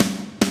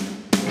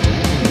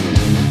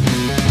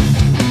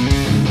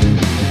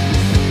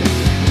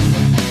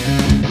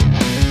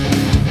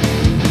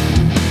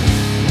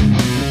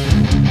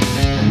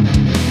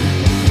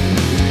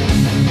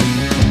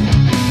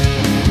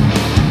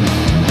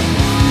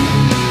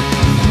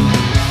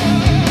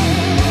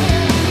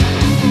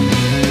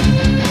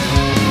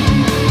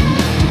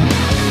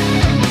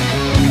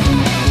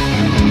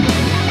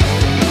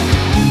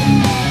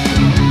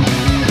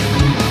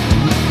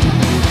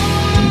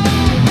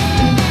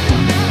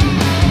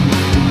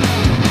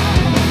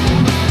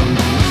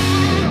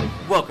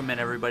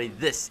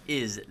This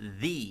is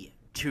the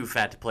Too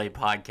Fat to Play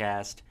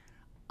podcast.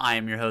 I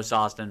am your host,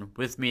 Austin.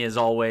 With me, as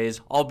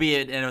always,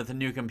 albeit with a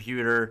new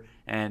computer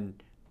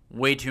and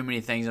way too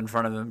many things in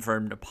front of him for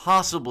him to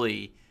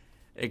possibly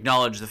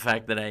acknowledge the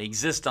fact that I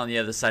exist on the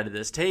other side of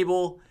this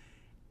table,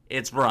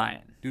 it's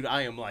Brian. Dude,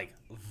 I am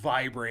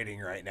vibrating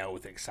right now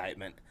with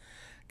excitement.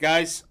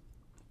 Guys,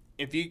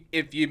 if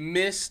you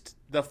missed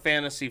the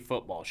fantasy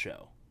football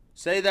show,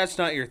 say that's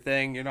not your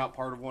thing, you're not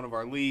part of one of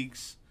our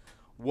leagues,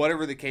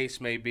 whatever the case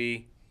may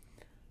be,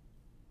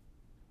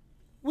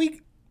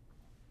 we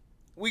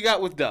got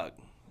with Doug,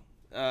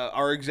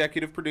 our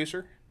executive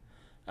producer,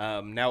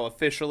 now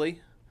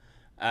officially.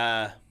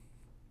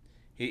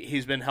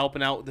 He's been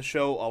helping out with the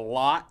show a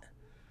lot,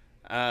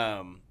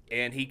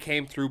 and he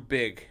came through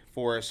big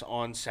for us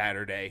on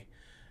Saturday.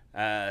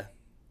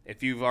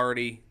 If you've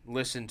already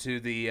listened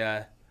to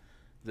the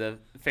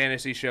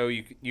fantasy show,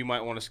 you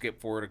might want to skip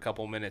forward a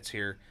couple minutes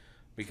here,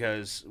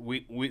 because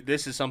we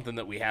this is something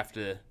that we have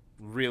to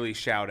really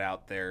shout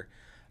out there.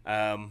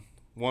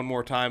 One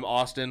more time,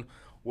 Austin,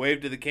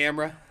 wave to the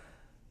camera.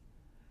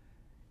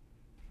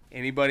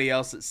 Anybody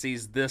else that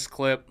sees this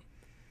clip,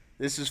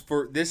 this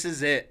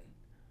is it.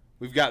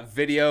 We've got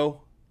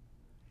video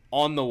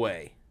on the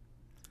way.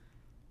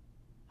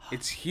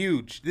 It's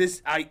huge.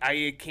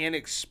 I can't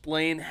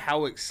explain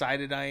how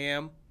excited I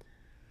am.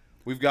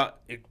 We've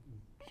got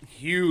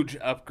huge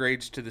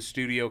upgrades to the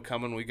studio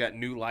coming. We've got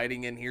new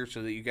lighting in here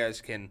so that you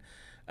guys can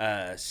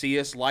see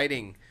us.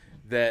 Lighting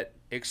that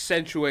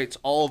accentuates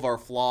all of our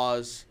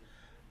flaws.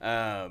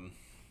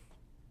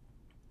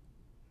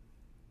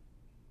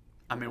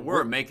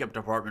 We're a makeup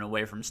department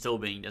away from still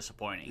being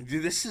disappointing.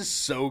 Dude, this is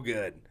so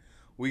good.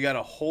 We got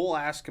a whole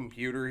ass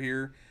computer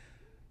here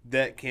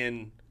that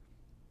can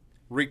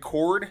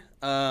record,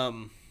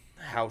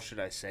 how should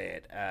I say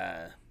it,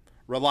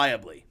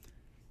 reliably.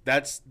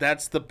 That's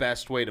the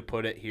best way to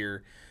put it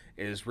here,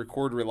 is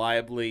record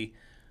reliably,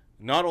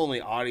 not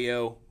only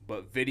audio,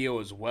 but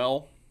video as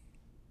well.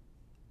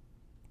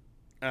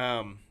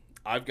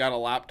 I've got a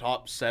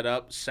laptop set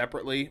up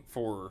separately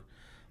for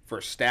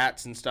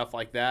stats and stuff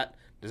like that.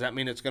 Does that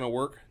mean it's going to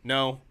work?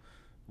 No.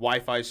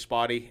 Wi-Fi's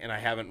spotty, and I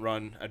haven't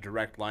run a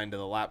direct line to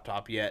the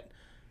laptop yet.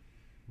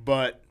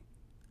 But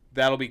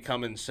that'll be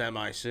coming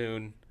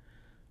semi-soon.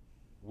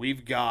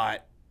 We've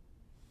got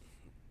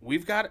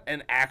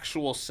an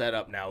actual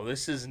setup now.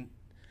 This is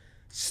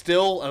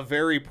still a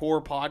very poor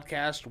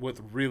podcast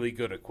with really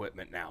good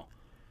equipment now.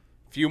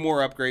 A few more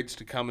upgrades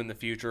to come in the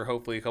future.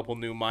 Hopefully a couple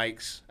new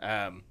mics.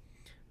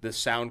 The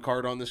sound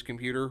card on this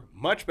computer,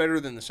 much better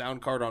than the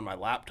sound card on my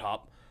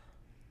laptop.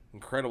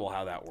 Incredible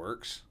how that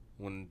works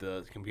when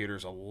the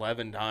computer's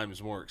 11 times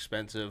more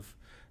expensive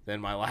than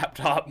my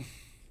laptop.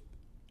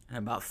 And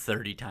about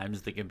 30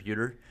 times the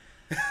computer.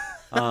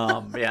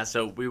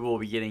 So we will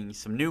be getting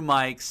some new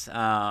mics.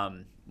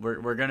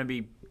 We're going to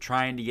be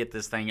trying to get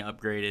this thing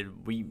upgraded.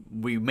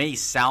 We may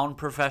sound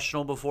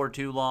professional before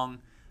too long.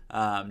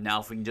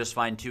 Now, if we can just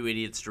find two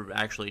idiots to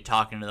actually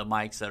talk into the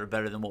mics that are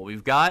better than what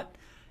we've got,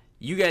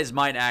 you guys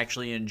might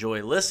actually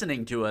enjoy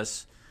listening to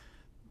us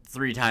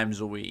 3 times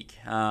a week.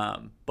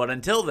 But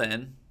until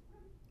then,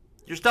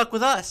 you're stuck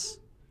with us.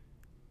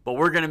 But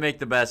we're going to make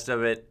the best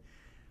of it.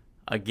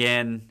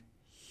 Again,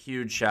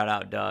 huge shout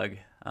out, Doug.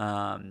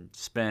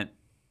 Spent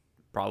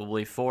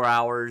probably 4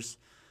 hours.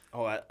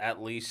 Oh,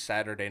 at least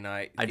Saturday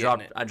night. I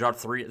dropped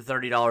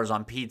 $30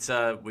 on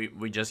pizza.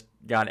 We just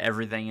got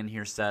everything in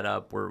here set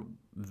up.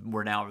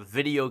 We're now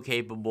video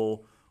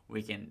capable.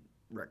 We can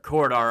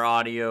record our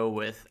audio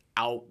without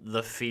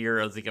the fear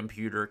of the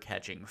computer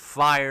catching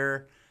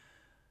fire.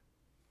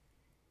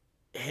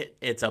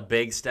 It's a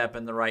big step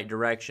in the right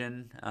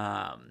direction.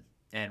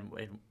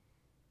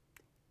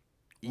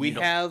 We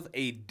have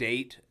a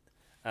date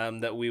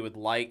that we would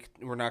like.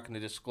 We're not going to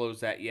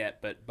disclose that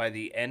yet, but by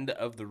the end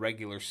of the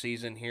regular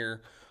season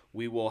here,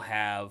 we will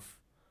have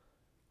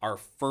our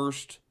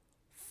first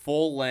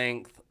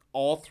full-length,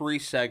 all 3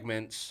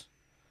 segments,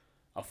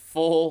 a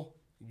full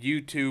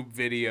YouTube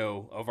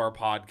video of our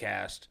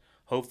podcast.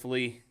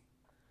 Hopefully.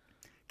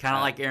 Kind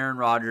of like Aaron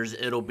Rodgers,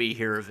 it'll be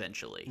here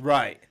eventually.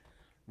 Right.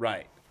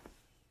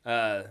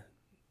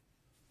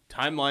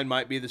 Timeline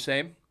might be the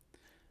same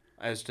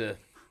as to...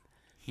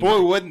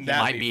 Wouldn't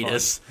that be fun?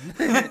 Us.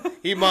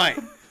 He might.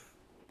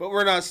 But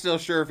we're not still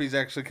sure if he's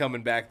actually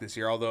coming back this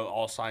year, although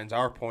all signs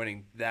are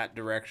pointing that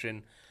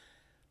direction.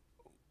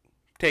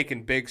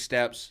 Taking big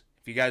steps.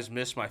 If you guys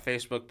missed my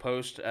Facebook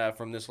post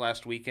from this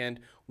last weekend,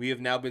 we have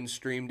now been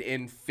streamed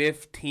in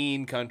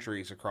 15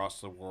 countries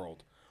across the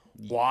world.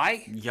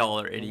 Why?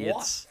 Y'all are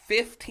idiots. What?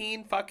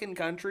 15 fucking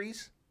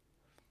countries?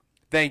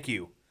 Thank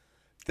you.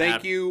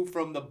 Thank you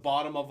from the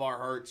bottom of our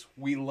hearts.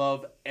 We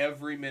love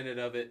every minute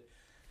of it.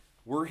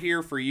 We're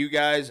here for you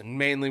guys, and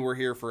mainly we're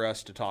here for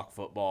us to talk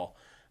football.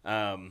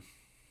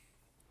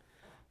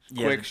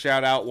 Quick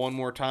shout out one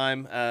more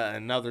time,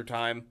 another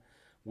time,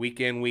 week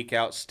in, week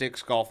out,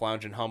 Sticks Golf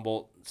Lounge in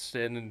Humboldt,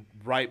 standing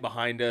right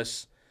behind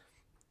us,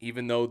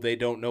 even though they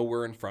don't know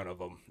we're in front of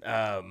them.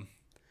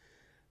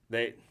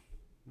 They've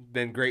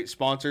been great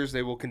sponsors.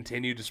 They will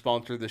continue to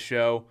sponsor the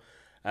show.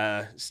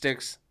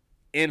 Sticks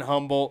in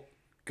Humboldt.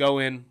 Go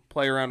in,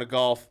 play a round of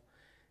golf.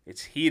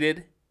 It's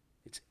heated.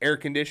 It's air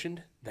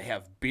conditioned. They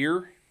have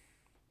beer.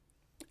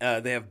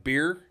 They have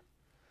beer.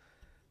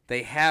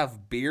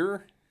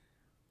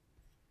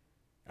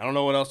 I don't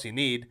know what else you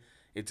need.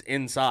 It's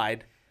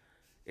inside.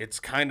 It's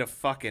kind of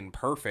fucking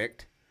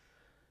perfect.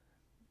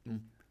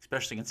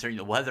 Especially considering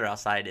the weather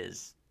outside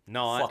is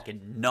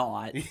fucking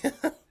not.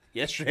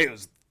 Yesterday it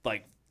was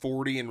like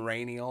 40 and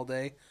rainy all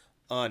day.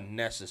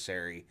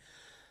 Unnecessary.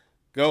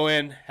 Go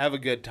in, have a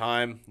good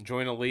time,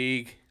 join a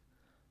league,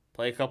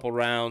 play a couple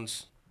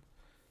rounds,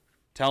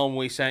 tell them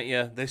we sent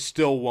you. They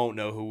still won't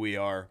know who we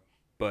are,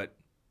 but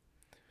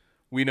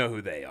we know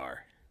who they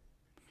are.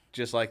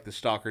 Just like the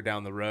stalker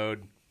down the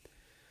road,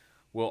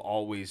 we'll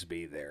always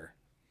be there.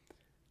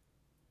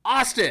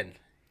 Austin,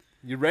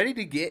 you ready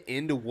to get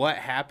into what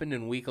happened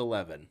in Week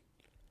 11?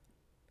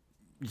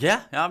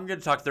 Yeah, I'm going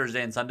to talk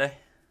Thursday and Sunday.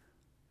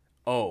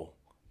 Oh,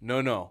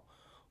 no.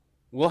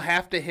 We'll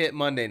have to hit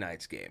Monday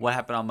night's game. What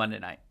happened on Monday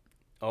night?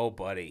 Oh,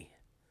 buddy.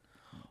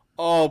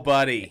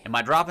 Am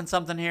I dropping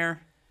something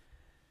here?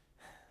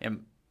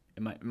 Am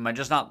I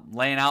just not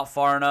laying out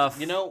far enough?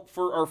 You know,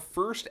 for our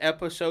first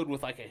episode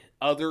with like a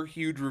other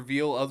huge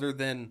reveal other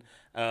than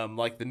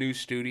like the new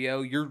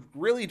studio, you're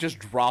really just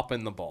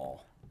dropping the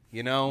ball.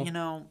 You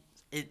know?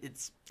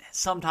 It's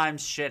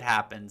sometimes shit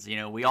happens.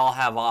 We all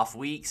have off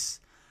weeks.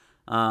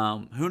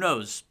 Who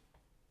knows?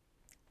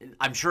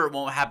 I'm sure it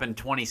won't happen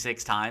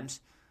 26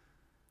 times.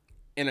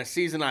 In a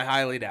season, I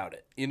highly doubt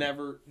it.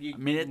 Never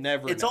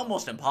It's know.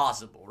 almost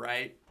impossible,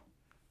 right?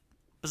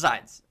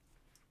 Besides,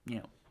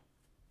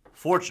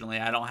 fortunately,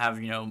 I don't have,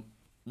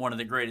 one of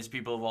the greatest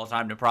people of all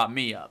time to prop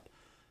me up.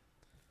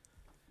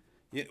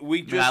 Yeah,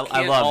 we just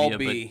can't all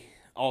be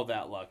all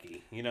that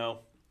lucky,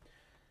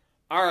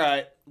 All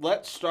right,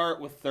 let's start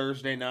with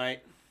Thursday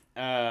night.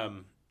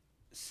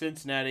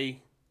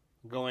 Cincinnati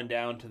going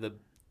down to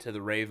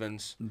the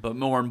Ravens. But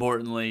more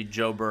importantly,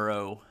 Joe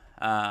Burrow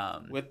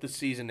with the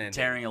season ending,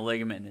 tearing a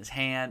ligament in his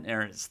hand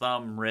or his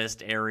thumb,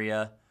 wrist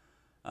area,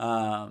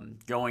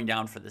 going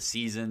down for the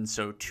season.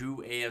 So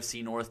 2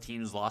 AFC North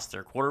teams lost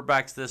their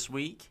quarterbacks this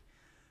week,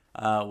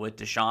 with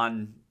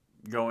Deshaun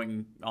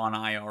going on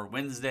IR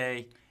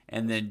Wednesday,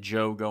 and then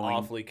Joe going.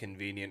 Awfully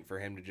convenient for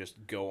him to just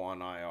go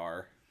on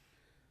IR.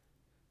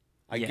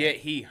 I get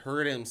he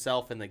hurt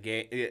himself in the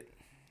game.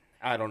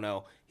 I don't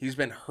know. He's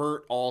been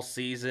hurt all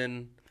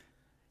season.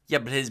 Yeah,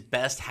 but his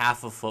best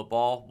half of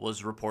football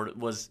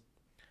was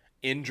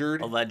injured,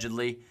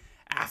 allegedly,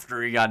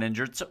 after he got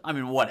injured. So I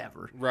mean,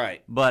 whatever.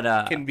 Right.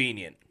 But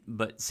convenient.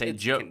 But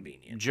it's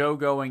convenient. Joe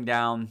going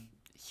down,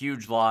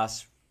 huge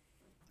loss,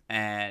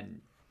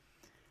 and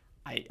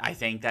I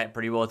think that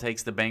pretty well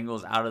takes the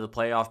Bengals out of the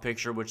playoff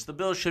picture, which the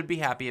Bills should be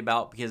happy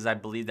about because I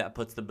believe that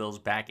puts the Bills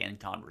back in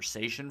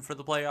conversation for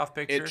the playoff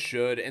picture. It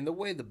should, and the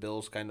way the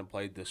Bills kind of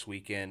played this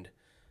weekend,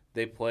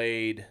 they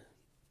played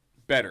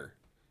better.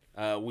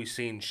 We've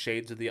seen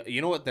shades of the.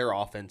 You know what their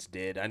offense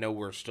did? I know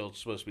we're still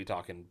supposed to be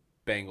talking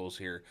Bengals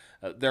here.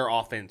 Their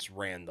offense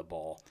ran the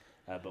ball,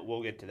 but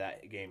we'll get to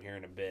that game here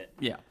in a bit.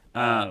 Yeah.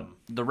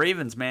 The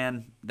Ravens,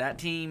 man, that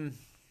team.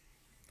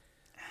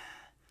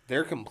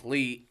 They're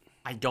complete.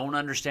 I don't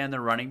understand their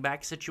running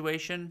back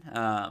situation.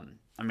 I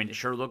mean, it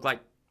sure looked like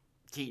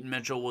Keaton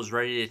Mitchell was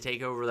ready to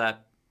take over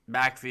that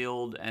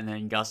backfield, and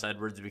then Gus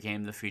Edwards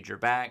became the feature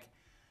back.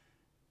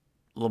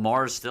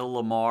 Lamar is still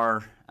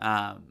Lamar.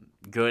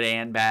 Good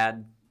and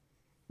bad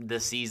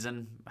this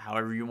season,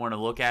 however you want to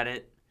look at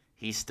it.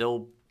 He's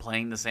still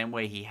playing the same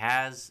way he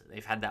has.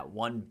 They've had that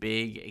one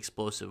big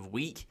explosive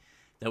week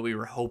that we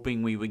were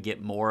hoping we would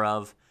get more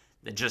of.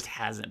 That just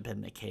hasn't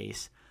been the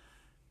case.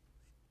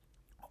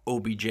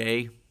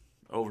 OBJ,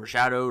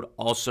 overshadowed,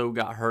 also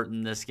got hurt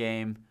in this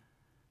game.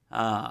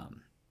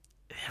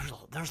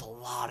 There's a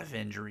lot of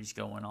injuries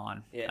going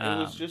on.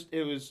 Yeah,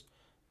 it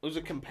was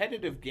a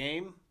competitive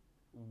game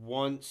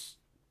once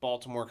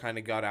Baltimore kind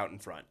of got out in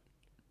front.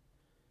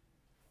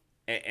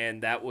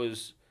 And that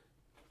was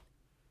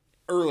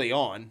early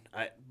on,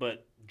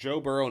 but Joe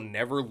Burrow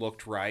never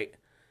looked right.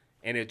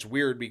 And it's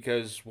weird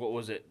because, what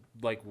was it,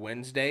 like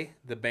Wednesday?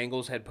 The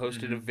Bengals had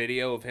posted a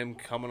video of him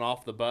coming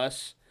off the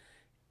bus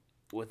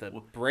with a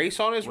brace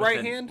on his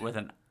right hand? With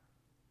an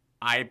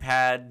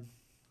iPad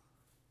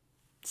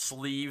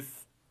sleeve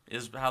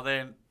is how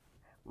they...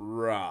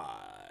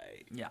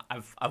 Right. Yeah,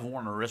 I've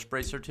worn a wrist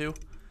brace or two.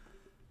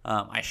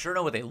 I sure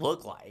know what they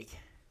look like,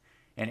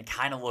 and it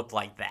kind of looked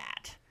like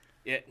that.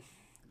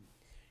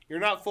 You're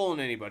not fooling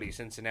anybody,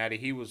 Cincinnati.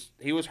 He was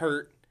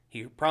hurt.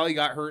 He probably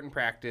got hurt in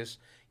practice.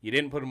 You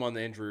didn't put him on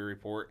the injury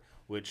report,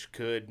 which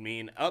could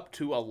mean up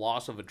to a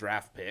loss of a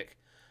draft pick.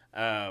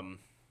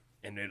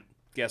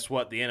 Guess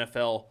what? The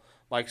NFL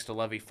likes to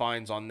levy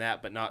fines on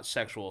that, but not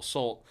sexual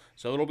assault.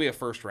 So it'll be a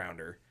first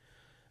rounder.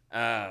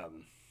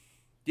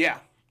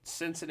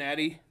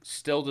 Cincinnati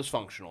still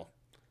dysfunctional.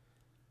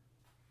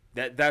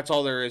 That's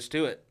all there is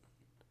to it.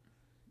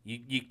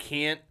 You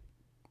can't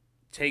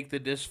take the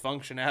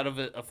dysfunction out of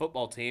a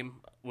football team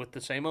with the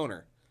same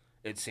owner,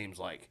 it seems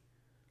like.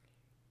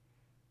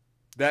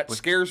 That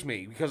scares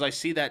me because I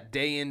see that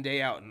day in,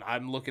 day out, and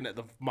I'm looking at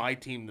my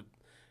team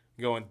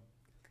going,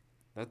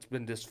 that's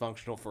been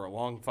dysfunctional for a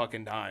long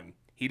fucking time.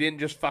 He didn't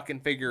just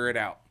fucking figure it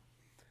out.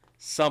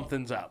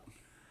 Something's up.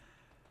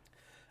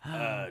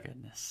 Oh,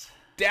 goodness.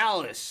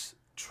 Dallas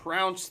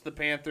trounced the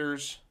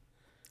Panthers.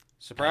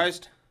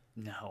 Surprised?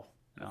 No.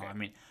 Okay. I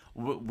mean,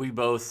 we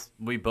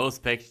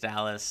both picked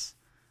Dallas.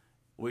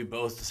 We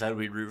both said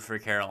we'd root for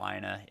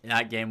Carolina. And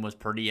that game was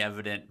pretty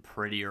evident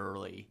pretty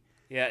early.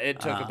 Yeah, it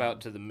took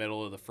about to the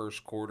middle of the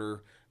first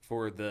quarter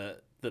for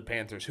the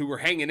Panthers, who were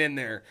hanging in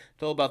there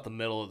till about the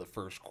middle of the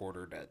first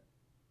quarter to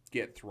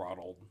get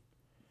throttled.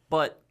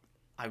 But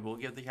I will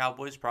give the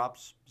Cowboys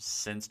props.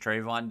 Since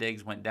Trayvon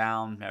Diggs went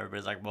down,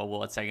 everybody's like, well,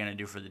 what's that going to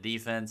do for the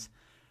defense?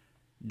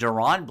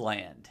 Deron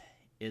Bland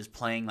is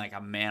playing like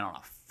a man on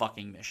a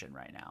fucking mission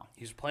right now.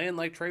 He's playing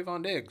like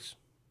Trayvon Diggs.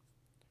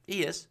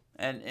 He is.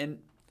 And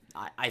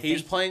I think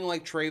he's playing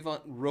like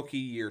rookie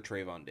year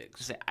Trayvon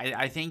Diggs.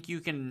 I think you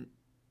can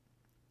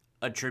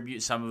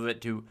attribute some of it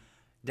to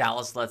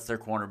Dallas lets their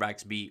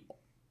cornerbacks be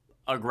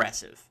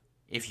aggressive.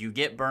 If you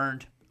get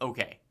burned,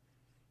 okay.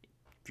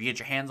 If you get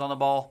your hands on the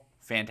ball,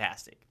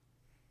 fantastic.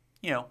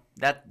 You know,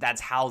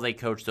 that's how they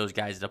coach those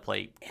guys to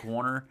play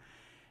corner.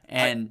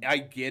 And I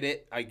get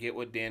it. I get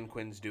what Dan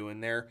Quinn's doing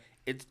there.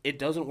 It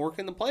doesn't work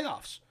in the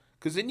playoffs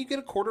because then you get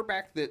a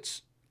quarterback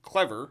that's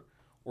clever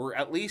or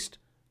at least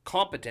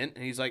competent,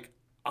 and he's like,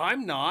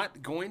 I'm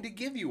not going to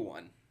give you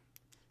one.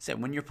 So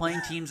when you're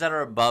playing teams that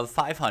are above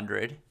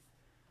 500,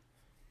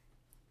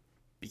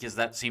 because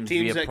that seems to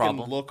be a problem. Teams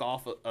that can look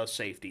off a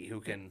safety who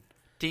can...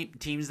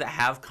 Teams that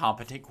have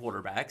competent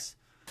quarterbacks.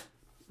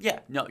 Yeah,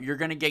 no, you're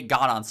going to get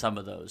got on some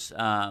of those.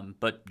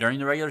 But during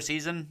the regular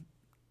season,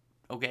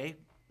 okay.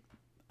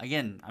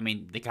 Again, I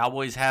mean, the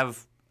Cowboys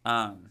have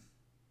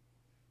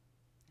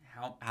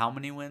how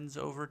many wins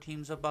over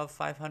teams above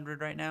 500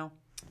 right now?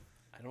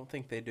 I don't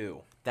think they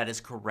do. That is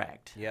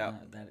correct. Yeah.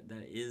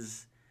 That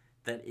is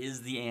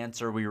the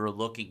answer we were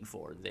looking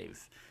for.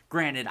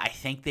 Granted, I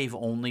think they've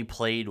only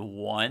played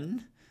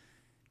one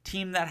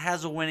team that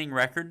has a winning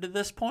record to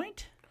this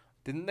point.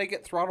 Didn't they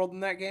get throttled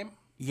in that game?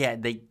 Yeah,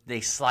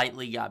 they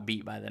slightly got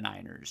beat by the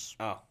Niners.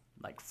 Oh.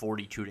 Like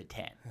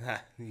 42-10.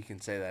 You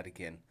can say that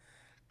again.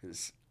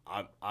 Because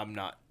I'm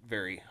not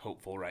very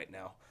hopeful right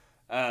now.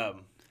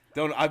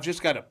 I've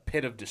just got a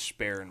pit of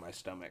despair in my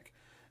stomach.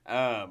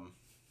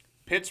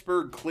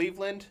 Pittsburgh,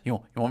 Cleveland.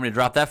 You want me to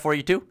drop that for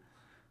you too?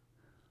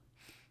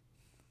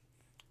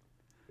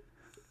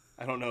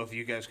 I don't know if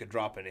you guys could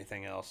drop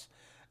anything else.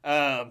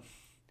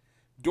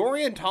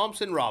 Dorian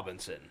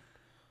Thompson-Robinson.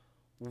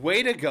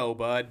 Way to go,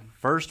 bud.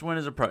 First win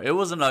as a pro. It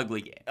was an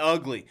ugly game.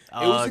 Ugly. It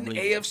was an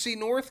AFC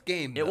North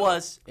game, though.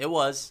 It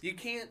was. You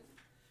can't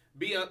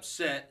be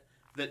upset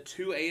that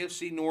two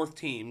AFC North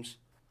teams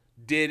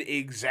did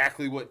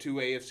exactly what two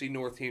AFC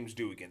North teams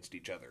do against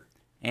each other.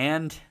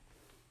 And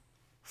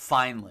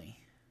finally,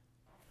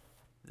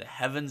 the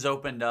heavens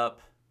opened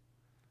up.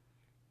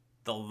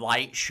 The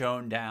light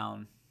shone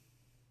down.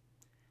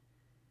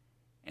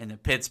 And the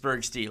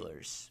Pittsburgh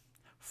Steelers,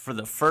 for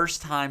the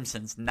first time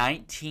since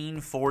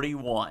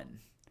 1941,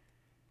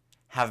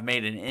 have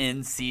made an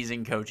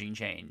in-season coaching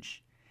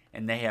change.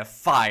 And they have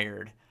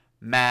fired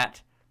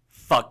Matt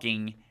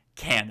fucking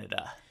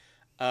Canada.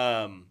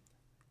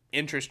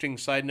 Interesting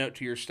side note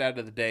to your stat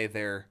of the day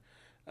there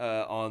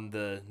on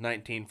the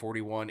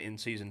 1941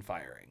 in-season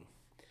firing.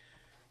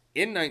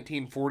 In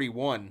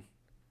 1941,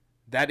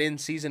 that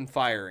in-season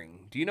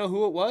firing, do you know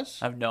who it was?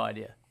 I have no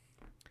idea.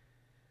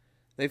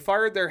 They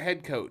fired their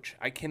head coach.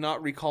 I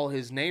cannot recall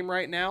his name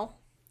right now.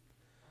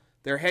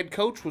 Their head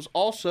coach was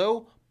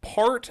also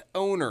part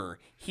owner.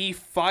 He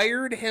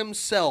fired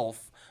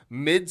himself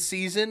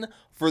mid-season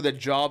for the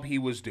job he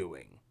was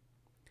doing.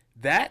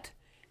 That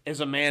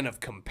is a man of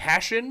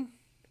compassion.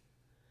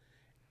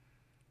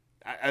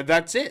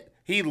 That's it.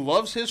 He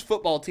loves his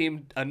football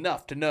team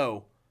enough to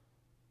know,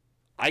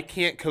 I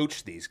can't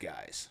coach these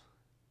guys.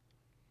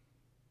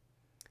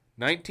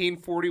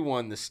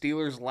 1941, the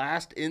Steelers'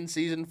 last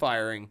in-season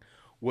firing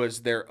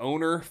was their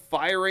owner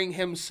firing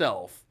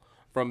himself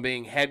from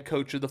being head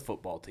coach of the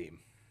football team.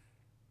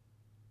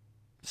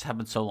 This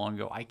happened so long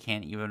ago, I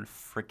can't even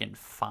freaking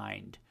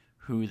find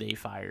who they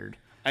fired.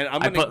 And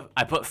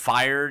I put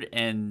fired,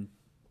 and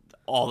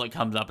all that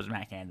comes up is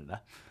Matt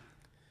Canada.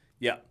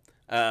 Yeah.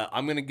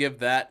 I'm going to give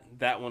that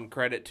one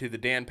credit to the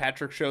Dan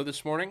Patrick Show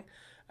this morning.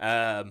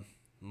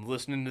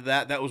 Listening to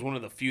that, that was one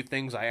of the few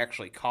things I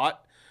actually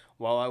caught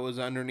while I was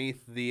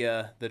underneath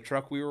the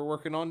truck we were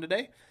working on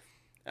today.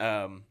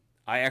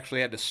 I actually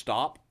had to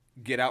stop,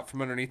 get out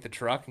from underneath the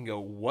truck, and go,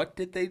 what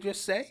did they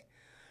just say?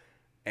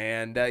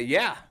 And,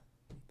 yeah,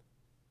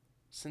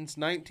 since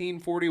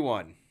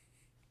 1941.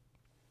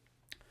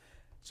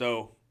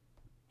 So,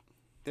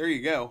 there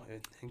you go,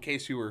 in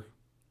case you were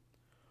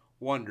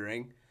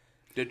wondering.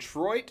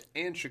 Detroit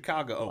and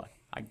Chicago.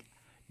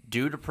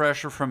 Due to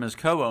pressure from his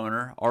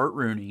co-owner, Art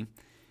Rooney,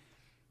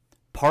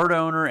 part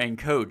owner and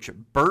coach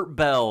Bert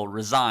Bell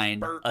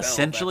resigned,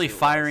 essentially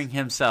firing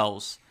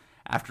himself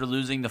after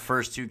losing the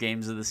first two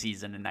games of the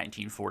season in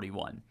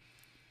 1941.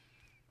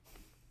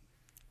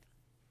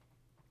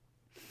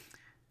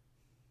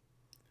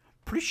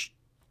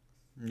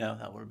 No,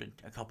 that would have been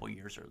a couple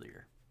years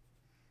earlier.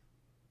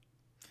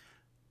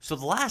 So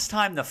the last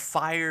time the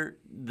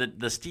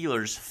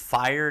Steelers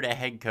fired a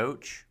head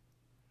coach,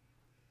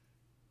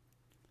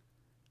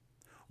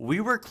 we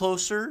were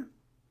closer.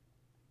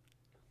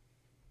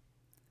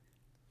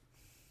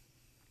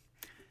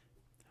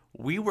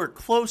 We were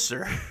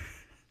closer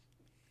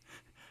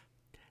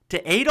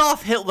to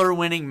Adolf Hitler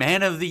winning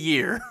Man of the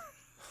Year.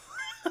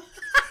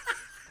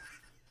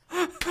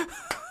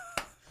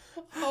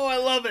 Oh, I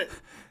love it.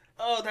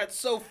 Oh, that's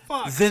so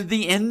fucked. Than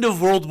the end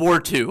of World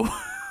War II.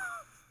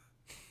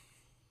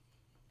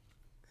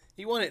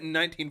 He won it in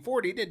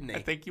 1940, didn't he?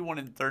 I think he won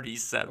in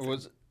 37.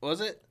 Was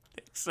it?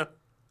 I think so.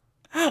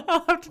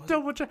 I'll have to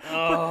double check.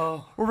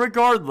 Oh. But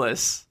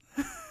regardless.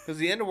 Because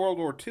the end of World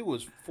War II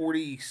was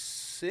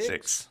 46?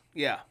 Six.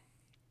 Yeah.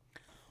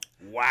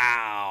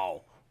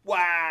 Wow.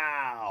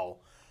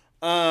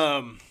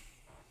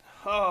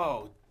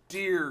 Oh,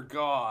 dear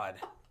God.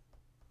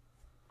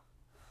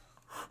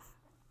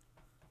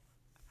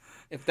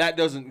 If that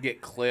doesn't get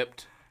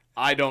clipped,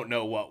 I don't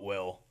know what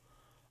will.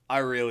 I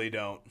really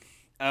don't.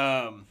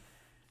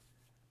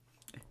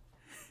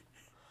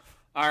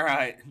 All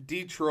right,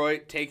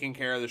 Detroit taking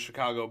care of the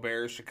Chicago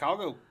Bears.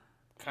 Chicago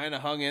kind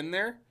of hung in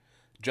there.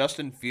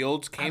 Justin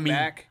Fields came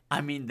back.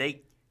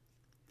 They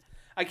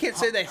I can't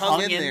say they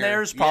hung in there.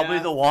 There is probably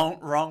the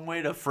wrong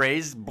way to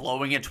phrase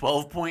blowing a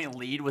 12-point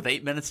lead with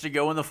 8 minutes to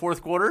go in the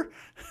fourth quarter.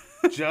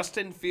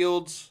 Justin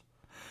Fields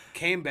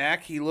came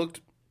back. He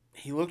looked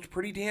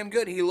pretty damn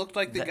good. He looked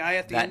like the guy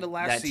at the end of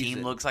last season. That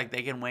team looks like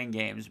they can win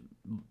games.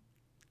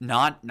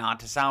 Not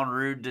to sound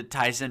rude to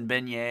Tyson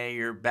Beignet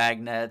or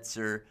Bagnets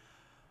or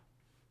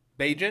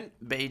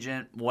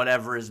Bagent,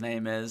 whatever his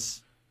name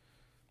is.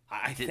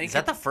 Is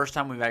that the first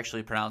time we've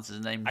actually pronounced his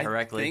name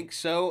correctly? I think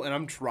so, and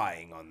I'm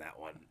trying on that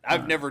one.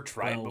 I've never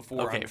tried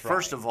before. Okay,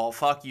 first of all,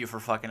 fuck you for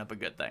fucking up a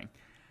good thing.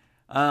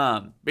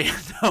 But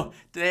no,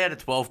 they had a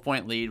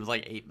 12-point lead with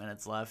like 8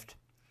 minutes left.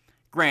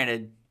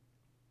 Granted,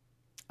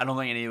 I don't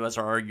think any of us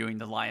are arguing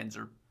the Lions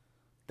are...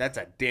 That's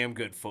a damn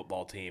good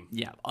football team.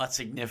 Yeah, a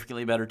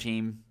significantly better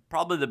team.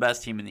 Probably the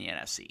best team in the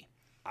NFC.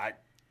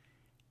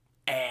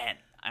 And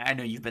I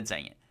know you've been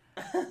saying it.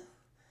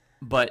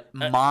 But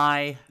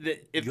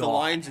if the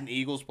Lions and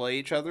Eagles play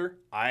each other,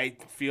 I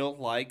feel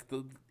like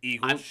the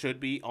Eagles should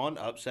be on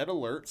upset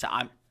alert. So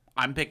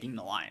I'm picking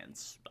the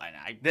Lions.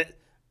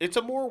 It's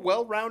a more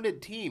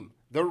well-rounded team.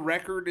 The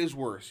record is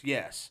worse,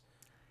 yes.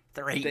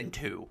 They're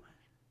 8-2.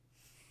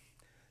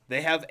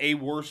 They have a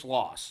worse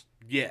loss,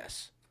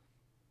 yes.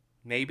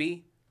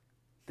 Maybe.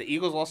 The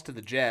Eagles lost to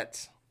the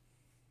Jets.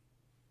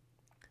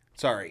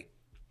 Sorry.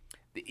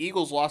 The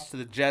Eagles lost to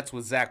the Jets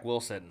with Zach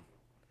Wilson,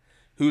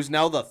 who's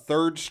now the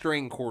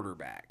third-string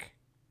quarterback.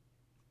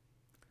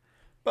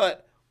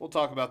 But we'll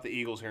talk about the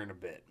Eagles here in a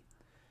bit.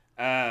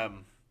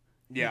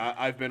 Yeah,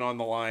 I've been on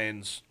the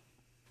Lions.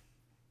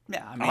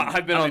 Yeah,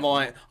 I've been on the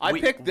Lions. I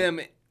picked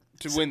them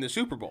to win the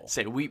Super Bowl.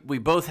 Say we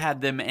both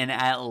had them in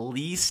at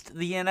least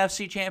the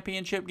NFC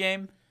Championship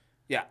game.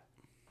 Yeah.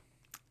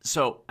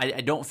 So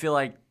I don't feel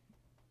like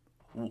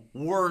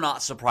we're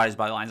not surprised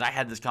by the Lions. I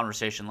had this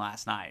conversation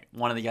last night.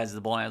 One of the guys at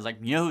the bowl, I was like,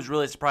 you know who's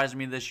really surprised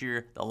me this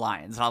year? The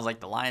Lions. And I was like,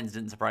 the Lions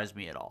didn't surprise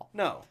me at all.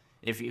 No.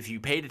 If you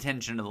paid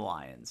attention to the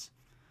Lions.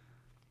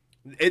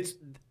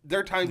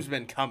 Their time's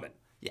been coming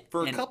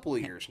for a couple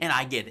of years now. And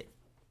I get it.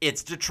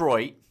 It's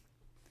Detroit.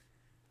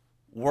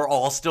 We're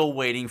all still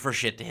waiting for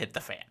shit to hit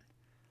the fan.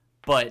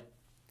 But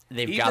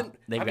they've got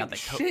the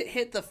shit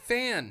hit the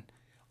fan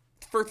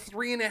for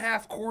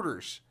 3.5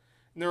 quarters.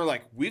 And they were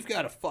like, we've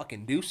got to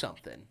fucking do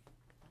something.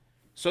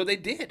 So they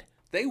did.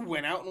 They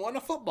went out and won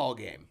a football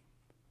game.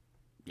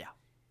 Yeah.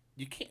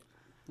 You can't.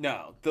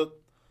 No, the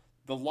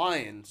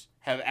Lions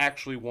have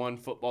actually won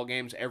football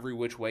games every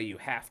which way you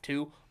have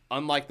to,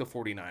 unlike the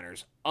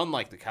 49ers,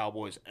 unlike the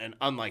Cowboys, and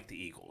unlike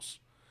the Eagles.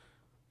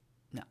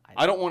 No,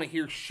 I don't want to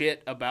hear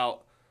shit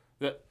about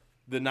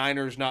the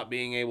Niners not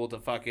being able to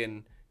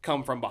fucking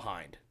come from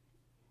behind.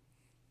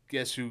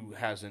 Guess who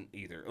hasn't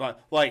either?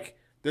 Like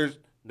there's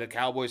the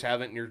Cowboys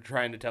haven't, and you're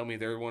trying to tell me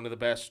they're one of the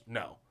best?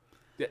 No.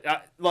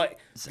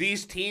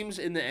 These teams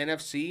in the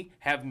NFC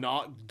have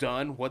not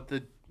done what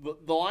the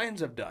Lions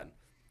have done.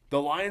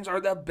 The Lions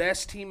are the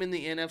best team in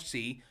the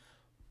NFC.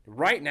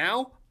 Right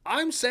now,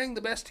 I'm saying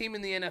the best team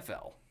in the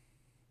NFL.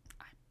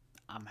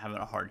 I'm having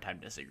a hard time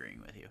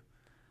disagreeing with you.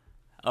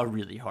 A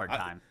really hard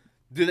time.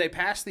 Do they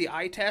pass the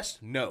eye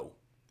test? No.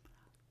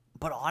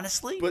 But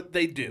honestly... But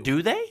they do.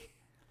 Do they?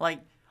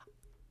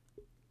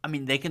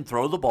 They can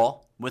throw the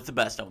ball with the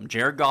best of them.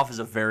 Jared Goff is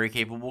a very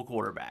capable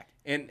quarterback.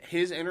 And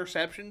his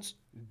interceptions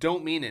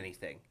don't mean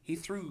anything. He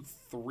threw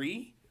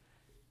 3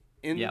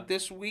 in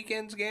this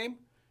weekend's game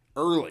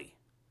early.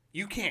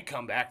 You can't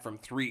come back from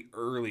 3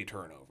 early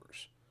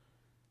turnovers.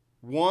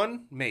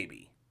 1,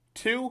 maybe.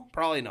 2,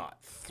 probably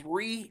not.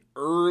 3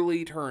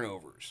 early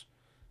turnovers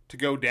to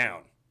go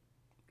down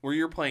where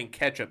you're playing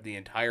catch-up the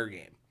entire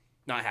game.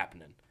 Not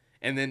happening.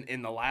 And then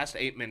in the last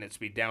 8 minutes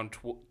be down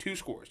 2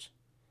 scores.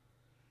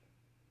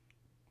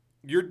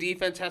 Your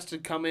defense has to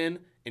come in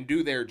and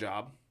do their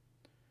job.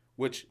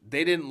 which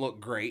they didn't look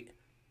great.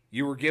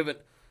 You were given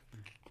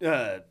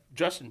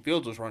Justin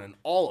Fields was running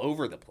all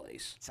over the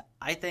place. So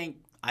I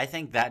think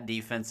that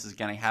defense is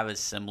going to have a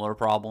similar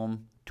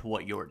problem to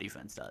what your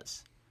defense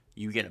does.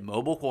 You get a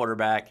mobile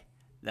quarterback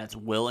that's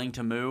willing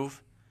to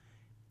move.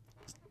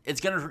 It's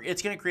gonna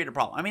create a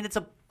problem. I mean, it's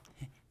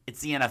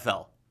the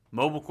NFL.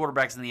 Mobile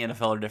quarterbacks in the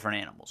NFL are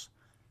different animals.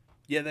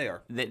 Yeah, they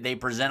are. They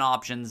present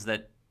options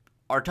that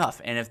are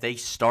tough, and if they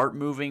start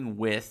moving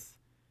with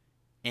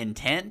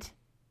intent,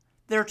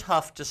 they're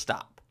tough to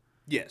stop.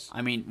 Yes.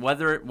 I mean,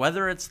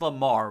 whether it's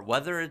Lamar,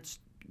 whether it's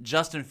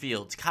Justin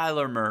Fields,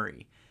 Kyler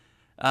Murray,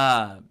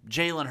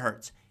 Jalen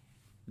Hurts,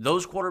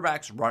 those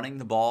quarterbacks running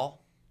the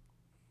ball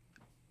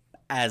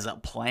as a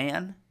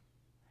plan,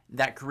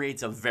 that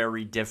creates a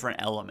very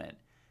different element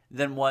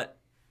than what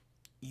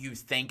you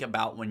think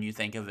about when you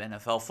think of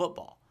NFL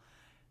football.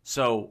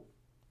 So,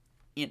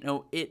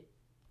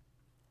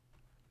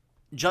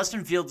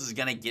 Justin Fields is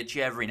going to get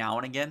you every now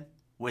and again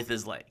with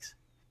his legs.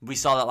 We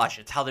saw that last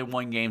year. It's how they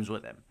won games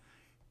with him.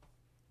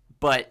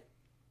 But,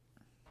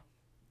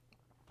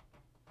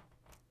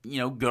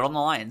 good on the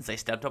Lions. They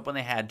stepped up when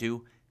they had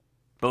to,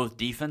 both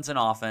defense and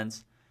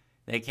offense.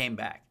 They came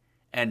back.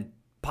 And,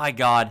 by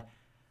God,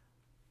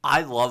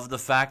 I love the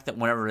fact that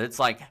whenever it's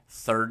like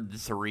 3rd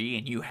and 3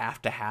 and you have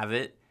to have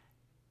it,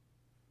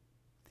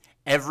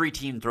 every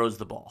team throws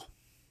the ball.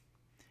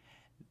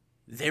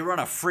 They run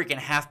a freaking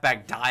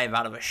halfback dive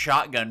out of a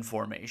shotgun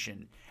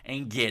formation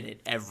and get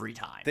it every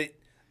time.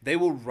 They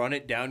will run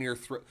it down your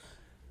throat.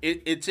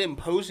 It's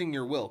imposing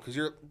your will because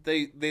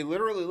they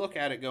literally look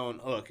at it going,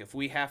 look, if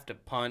we have to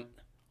punt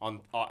on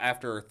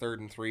after a 3rd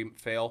and 3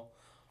 fail,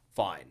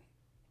 fine.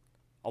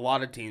 A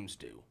lot of teams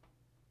do.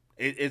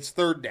 It's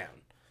 3rd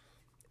down.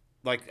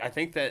 Like, I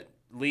think that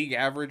league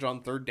average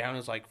on 3rd down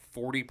is like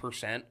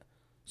 40%.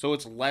 So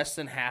it's less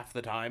than half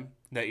the time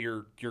that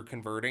you're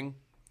converting.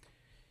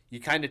 You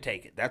kind of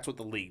take it. That's what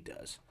the league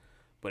does.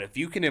 But if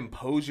you can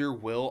impose your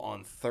will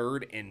on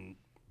 3rd, and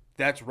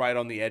that's right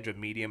on the edge of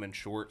medium and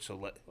short,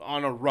 so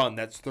on a run,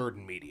 that's 3rd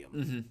and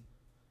medium.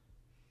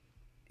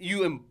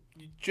 Mm-hmm.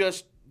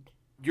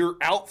 You're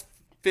out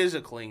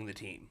physicaling the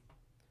team.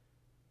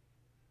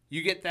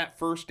 You get that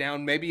 1st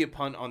down, maybe a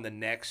punt on the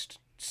next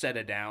set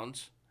of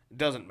downs. It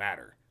doesn't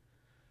matter.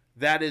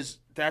 That's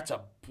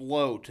a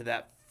blow to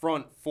that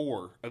front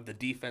 4 of the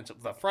defense,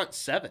 the front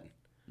 7.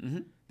 Mm-hmm.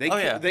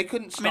 They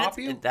couldn't stop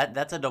you.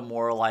 That's a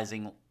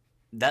demoralizing.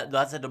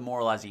 That's a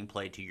demoralizing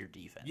play to your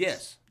defense.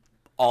 Yes,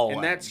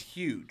 and that's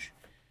huge,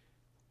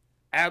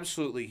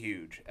 absolutely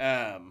huge.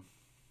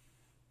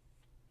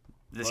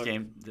 This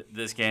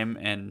game,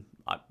 and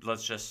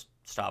let's just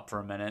stop for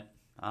a minute,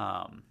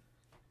 and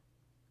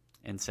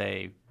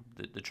say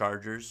the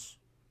Chargers,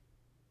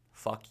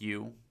 fuck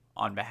you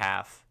on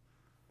behalf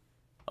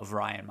of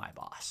Ryan, my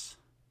boss.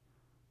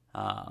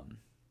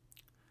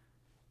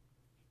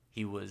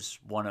 He was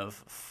one of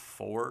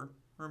 4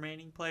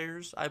 remaining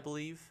players, I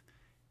believe,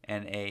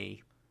 and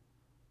a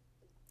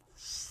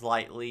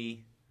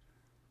slightly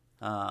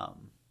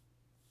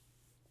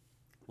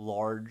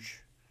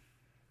large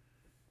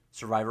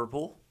survivor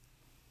pool.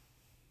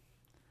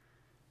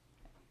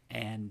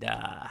 And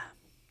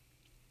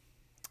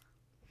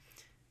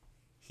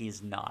he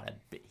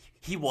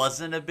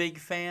wasn't a big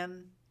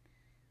fan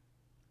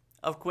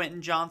of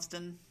Quentin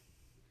Johnston.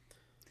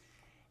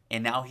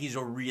 And now he's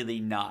a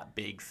really not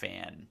big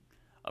fan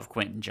of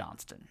Quentin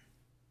Johnston.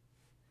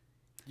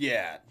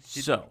 Yeah.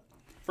 So,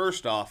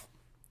 first off,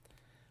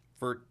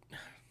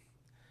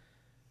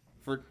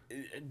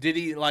 did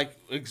he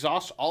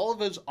exhaust all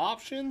of his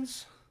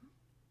options?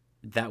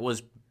 That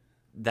was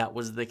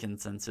the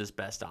consensus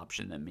best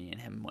option that me and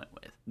him went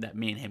with. That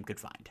me and him could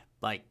find.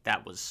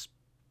 That was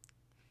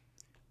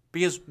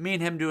because me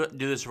and him do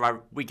the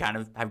Survivor. We kind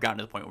of have gotten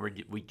to the point where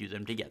we do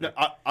them together.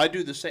 No, I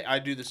do the same. I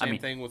do the same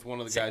thing with one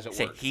of the guys at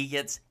work. He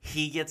gets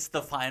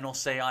the final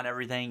say on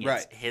everything.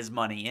 It's his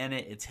money in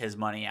it. It's his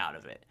money out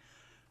of it.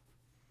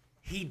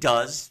 He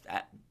does.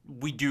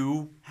 We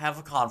do have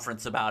a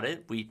conference about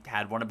it. We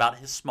had one about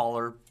his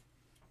smaller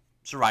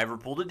survivor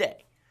pool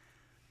today.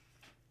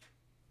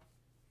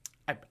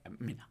 I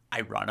mean,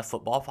 I run a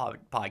football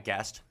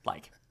podcast.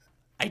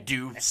 I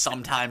do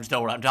sometimes know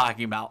what I'm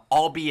talking about,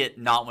 albeit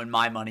not when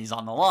my money's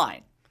on the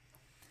line.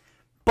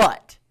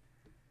 But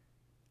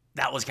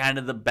that was kind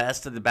of the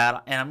best of the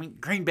battle. And I mean,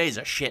 Green Bay's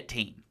a shit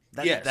team.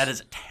 That is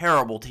a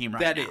terrible team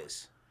right now. That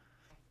is.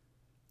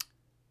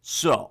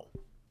 So,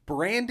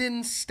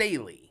 Brandon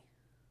Staley.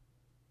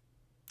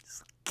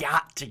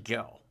 Got to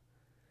go.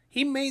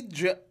 He made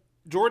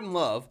Jordan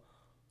Love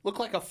look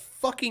like a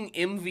fucking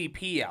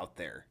MVP out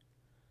there.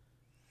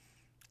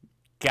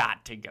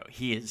 Got to go.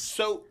 He is.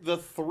 So, the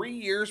 3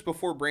 years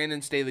before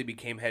Brandon Staley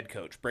became head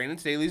coach, Brandon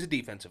Staley's a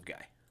defensive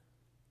guy.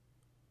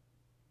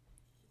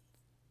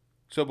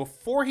 So,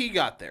 before he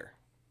got there,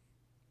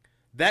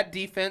 that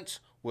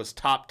defense was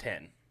top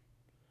 10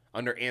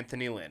 under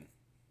Anthony Lynn.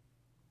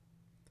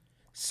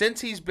 Since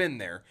he's been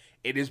there,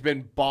 it has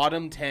been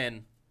bottom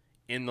 10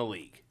 in the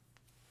league.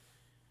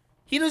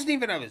 He doesn't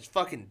even have his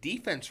fucking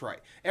defense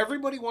right.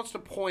 Everybody wants to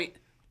point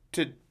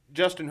to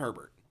Justin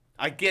Herbert.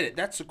 I get it.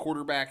 That's the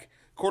quarterback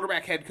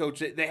head coach.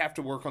 They have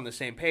to work on the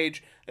same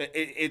page.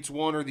 It's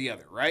one or the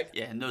other, right?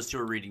 Yeah, and those two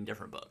are reading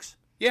different books.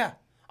 Yeah.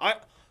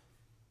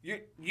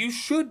 You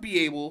should be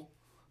able,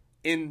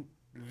 in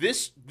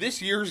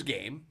this year's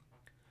game,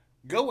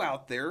 go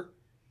out there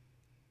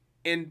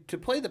and to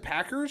play the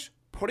Packers,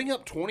 putting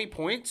up 20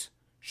 points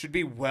should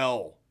be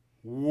well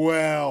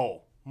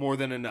more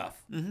than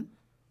enough. Mm-hmm.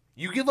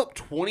 You give up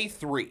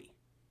 23.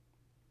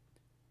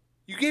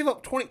 You gave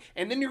up 20,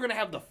 and then you're going to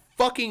have the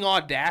fucking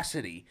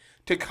audacity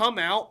to come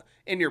out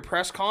in your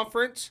press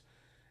conference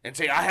and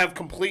say, I have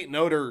complete and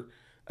utter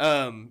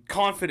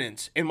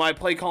confidence in my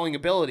play calling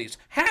abilities.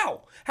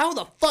 How? How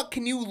the fuck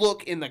can you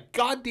look in the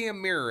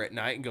goddamn mirror at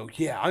night and go,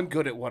 yeah, I'm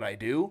good at what I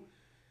do?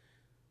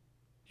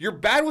 You're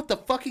bad with the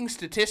fucking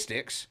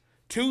statistics.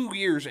 2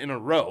 years in a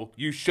row,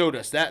 you showed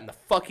us that in the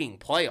fucking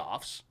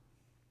playoffs.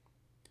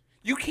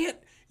 You can't.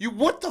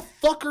 What the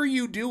fuck are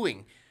you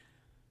doing?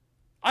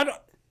 I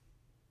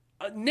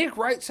don't. Nick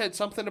Wright said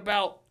something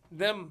about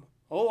them.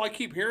 Oh, I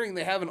keep hearing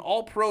they have an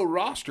all-pro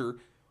roster.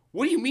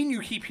 What do you mean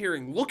you keep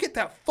hearing? Look at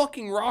that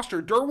fucking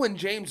roster. Derwin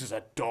James is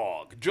a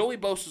dog. Joey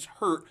Bosa's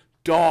hurt.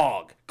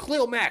 Dog.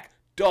 Khalil Mack.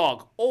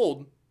 Dog.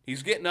 Old.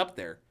 He's getting up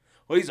there.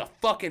 Well, he's a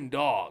fucking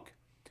dog.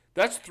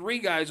 That's 3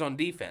 guys on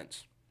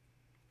defense.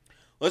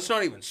 Let's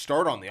not even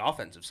start on the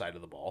offensive side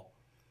of the ball.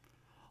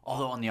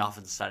 Although on the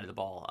offensive side of the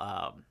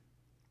ball,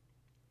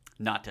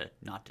 not to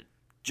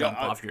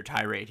jump off your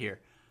tirade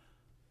here,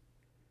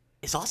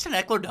 is Austin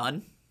Eckler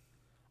done?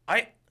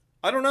 I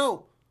don't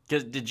know.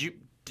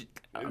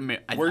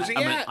 Where's he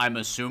at? I'm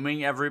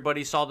assuming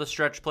everybody saw the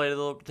stretch play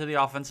to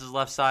the offense's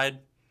left side.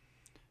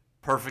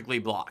 Perfectly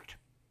blocked.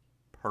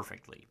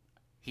 Perfectly.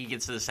 He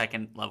gets to the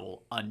second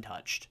level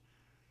untouched.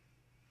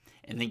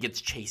 And then gets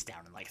chased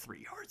down in like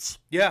 3 yards.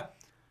 Yeah.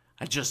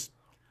 I just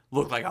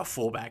looked like a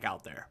fullback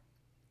out there.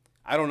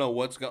 I don't know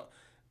what's going.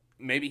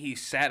 Maybe he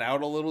sat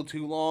out a little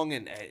too long,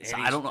 and so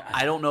I don't know.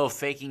 I don't know if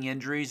faking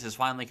injuries has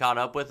finally caught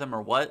up with him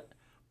or what.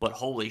 But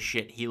holy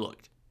shit, he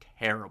looked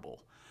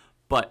terrible.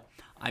 But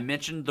I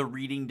mentioned the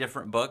reading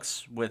different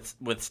books with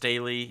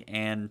Staley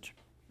and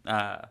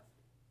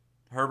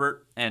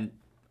Herbert, and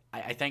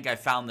I think I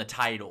found the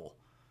title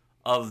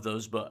of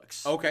those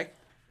books. Okay.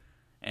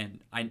 And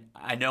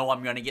I know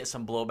I'm going to get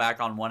some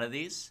blowback on one of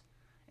these,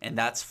 and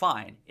that's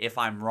fine. If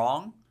I'm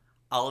wrong,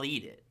 I'll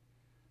eat it.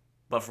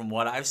 But from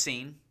what I've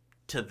seen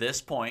to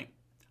this point,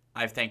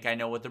 I think I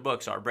know what their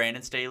books are.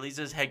 Brandon Staley's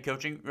is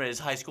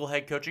high school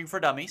head coaching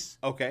for dummies.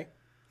 Okay.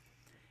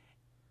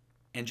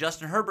 And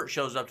Justin Herbert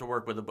shows up to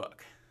work with a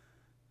book.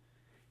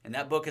 And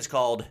that book is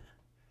called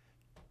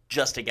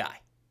Just a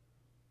Guy.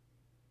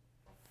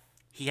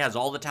 He has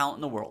all the talent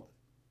in the world.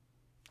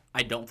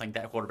 I don't think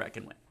that quarterback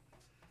can win.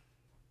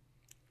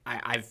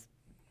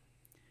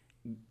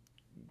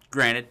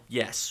 Granted,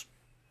 yes.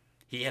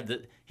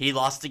 He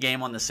lost the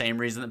game on the same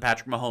reason that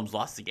Patrick Mahomes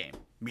lost the game.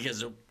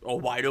 Because a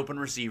wide open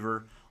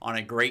receiver on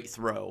a great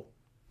throw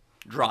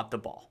dropped the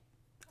ball.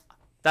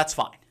 That's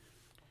fine.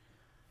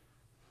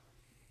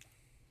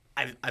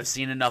 I've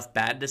seen enough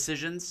bad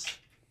decisions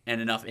and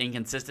enough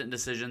inconsistent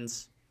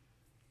decisions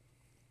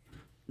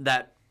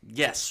that,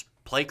 yes,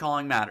 play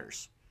calling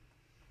matters.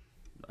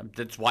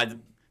 That's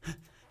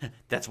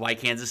why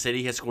Kansas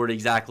City has scored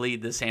exactly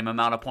the same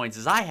amount of points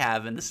as I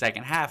have in the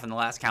second half in the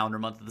last calendar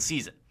month of the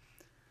season.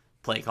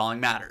 Play calling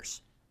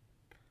matters.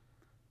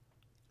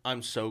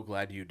 I'm so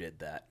glad you did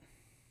that.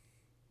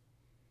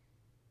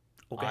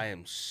 Okay. I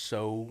am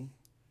so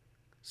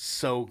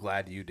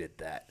glad you did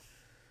that.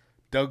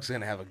 Doug's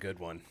going to have a good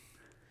one.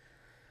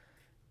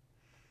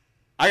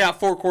 I got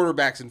 4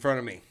 quarterbacks in front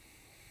of me. I'm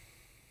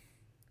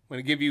going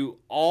to give you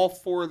all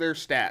 4 of their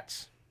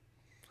stats.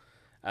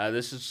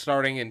 This is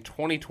starting in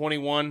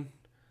 2021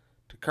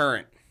 to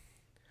current.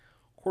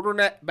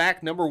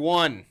 Quarterback number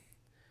 1.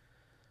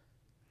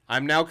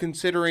 I'm now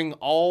considering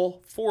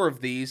all 4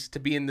 of these to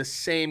be in the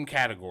same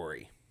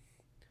category.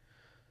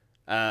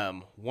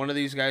 One of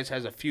these guys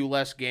has a few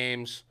less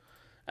games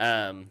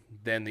than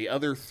the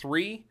other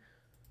 3,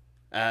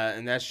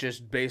 and that's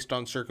just based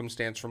on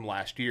circumstance from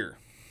last year.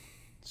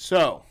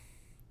 So,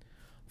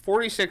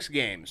 46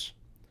 games,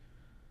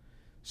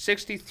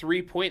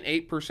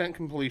 63.8%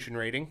 completion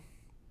rating,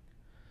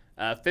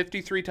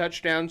 53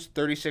 touchdowns,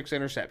 36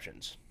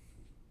 interceptions.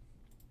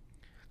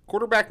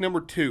 Quarterback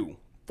number 2,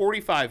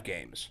 45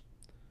 games,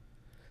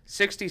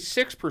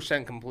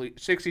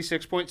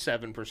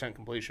 66.7%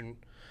 completion,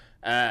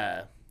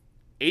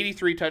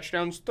 83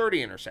 touchdowns,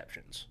 30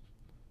 interceptions.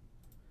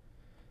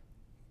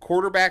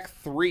 Quarterback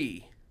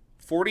 3,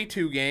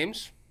 42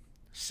 games,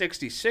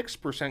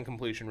 66%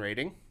 completion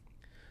rating,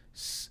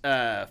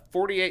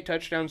 48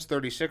 touchdowns,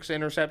 36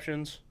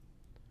 interceptions.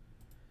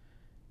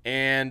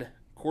 And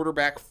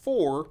quarterback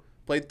 4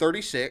 played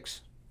 36.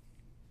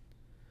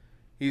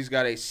 He's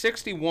got a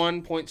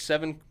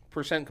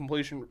 61.7%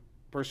 completion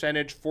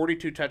percentage,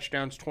 42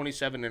 touchdowns,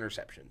 27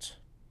 interceptions.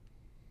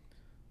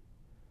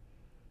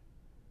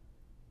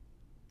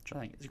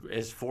 Trying to think,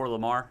 is 4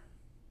 Lamar?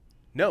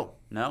 No.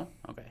 No?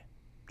 Okay.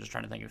 Just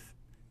trying to think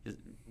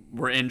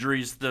were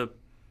injuries the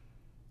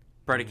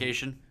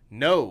predication?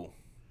 No.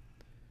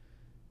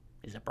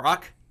 Is it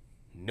Brock?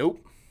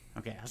 Nope.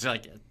 Okay, I was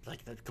like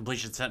the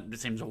completion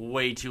seems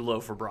way too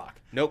low for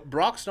Brock. Nope.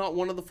 Brock's not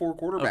one of the 4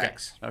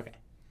 quarterbacks. Okay.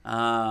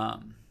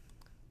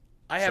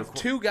 I have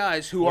 2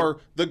 guys who are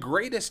the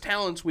greatest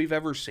talents we've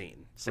ever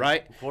seen,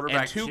 right?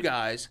 And 2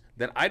 guys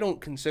that I don't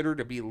consider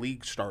to be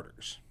league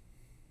starters.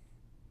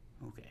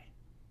 Okay.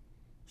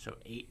 So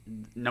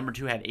number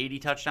 2 had 80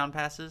 touchdown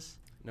passes.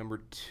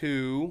 Number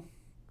 2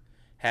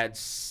 had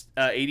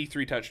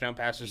 83 touchdown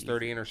passes,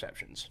 30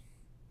 interceptions.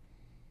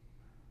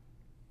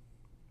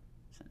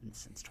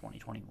 Since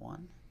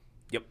 2021?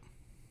 Yep.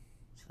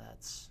 So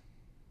it's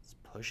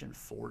pushing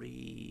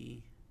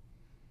 40.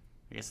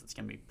 I guess it's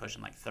going to be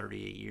pushing like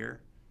 30 a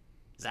year.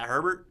 Is that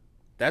Herbert?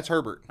 That's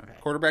Herbert. Okay.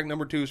 Quarterback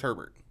number 2 is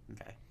Herbert.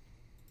 Okay.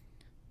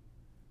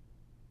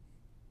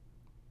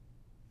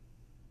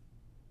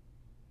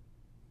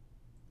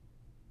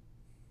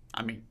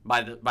 I mean,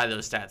 by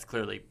those stats,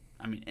 clearly,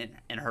 I mean,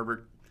 and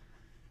Herbert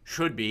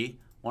should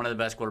be one of the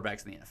best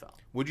quarterbacks in the NFL.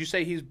 Would you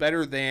say he's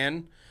better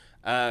than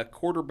a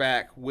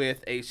quarterback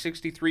with a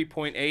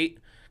 63.8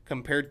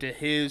 compared to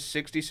his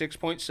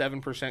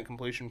 66.7%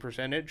 completion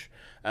percentage,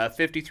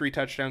 53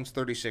 touchdowns,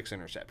 36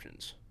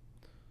 interceptions?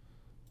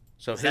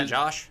 So is that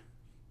Josh?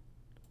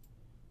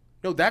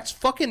 No, that's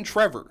fucking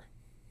Trevor.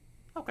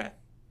 Okay.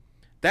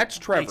 That's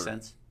Trevor. Makes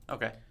sense.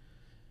 Okay.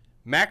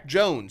 Mac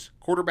Jones,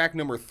 quarterback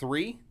number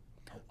 3.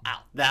 Wow,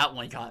 that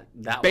one got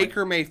that.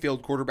 Baker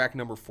Mayfield, quarterback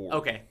number 4.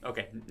 Okay.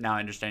 Now I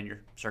understand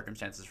your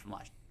circumstances from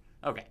last.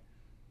 Okay.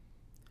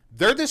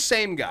 They're the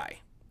same guy.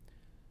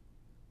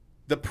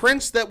 The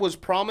prince that was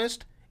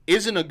promised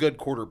isn't a good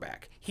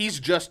quarterback. He's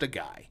just a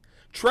guy.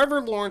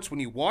 Trevor Lawrence, when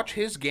you watch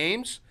his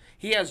games,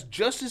 he has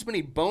just as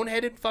many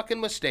boneheaded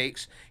fucking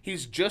mistakes.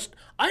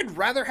 I'd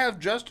rather have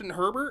Justin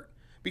Herbert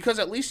because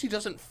at least he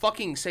doesn't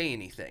fucking say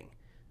anything.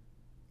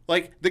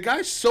 Like, the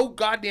guy's so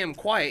goddamn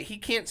quiet, he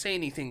can't say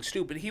anything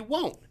stupid. He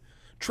won't.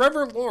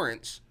 Trevor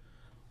Lawrence,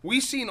 we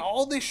seen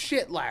all this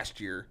shit last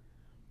year.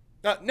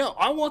 No,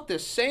 I want the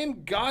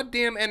same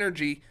goddamn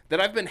energy that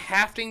I've been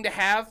having to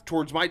have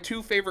towards my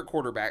 2 favorite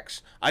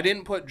quarterbacks. I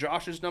didn't put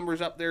Josh's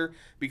numbers up there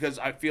because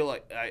I feel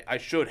like I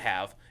should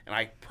have, and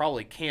I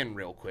probably can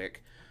real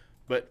quick.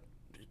 But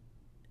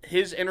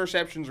his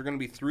interceptions are going to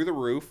be through the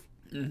roof,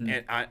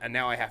 and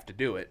now I have to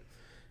do it.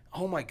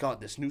 Oh my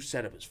God, this new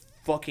setup is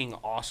fucking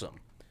awesome.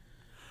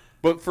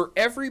 But for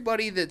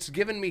everybody that's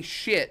given me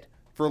shit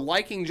for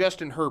liking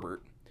Justin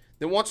Herbert,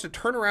 that wants to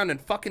turn around and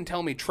fucking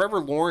tell me Trevor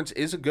Lawrence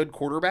is a good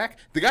quarterback,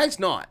 the guy's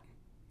not.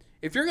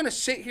 If you're going to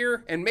sit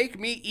here and make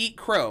me eat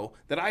crow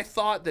that I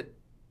thought that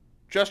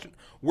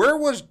where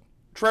was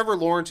Trevor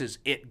Lawrence's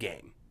it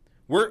game?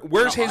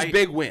 Where's his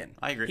big win?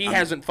 I agree. He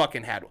hasn't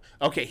fucking had one.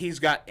 Okay, he's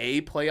got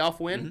a playoff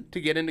win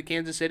to get into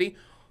Kansas City.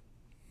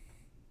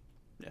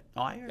 Yeah.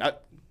 Oh, I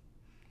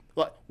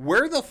agree.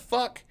 Where the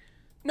fuck?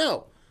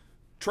 No.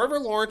 Trevor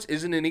Lawrence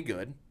isn't any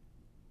good.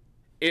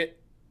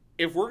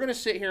 If we're going to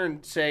sit here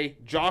and say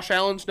Josh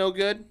Allen's no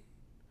good,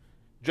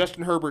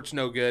 Justin Herbert's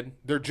no good,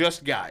 they're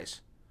just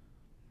guys,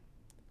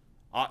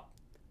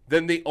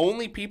 then the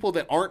only people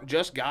that aren't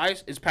just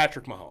guys is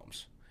Patrick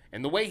Mahomes.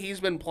 And the way he's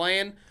been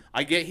playing,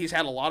 I get he's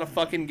had a lot of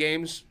fucking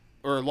games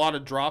or a lot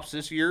of drops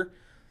this year.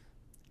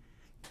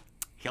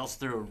 He also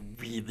threw a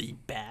really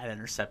bad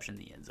interception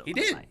in the end zone. He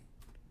did. Night.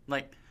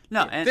 Like,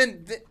 no.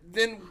 And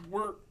then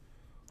we're...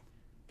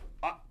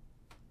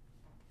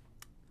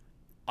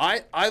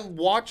 I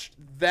watched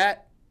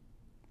that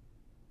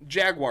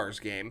Jaguars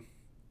game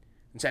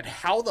and said,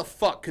 how the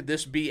fuck could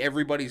this be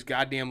everybody's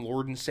goddamn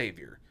Lord and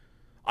Savior?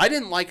 I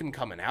didn't like him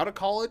coming out of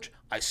college.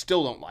 I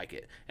still don't like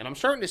it. And I'm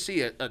starting to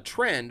see a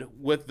trend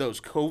with those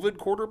COVID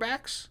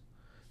quarterbacks.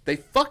 They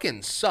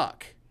fucking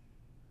suck.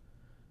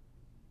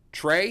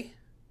 Trey,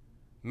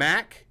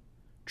 Mac,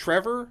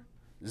 Trevor,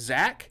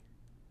 Zach,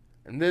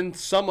 and then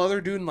some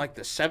other dude in like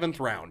the 7th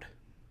round.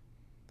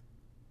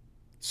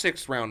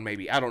 6th round,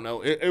 maybe. I don't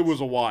know. It was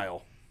a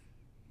while.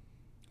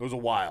 It was a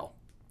while.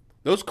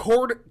 Those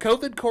COVID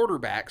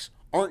quarterbacks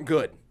aren't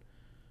good.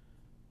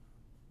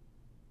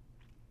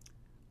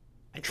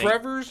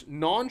 Trevor's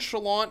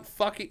nonchalant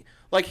fucking...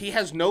 Like, he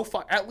has no...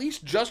 At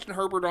least Justin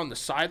Herbert on the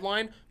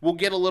sideline will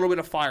get a little bit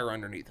of fire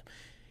underneath him.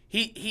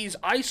 He's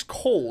ice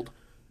cold,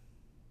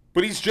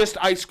 but he's just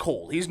ice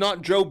cold. He's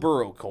not Joe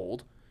Burrow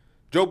cold.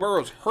 Joe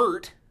Burrow's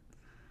hurt.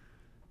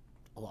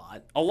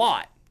 A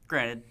lot.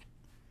 Granted,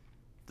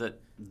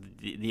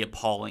 the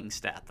appalling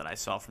stat that I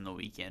saw from the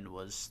weekend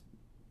was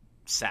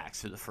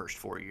sacks through the first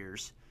 4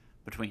 years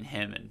between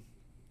him and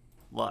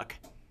Luck.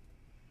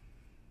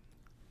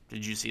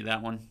 Did you see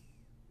that one?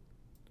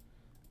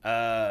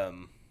 I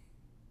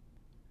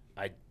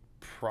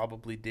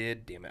probably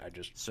did. Damn it, I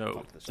just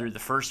fucked this through up. the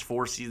first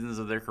 4 seasons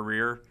of their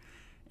career,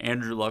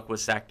 Andrew Luck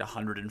was sacked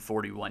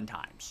 141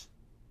 times.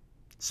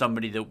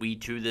 Somebody that we,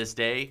 to this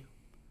day,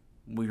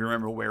 we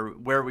remember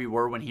where we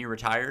were when he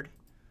retired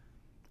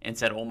and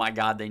said, oh my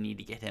God, they need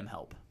to get him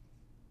help.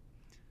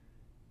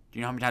 Do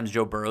you know how many times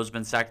Joe Burrow's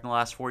been sacked in the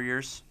last 4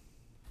 years?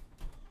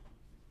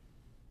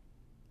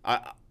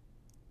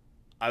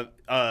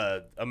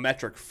 A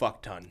metric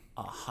fuck ton.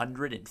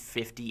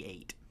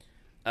 158.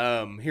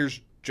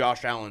 Here's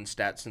Josh Allen's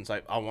stats since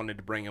I wanted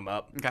to bring him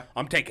up. Okay.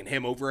 I'm taking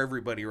him over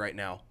everybody right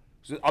now.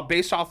 So,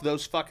 based off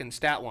those fucking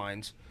stat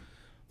lines,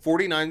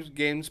 49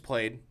 games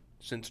played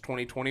since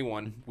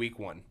 2021, week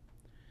 1.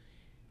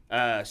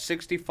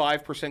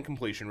 65%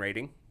 completion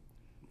rating,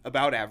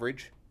 about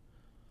average.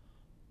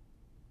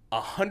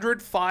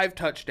 105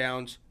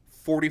 touchdowns,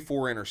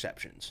 44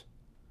 interceptions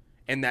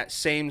in that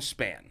same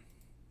span.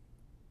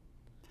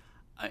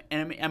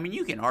 And I mean,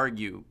 you can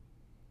argue.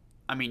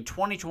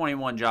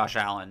 2021 Josh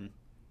Allen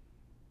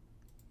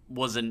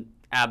was an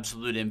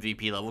absolute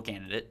MVP level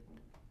candidate.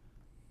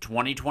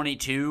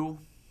 2022,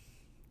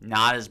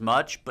 not as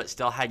much, but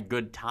still had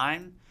good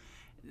time.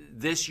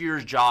 This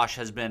year's Josh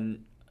has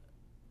been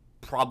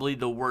probably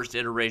the worst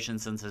iteration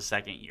since his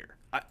second year.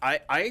 I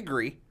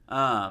agree.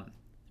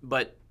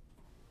 But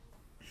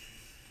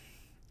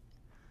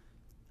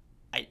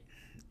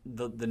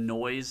the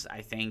noise,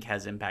 I think,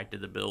 has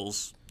impacted the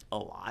Bills a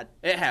lot.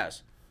 It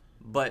has.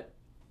 But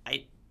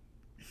I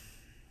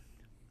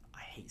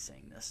hate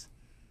saying this.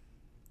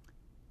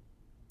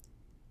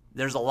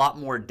 There's a lot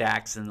more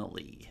Daks in the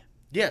league.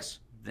 Yes.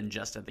 Than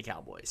just at the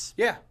Cowboys.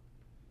 Yeah.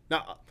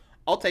 Now,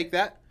 I'll take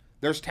that.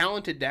 There's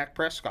talented Dak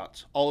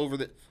Prescotts all over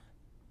the...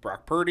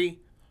 Brock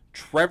Purdy,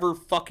 Trevor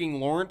fucking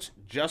Lawrence,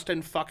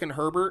 Justin fucking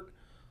Herbert.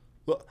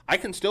 Look, I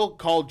can still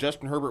call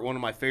Justin Herbert one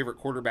of my favorite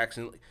quarterbacks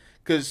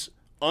because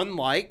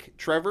unlike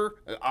Trevor,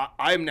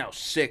 I am now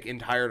sick and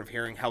tired of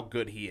hearing how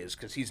good he is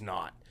because he's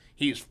not.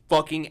 He is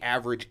fucking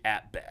average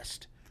at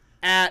best.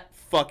 At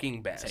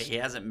fucking best. So he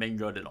hasn't been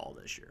good at all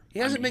this year. He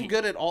hasn't been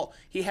good at all.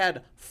 He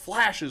had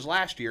flashes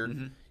last year.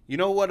 Mm-hmm. You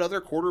know what other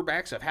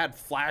quarterbacks have had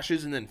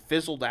flashes and then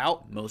fizzled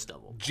out? Most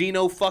of them.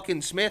 Geno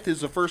fucking Smith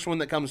is the first one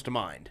that comes to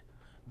mind.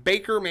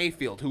 Baker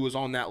Mayfield, who was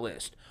on that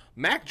list.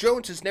 Mac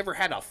Jones has never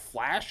had a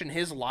flash in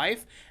his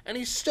life, and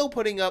he's still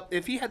putting up,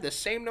 if he had the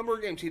same number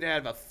of games, he'd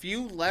have a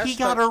few less. He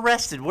got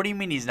arrested. What do you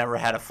mean he's never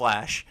had a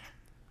flash?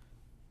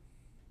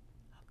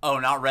 Oh,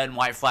 not red and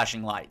white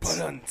flashing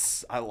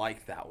lights. I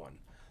like that one.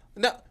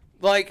 No,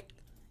 like,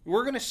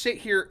 we're going to sit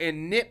here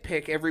and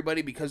nitpick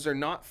everybody because they're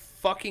not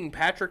fucking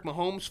Patrick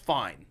Mahomes.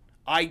 Fine.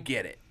 I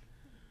get it.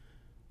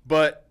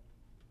 But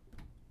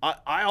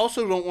I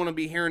also don't want to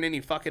be hearing any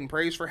fucking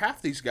praise for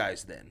half these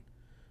guys then.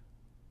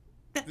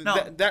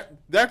 No.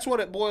 That's what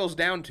it boils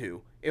down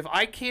to. If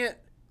I can't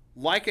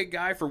like a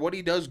guy for what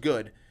he does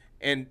good,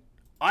 and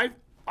I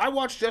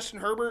watch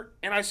Justin Herbert,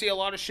 and I see a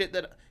lot of shit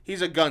that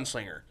he's a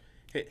gunslinger.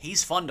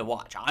 He's fun to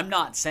watch. I'm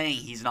not saying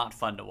he's not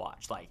fun to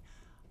watch.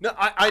 No,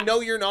 I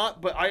know you're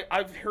not, but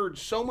I've heard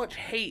so much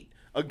hate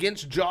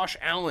against Josh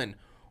Allen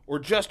or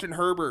Justin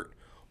Herbert,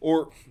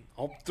 or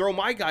I'll throw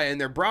my guy in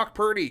there, Brock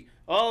Purdy.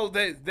 Oh,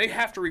 they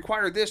have to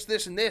require this,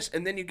 and this,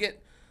 and then you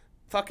get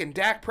fucking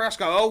Dak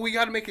Prescott. Oh, we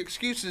got to make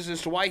excuses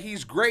as to why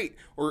he's great.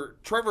 Or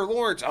Trevor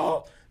Lawrence.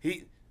 Oh,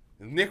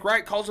 Nick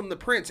Wright calls him the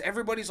Prince.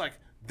 Everybody's like,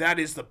 that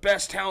is the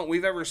best talent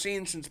we've ever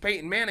seen since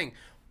Peyton Manning.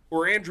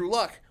 Or Andrew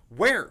Luck.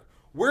 Where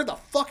the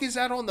fuck is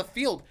that on the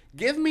field?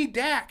 Give me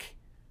Dak.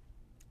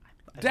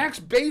 Dak's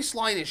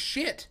baseline is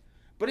shit,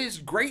 but his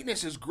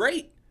greatness is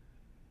great.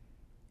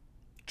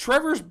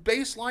 Trevor's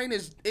baseline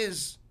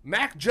is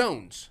Mac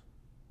Jones.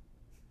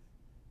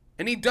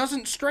 And he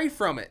doesn't stray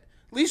from it.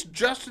 At least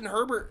Justin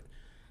Herbert,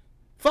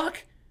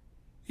 fuck,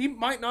 he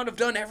might not have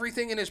done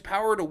everything in his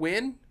power to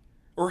win,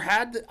 or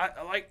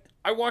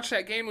I watched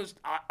that game.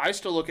 I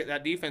still look at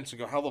that defense and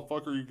go, how the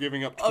fuck are you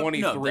giving up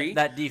 23? No,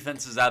 that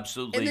defense is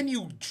absolutely. And then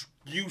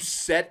you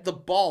set the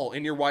ball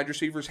in your wide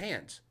receiver's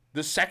hands.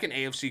 The second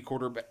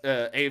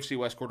AFC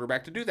West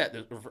quarterback to do that.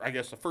 I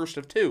guess the first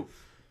of two.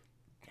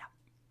 Yeah.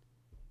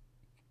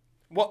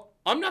 Well,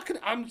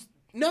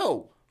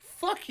 no,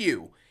 fuck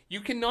you.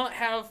 You cannot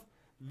have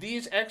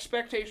these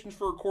expectations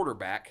for a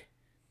quarterback.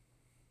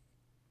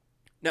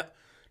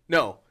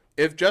 No.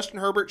 If Justin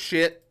Herbert's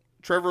shit,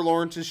 Trevor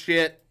Lawrence is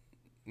shit,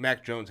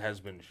 Mac Jones has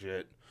been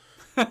shit.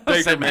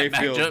 Baker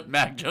Mayfield,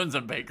 Mac Jones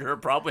and Baker are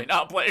probably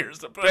not players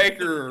to put.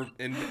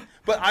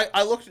 But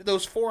I looked at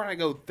those four and I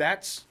go,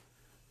 that's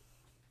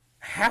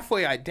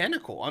halfway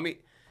identical. I mean,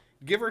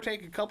 give or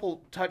take a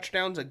couple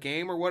touchdowns a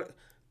game or what.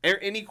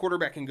 Any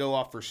quarterback can go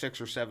off for 6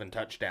 or 7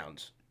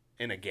 touchdowns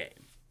in a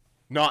game.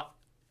 Not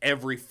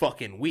every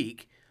fucking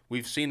week.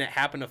 We've seen it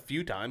happen a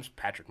few times.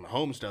 Patrick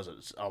Mahomes does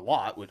it a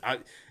lot.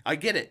 I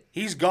get it.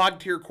 He's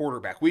God-tier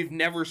quarterback. We've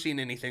never seen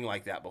anything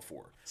like that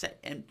before.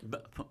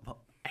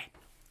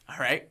 All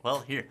right, well,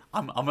 here.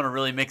 I'm going to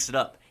really mix it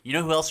up. You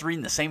know who else is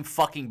reading the same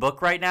fucking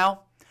book right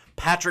now?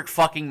 Patrick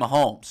fucking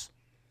Mahomes.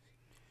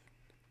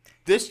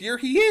 This year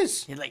he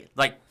is.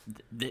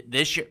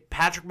 This year,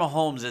 Patrick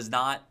Mahomes is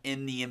not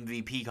in the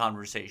MVP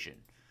conversation.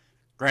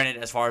 Granted,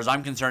 as far as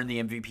I'm concerned,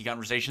 the MVP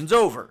conversation's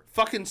over.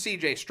 Fucking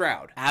CJ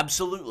Stroud.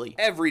 Absolutely.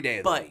 Every day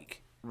of the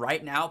week.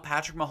 Right now,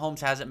 Patrick Mahomes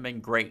hasn't been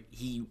great.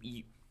 You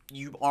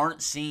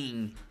aren't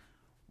seeing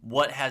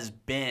what has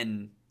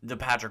been the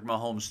Patrick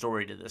Mahomes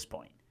story to this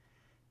point.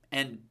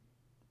 And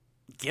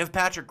give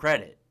Patrick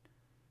credit.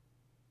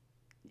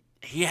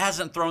 He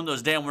hasn't thrown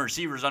those damn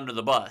receivers under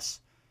the bus.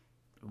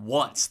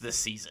 once this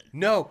season.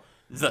 No.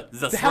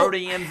 The throw to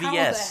MVS. How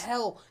the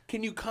hell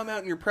can you come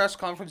out in your press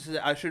conference and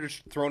say, I should have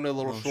thrown it a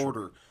little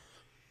shorter?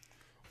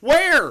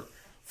 Where?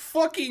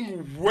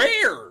 Fucking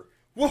where?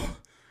 Well,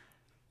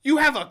 you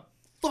have a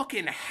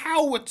fucking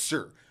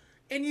howitzer,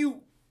 and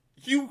you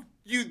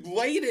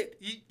laid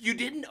it. You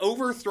didn't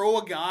overthrow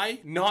a guy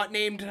not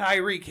named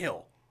Tyreek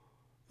Hill.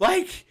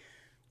 Like,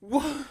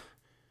 what?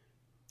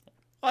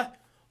 I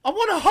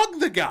want to hug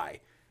the guy.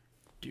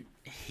 Dude,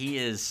 he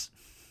is.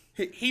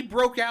 He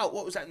broke out.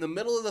 What was that in the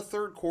middle of the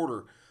third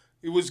quarter?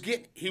 He was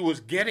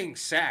getting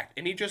sacked,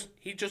 and he just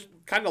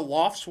kind of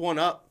lofts one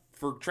up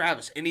for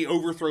Travis, and he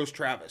overthrows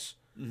Travis.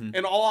 Mm-hmm.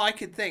 And all I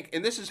could think,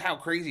 and this is how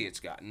crazy it's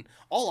gotten.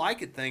 All I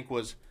could think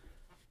was,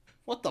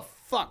 "What the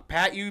fuck,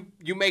 Pat? You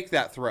make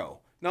that throw?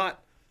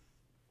 Not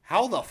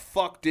how the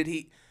fuck did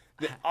he?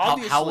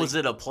 Obviously, how was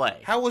it a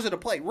play? How was it a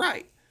play?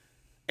 Right?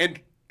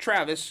 And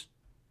Travis."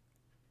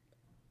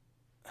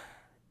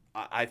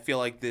 I feel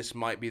like this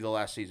might be the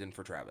last season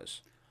for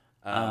Travis.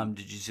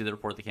 Did you see the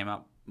report that came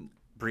out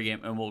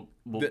pregame? And we'll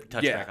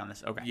touch back on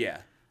this. Okay. Yeah.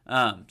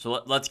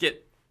 So let's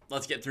get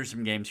through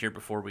some games here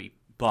before we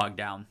bog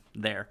down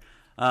there.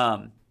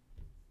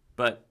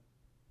 But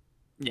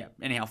yeah.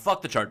 Anyhow,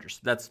 fuck the Chargers.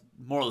 That's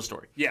moral of the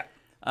story. Yeah.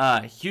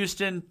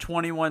 Houston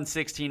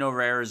 21-16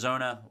 over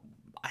Arizona.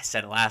 I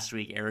said it last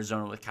week.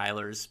 Arizona with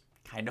Kyler is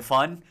kind of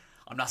fun.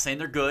 I'm not saying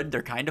they're good.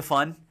 They're kind of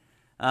fun.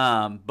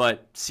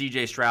 But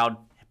C.J. Stroud,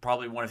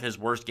 probably one of his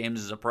worst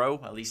games as a pro,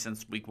 at least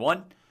since week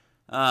 1.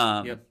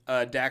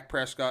 Yep. Dak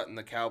Prescott and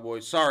the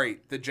Cowboys. Sorry,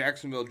 the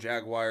Jacksonville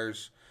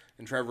Jaguars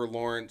and Trevor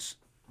Lawrence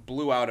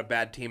blew out a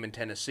bad team in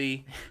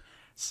Tennessee.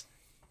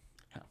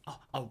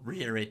 I'll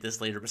reiterate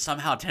this later, but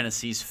somehow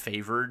Tennessee's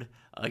favored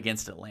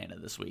against Atlanta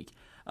this week.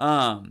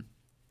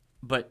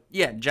 But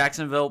yeah,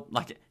 Jacksonville,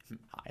 like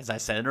as I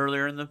said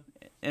earlier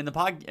in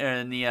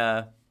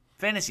the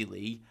fantasy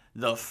league,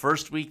 the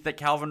first week that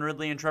Calvin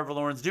Ridley and Trevor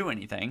Lawrence do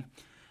anything,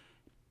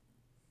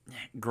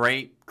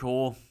 great,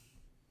 cool,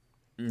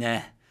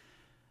 nah.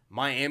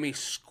 Miami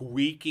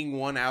squeaking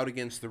one out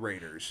against the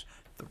Raiders.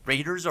 The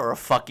Raiders are a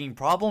fucking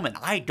problem, and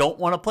I don't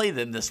want to play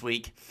them this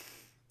week.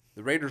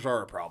 The Raiders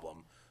are a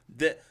problem.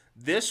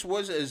 This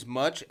was as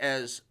much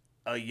as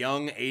a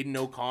young Aiden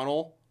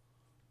O'Connell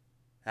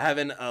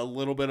having a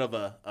little bit of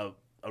a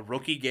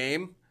rookie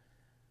game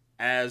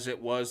as it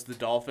was the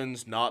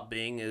Dolphins not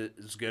being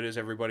as good as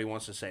everybody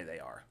wants to say they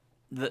are.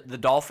 The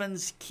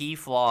Dolphins' key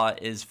flaw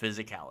is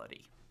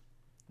physicality.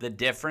 The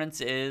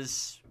difference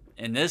is,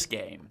 in this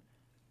game,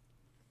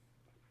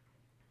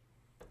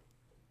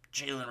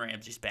 Jalen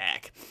Ramsey's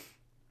back.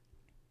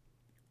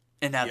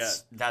 And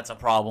that's a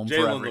problem for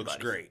everybody. Jalen looks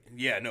great.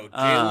 Yeah, no,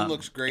 Jalen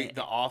looks great.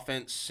 The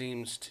offense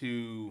seems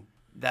to...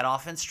 That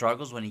offense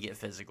struggles when you get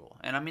physical.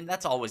 And, I mean,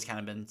 that's always kind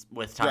of been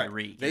with Tyreek.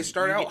 Right. They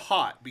start out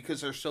hot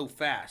because they're so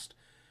fast.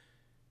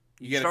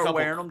 You start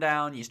wearing them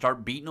down. You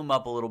start beating them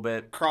up a little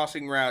bit.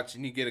 Crossing routes,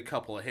 and you get a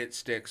couple of hit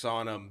sticks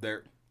on them.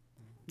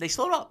 They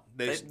slow up.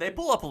 They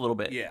pull up a little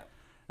bit. Yeah.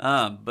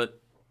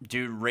 But,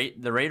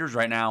 dude, the Raiders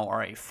right now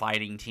are a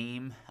fighting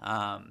team.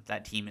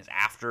 That team is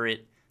after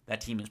it.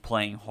 That team is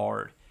playing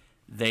hard.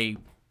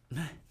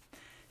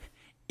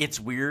 It's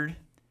weird.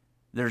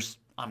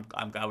 I'm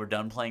glad we're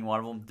done playing one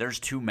of them. There's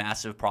two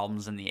massive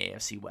problems in the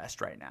AFC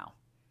West right now.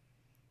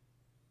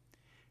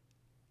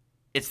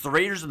 It's the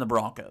Raiders and the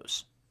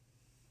Broncos.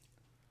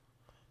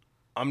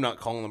 I'm not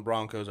calling the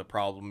Broncos a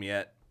problem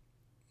yet.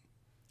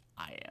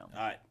 I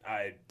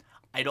am.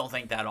 I don't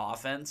think that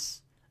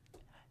offense,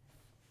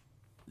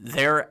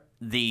 they're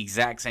the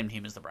exact same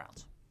team as the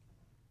Browns.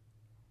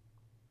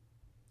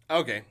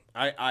 Okay.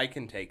 I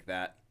can take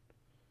that.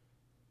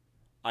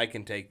 I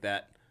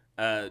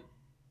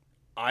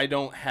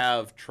don't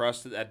have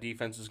trust that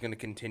defense is going to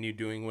continue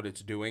doing what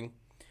it's doing.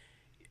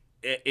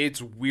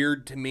 It's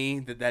weird to me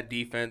that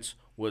defense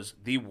was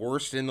the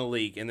worst in the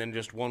league, and then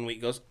just 1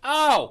 week goes,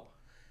 oh,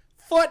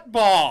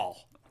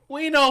 football.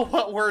 We know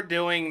what we're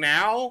doing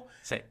now.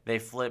 Say they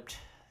flipped.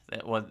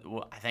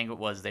 I think it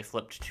was they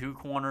flipped 2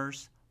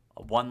 corners,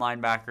 one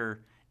linebacker,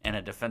 and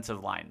a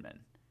defensive lineman.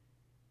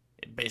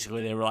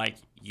 Basically, they were like,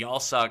 y'all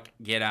suck,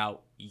 get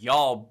out.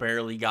 Y'all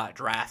barely got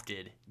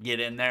drafted,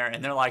 get in there.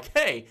 And they're like,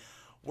 hey,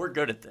 we're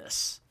good at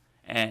this.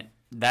 And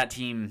that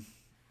team,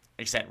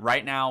 except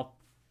right now,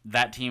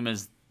 that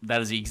is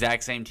the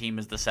exact same team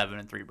as the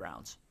 7-3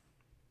 Browns.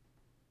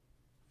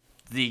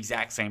 The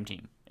exact same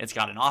team. It's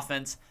got an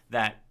offense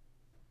that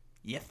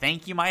you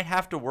think you might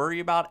have to worry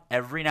about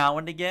every now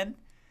and again.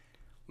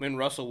 I mean,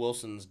 Russell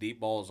Wilson's deep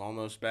ball is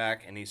almost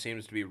back, and he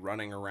seems to be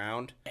running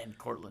around. And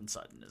Cortland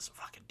Sutton is a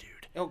fucking dude.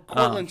 Oh,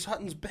 Cortland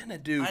Sutton's been a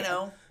dude. I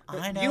know.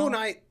 You and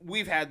I,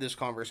 we've had this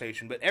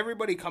conversation, but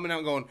everybody coming out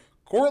and going,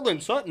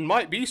 Cortland Sutton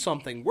might be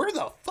something. Where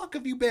the fuck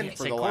have you been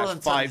for the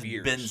last 5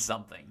 years? Been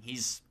something.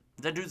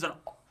 That dude's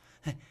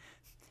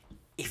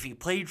if he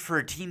played for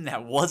a team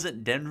that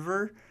wasn't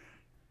Denver,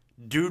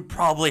 dude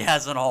probably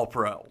has an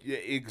All-Pro. Yeah,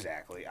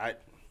 exactly.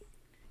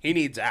 He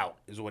needs out,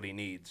 is what he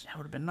needs. That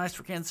would have been nice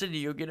for Kansas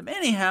City to go get him.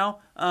 Anyhow,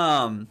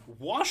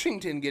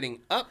 Washington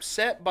getting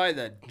upset by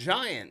the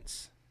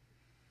Giants.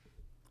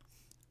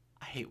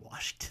 I hate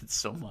Washington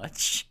so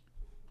much.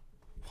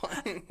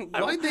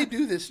 Why'd they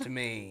do this to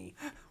me?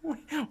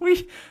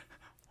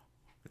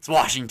 It's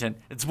Washington.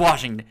 It's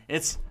Washington.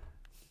 It's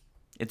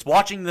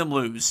watching them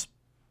lose.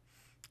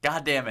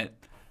 God damn it.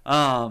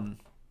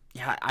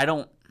 Yeah, I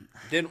don't.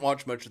 Didn't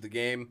watch much of the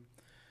game.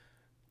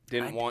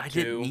 I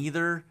didn't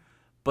either,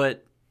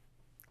 but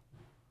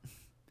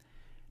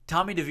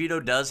Tommy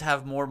DeVito does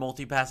have more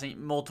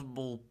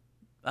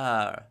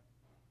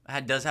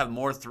does have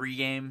more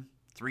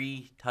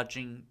three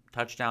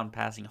touchdown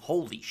passing.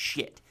 Holy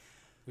shit.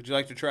 Would you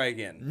like to try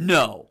again?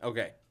 No.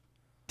 Okay.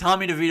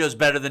 Tommy DeVito's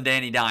better than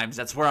Danny Dimes.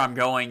 That's where I'm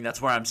going.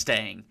 That's where I'm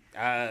staying.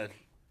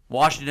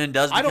 Washington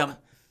does become...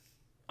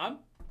 I'm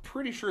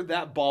pretty sure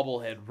that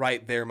bobblehead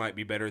right there might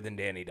be better than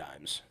Danny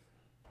Dimes.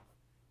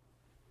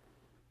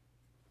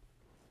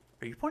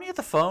 Are you pointing at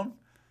the phone?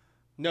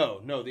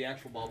 No, the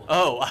actual bobblehead.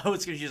 Oh, I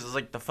was confused. I was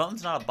like, the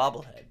phone's not a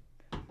bobblehead.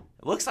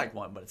 It looks like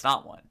one, but it's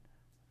not one.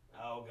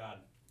 Oh, God.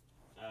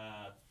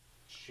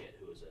 Shit,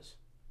 who is this?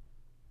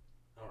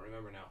 I don't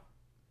remember now.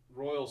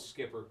 Royal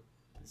Skipper.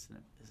 Isn't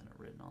it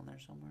written on there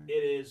somewhere?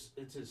 It is.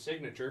 It's his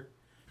signature.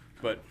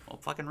 But well,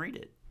 fucking read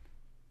it.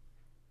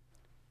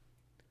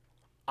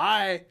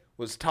 I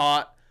was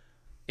taught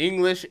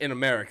English in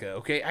America,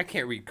 okay? I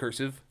can't read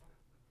cursive.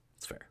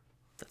 That's fair.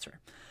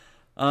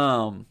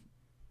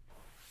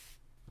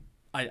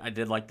 I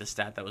did like the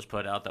stat that was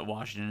put out that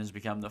Washington has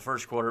become the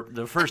first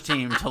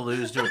team to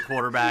lose to a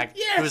quarterback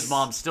whose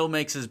mom still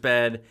makes his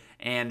bed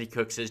and he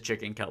cooks his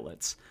chicken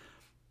cutlets.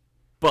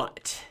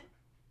 But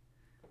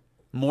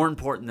more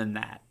important than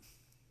that,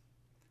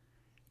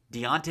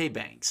 Deonte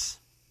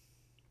Banks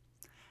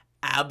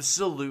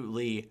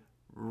absolutely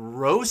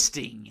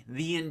roasting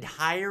the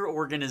entire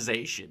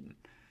organization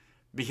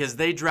because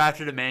they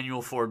drafted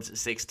Emmanuel Forbes at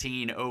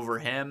 16 over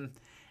him,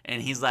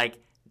 and he's like,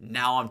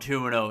 now I'm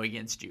 2-0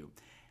 against you.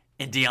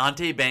 And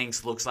Deonte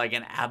Banks looks like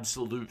an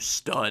absolute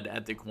stud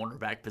at the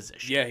cornerback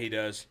position. Yeah, he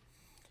does.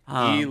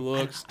 He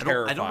looks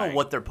terrifying. I don't know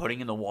what they're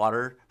putting in the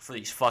water for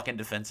these fucking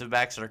defensive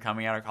backs that are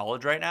coming out of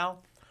college right now.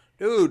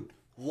 Dude,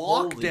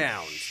 lockdown.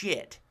 Holy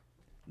shit.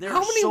 How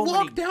many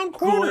lockdown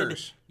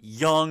corners? Good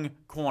young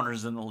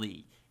corners in the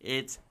league.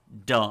 It's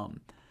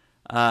dumb.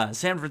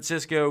 San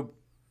Francisco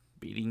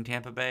beating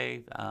Tampa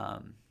Bay.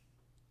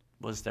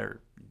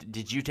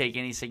 Did you take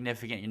any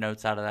significant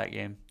notes out of that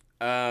game?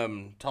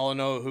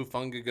 Talanoa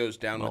Hufanga goes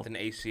down with an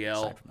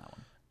ACL. Aside from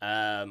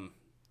that one.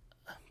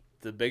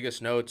 The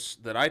biggest notes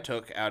that I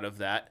took out of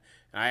that,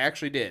 and I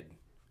actually did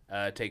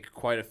take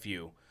quite a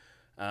few.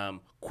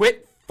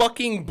 Quit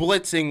fucking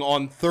blitzing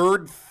on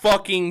third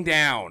fucking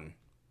down.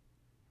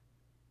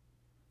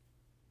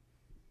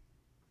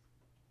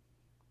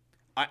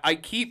 I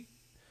keep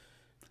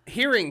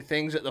hearing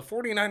things that the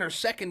 49ers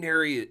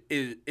secondary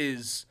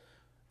is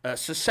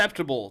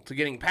susceptible to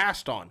getting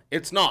passed on.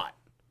 It's not.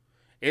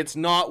 It's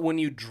not when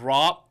you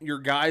drop your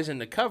guys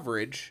into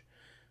coverage.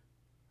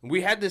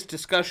 We had this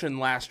discussion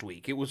last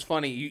week. It was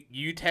funny.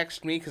 You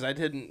texted me because I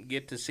didn't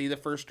get to see the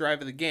first drive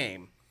of the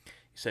game. You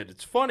said,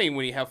 it's funny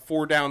when you have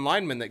 4 down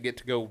linemen that get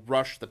to go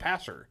rush the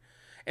passer.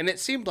 And it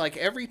seemed like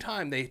every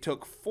time they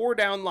took 4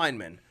 down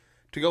linemen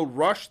to go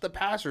rush the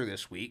passer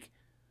this week,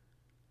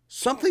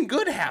 something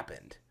good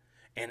happened.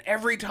 And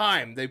every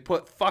time they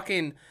put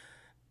fucking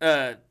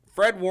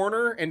Fred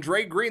Warner and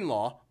Dre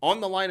Greenlaw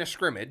on the line of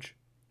scrimmage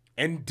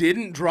and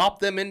didn't drop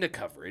them into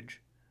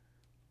coverage,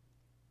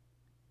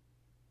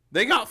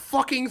 they got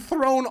fucking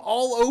thrown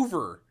all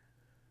over.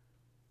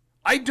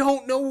 I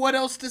don't know what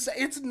else to say.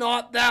 It's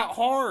not that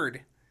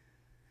hard.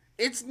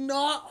 It's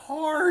not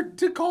hard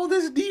to call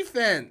this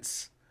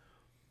defense.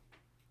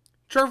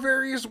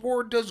 Charvarius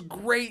Ward does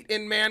great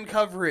in man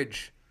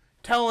coverage.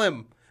 Tell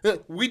him.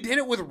 We did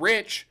it with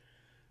Rich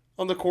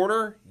on the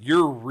corner.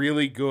 You're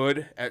really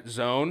good at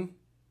zone.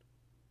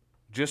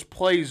 Just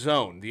play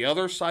zone. The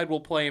other side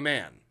will play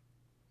man.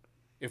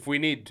 If we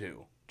need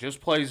to.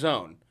 Just play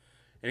zone.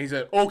 And he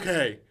said,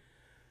 okay.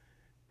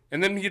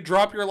 And then you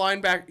drop your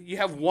line back. You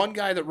have one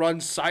guy that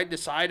runs side to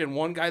side and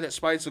one guy that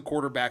spies the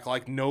quarterback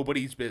like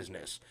nobody's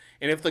business.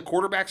 And if the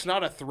quarterback's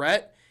not a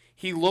threat,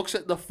 he looks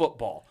at the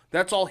football.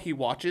 That's all he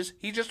watches.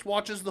 He just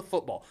watches the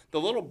football. The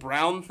little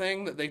brown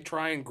thing that they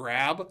try and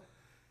grab,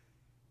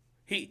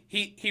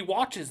 he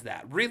watches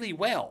that really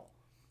well.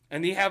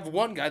 And you have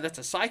one guy that's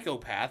a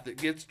psychopath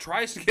that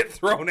tries to get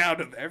thrown out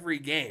of every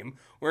game,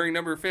 wearing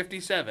number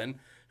 57,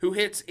 who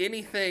hits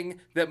anything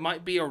that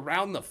might be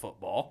around the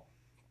football.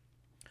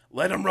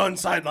 Let him run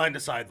sideline to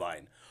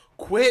sideline.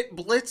 Quit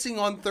blitzing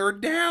on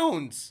third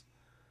downs.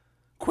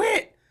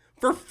 Quit.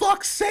 For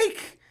fuck's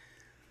sake.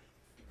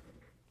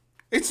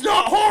 It's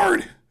not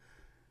hard.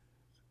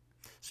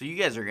 So you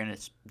guys are going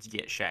to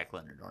get Shaq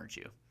Leonard, aren't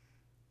you?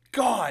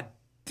 God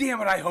damn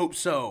it, I hope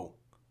so.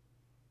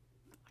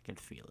 I can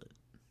feel it.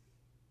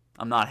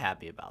 I'm not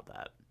happy about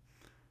that.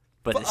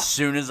 But as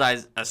soon as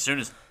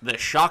the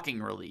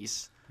shocking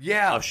release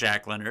of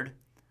Shaq Leonard,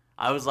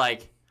 I was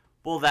like,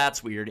 well,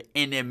 that's weird.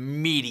 And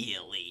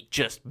immediately,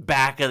 just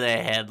back of the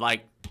head,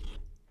 like,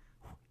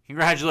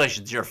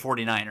 congratulations, you're a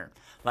 49er.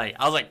 Like,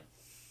 I was like,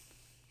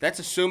 That's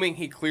assuming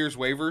he clears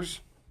waivers.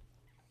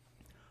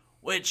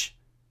 Which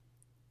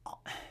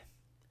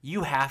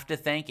you have to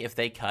think if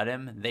they cut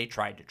him, they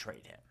tried to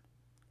trade him.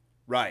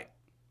 Right.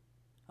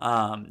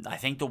 I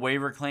think the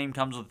waiver claim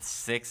comes with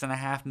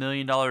 $6.5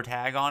 million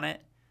tag on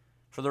it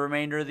for the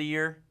remainder of the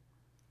year.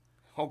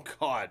 Oh,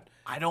 God.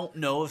 I don't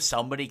know if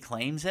somebody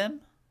claims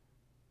him,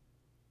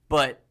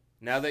 but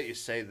Now that you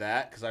say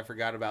that, because I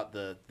forgot about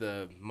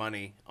the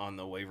money on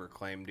the waiver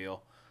claim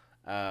deal,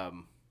 the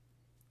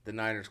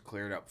Niners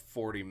cleared up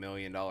 $40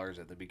 million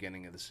at the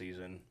beginning of the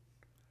season.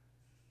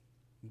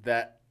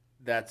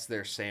 That's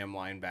their Sam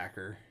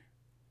linebacker.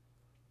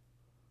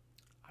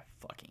 I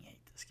fucking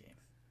hate this game.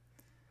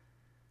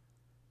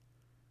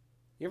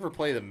 You ever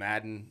play the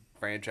Madden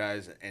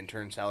franchise and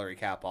turn salary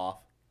cap off?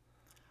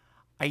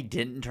 I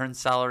didn't turn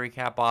salary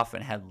cap off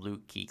and had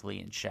Luke Kuechly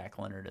and Shaq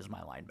Leonard as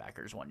my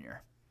linebackers one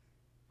year.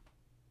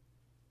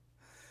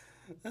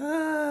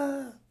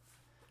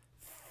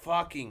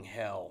 Fucking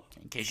hell.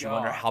 In case you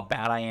wonder how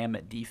bad I am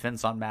at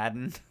defense on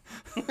Madden,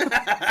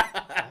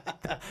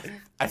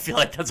 I feel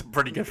like that's a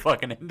pretty good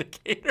fucking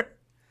indicator.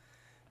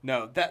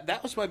 No,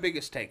 that was my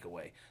biggest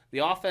takeaway. The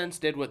offense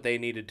did what they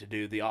needed to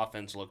do. The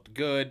offense looked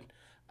good.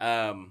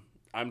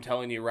 I'm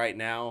telling you right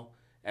now,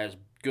 as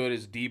good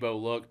as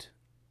Debo looked,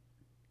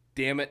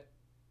 damn it,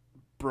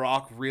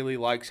 Brock really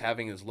likes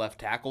having his left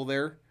tackle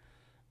there.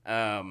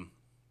 Number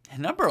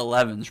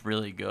 11's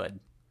really good.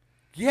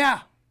 Yeah,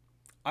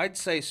 I'd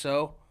say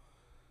so.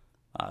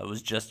 It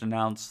was just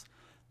announced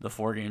the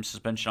 4-game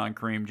suspension on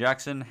Kareem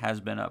Jackson has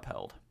been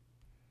upheld.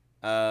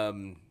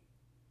 Not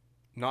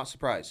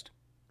surprised.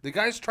 The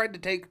guys tried to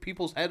take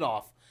people's head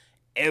off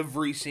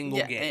every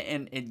single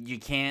game. And you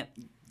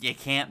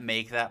can't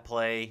make that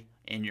play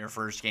in your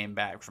first game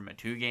back from a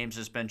 2-game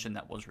suspension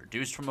that was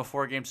reduced from a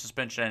 4-game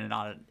suspension and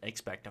not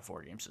expect a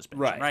 4-game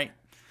suspension, right?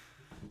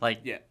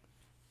 Like, yeah,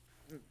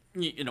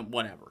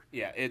 whatever.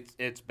 Yeah,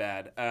 it's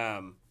bad.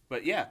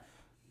 But yeah,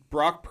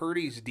 Brock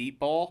Purdy's deep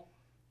ball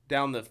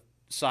down the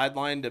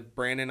sideline to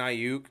Brandon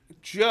Ayuk,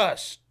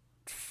 just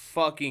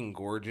fucking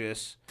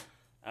gorgeous.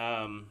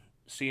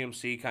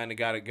 CMC kind of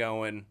got it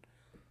going.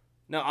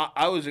 No,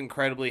 I was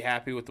incredibly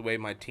happy with the way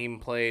my team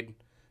played.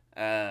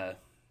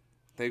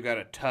 They've got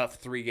a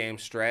tough 3-game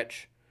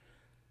stretch.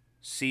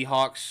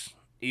 Seahawks,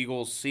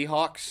 Eagles,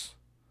 Seahawks.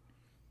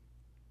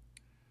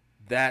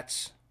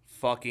 That's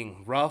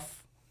fucking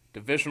rough.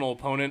 Divisional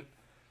opponent.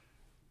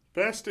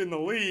 Best in the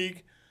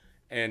league.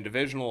 And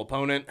divisional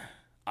opponent.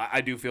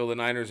 I do feel the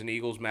Niners and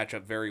Eagles match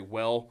up very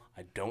well.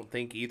 I don't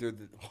think either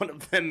one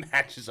of them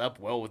matches up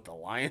well with the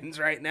Lions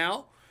right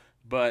now.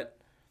 But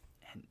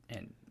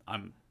and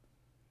I'm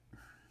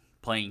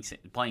playing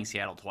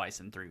Seattle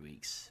twice in 3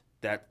 weeks.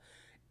 I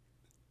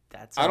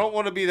don't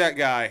want to be that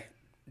guy.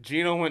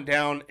 Geno went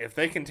down. If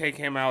they can take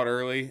him out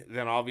early,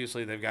 then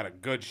obviously they've got a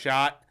good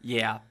shot.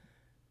 Yeah.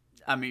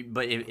 I mean,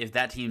 but if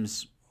that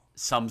team's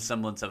some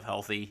semblance of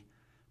healthy,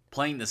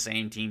 playing the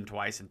same team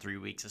twice in 3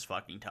 weeks is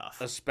fucking tough.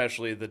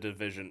 Especially the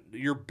division,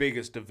 your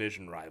biggest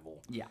division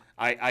rival. Yeah.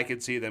 I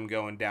could see them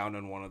going down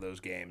in one of those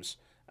games.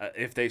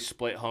 If they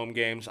split home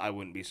games, I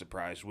wouldn't be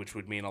surprised, which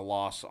would mean a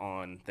loss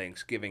on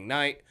Thanksgiving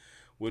night,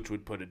 which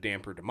would put a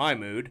damper to my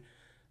mood.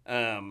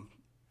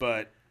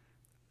 But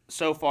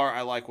so far,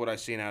 I like what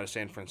I've seen out of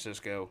San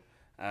Francisco.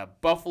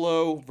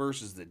 Buffalo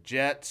versus the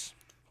Jets.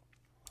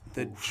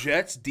 The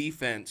Jets'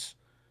 defense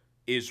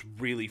is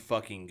really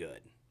fucking good.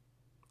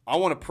 I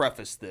want to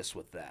preface this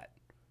with that.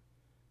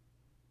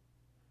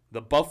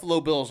 The Buffalo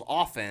Bills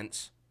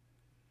offense,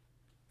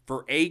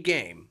 for a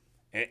game,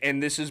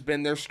 and this has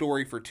been their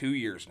story for 2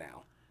 years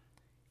now,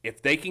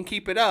 if they can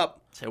keep it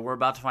up... So we're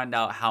about to find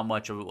out how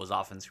much of it was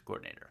offensive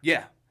coordinator.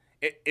 Yeah.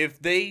 If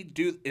they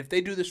do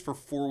this for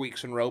 4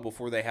 weeks in a row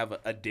before they have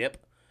a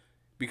dip,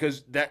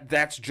 because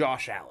that's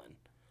Josh Allen.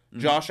 Mm-hmm.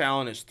 Josh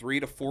Allen is 3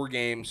 to 4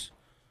 games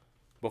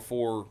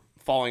before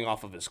falling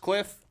off of his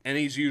cliff, and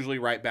he's usually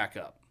right back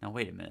up. Now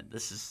wait a minute.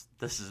 This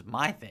is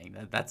my thing.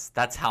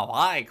 That's how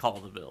I call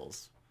the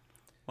Bills.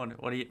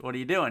 What are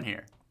you doing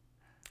here?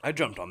 I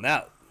jumped on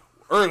that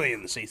early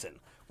in the season.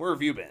 Where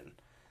have you been?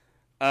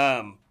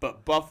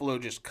 But Buffalo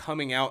just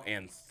coming out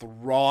and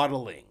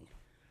throttling.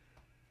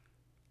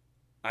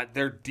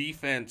 Their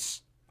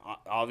defense,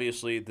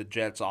 obviously the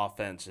Jets'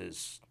 offense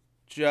is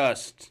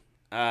just,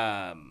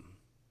 yeah,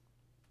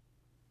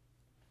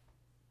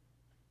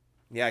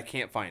 I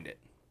can't find it.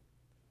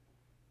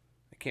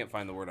 I can't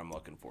find the word I'm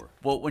looking for.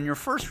 Well, when your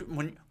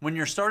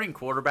starting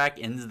quarterback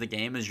ends the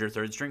game as your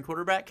third string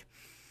quarterback,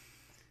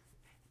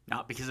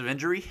 not because of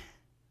injury,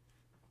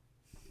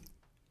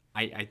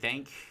 I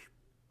think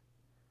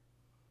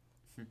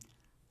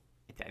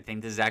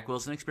the Zach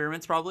Wilson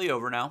experiment's probably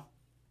over now.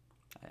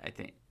 I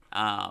think.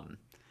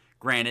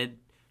 Granted,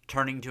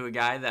 turning to a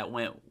guy that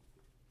went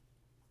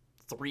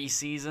 3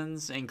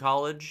 seasons in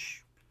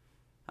college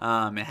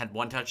and had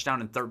 1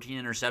 touchdown and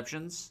 13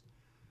 interceptions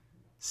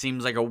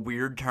seems like a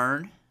weird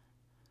turn,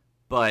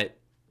 but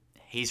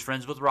he's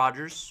friends with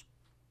Rodgers.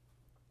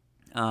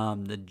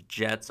 The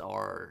Jets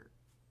are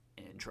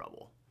in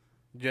trouble.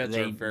 Jets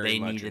are very much in trouble. They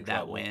needed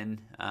that win.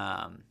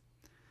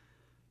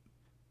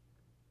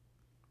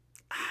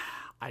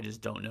 I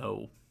just don't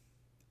know.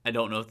 I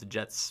don't know if the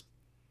Jets.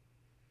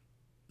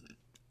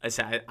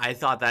 I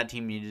thought that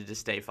team needed to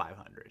stay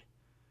 500.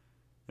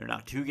 They're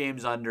now 2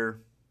 games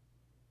under.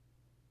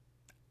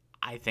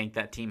 I think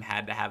that team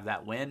had to have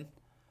that win.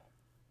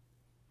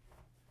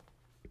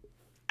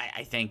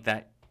 I think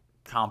that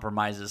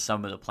compromises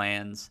some of the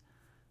plans.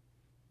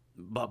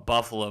 But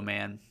Buffalo,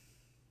 man,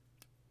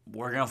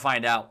 we're going to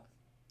find out.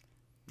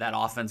 That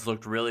offense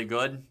looked really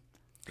good.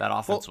 That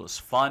offense was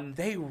fun.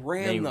 They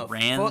ran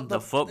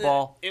the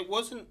football. It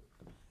wasn't...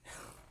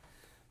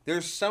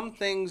 There's some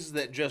things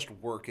that just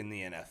work in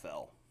the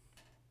NFL.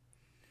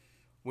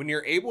 When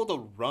you're able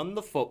to run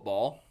the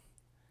football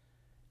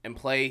and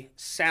play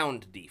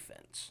sound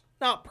defense.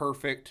 Not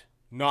perfect,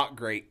 not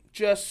great,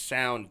 just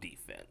sound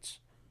defense.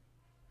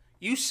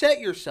 You set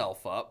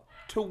yourself up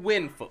to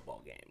win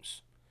football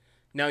games.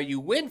 Now you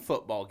win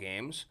football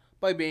games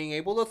by being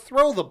able to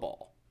throw the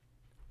ball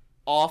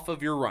off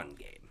of your run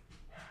game.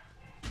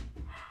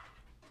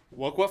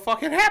 Look what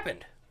fucking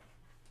happened.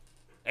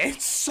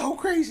 It's so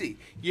crazy.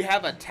 You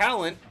have a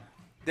talent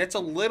that's a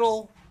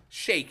little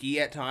shaky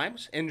at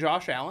times in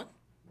Josh Allen.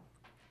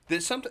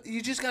 That sometimes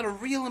you just got to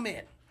reel him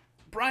in.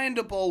 Brian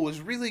DeBoer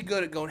was really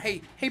good at going,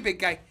 hey, big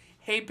guy,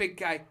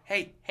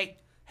 hey,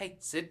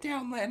 sit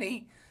down,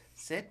 Lenny.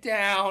 Sit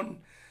down,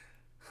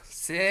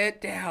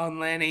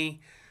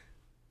 Lenny.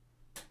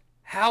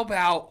 How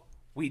about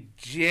we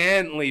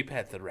gently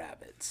pet the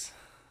rabbits?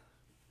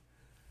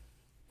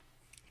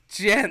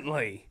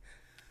 Gently.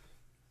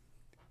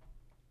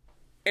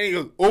 And he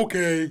goes,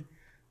 okay.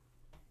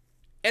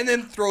 And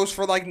then throws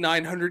for like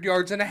 900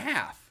 yards and a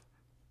half.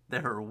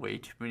 There are way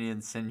too many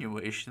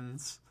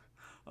insinuations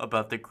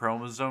about the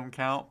chromosome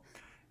count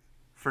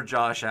for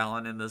Josh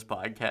Allen in this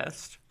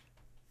podcast.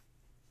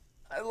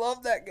 I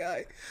love that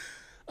guy.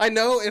 I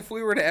know if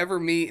we were to ever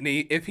meet and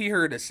if he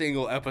heard a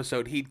single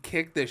episode, he'd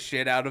kick the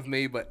shit out of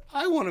me, but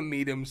I want to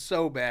meet him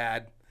so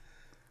bad.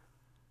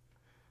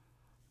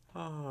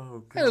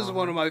 Oh, God. That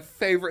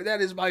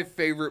is my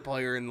favorite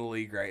player in the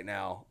league right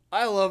now.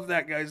 I love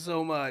that guy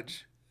so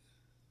much.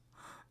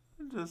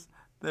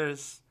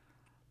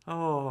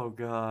 Oh,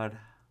 God.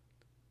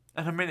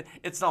 And I mean,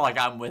 it's not like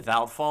I'm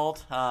without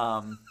fault.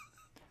 I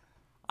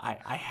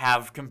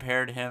have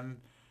compared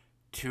him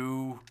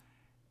to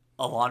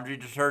a laundry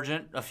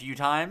detergent a few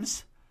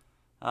times.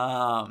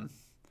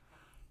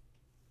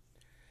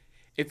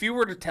 If you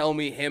were to tell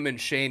me him and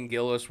Shane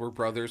Gillis were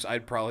brothers,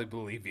 I'd probably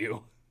believe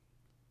you.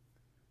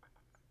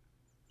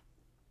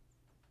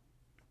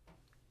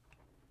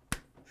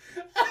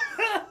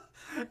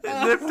 It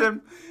nipped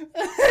him.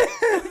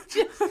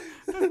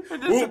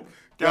 Whoop,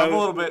 down a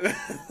little bit.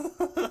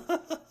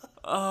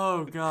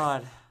 Oh,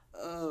 God.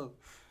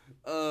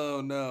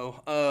 Oh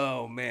no.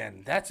 Oh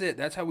man. That's it.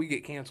 That's how we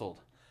get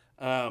canceled.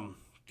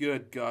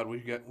 Good God, we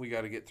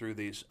got to get through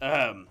these.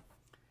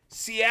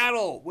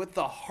 Seattle with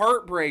the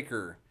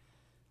heartbreaker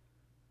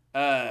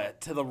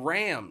to the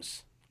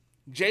Rams.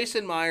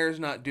 Jason Myers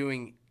not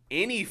doing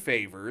any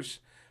favors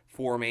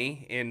for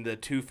me in the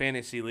 2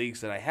 fantasy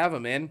leagues that I have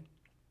him in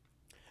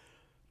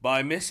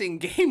by missing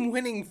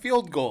game-winning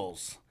field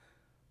goals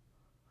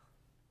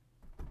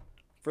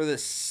for the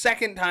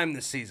second time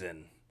this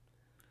season.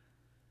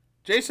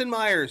 Jason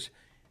Myers,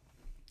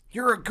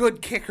 you're a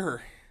good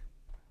kicker.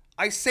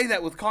 I say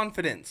that with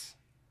confidence.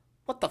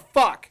 What the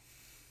fuck?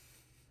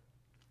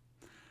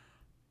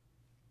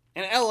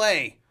 In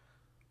LA,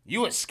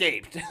 you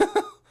escaped.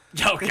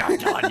 Oh,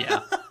 God,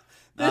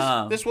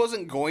 yeah. This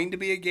wasn't going to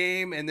be a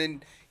game, and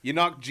then you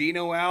knocked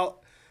Geno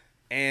out,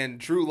 and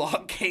Drew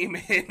Lock came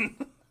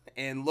in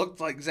and looked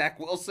like Zach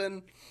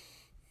Wilson.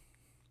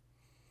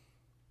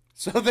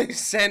 So they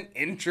sent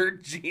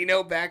injured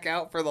Geno back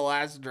out for the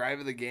last drive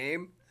of the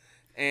game,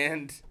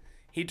 and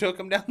he took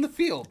him down the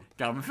field.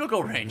 Got him in field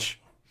goal range.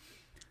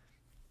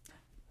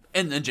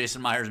 And then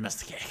Jason Myers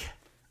missed the kick.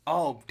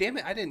 Oh, damn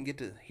it. I didn't get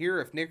to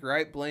hear if Nick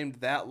Wright blamed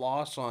that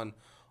loss on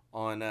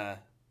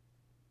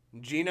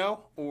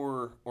Geno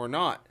or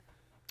not.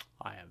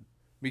 I am.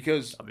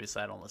 Because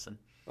obviously I don't listen.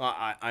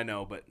 I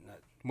know, but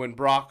when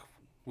Brock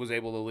was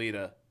able to lead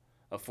a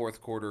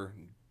fourth quarter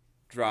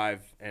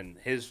drive and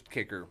his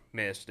kicker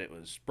missed, it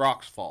was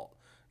Brock's fault.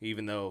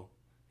 Even though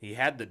he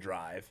had the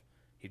drive,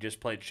 he just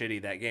played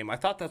shitty that game. I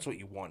thought that's what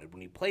you wanted.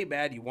 When you play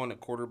bad, you want a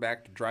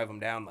quarterback to drive them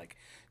down. Like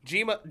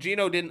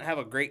Geno didn't have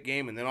a great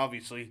game, and then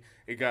obviously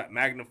it got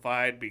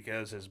magnified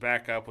because his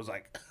backup was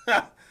like,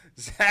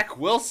 Zach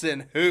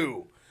Wilson,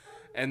 who?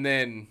 And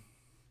then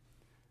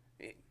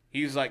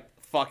he's like,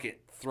 fuck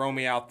it, throw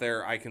me out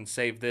there, I can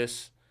save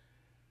this,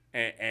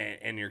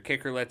 and your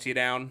kicker lets you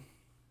down.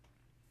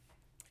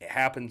 It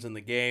happens in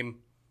the game,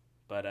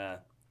 but I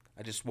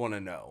just want to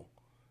know,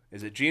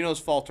 is it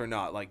Geno's fault or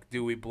not? Like,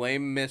 do we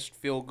blame missed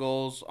field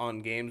goals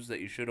on games that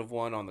you should have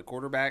won on the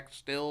quarterback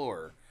still,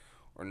 or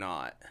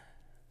not?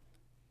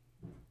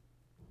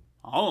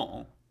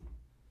 Oh.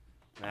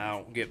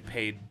 Now get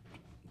paid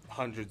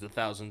hundreds of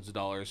thousands of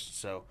dollars,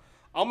 so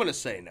I'm going to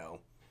say no.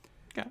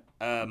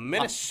 Okay.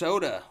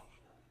 Minnesota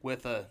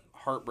with a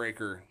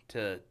heartbreaker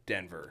to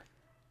Denver.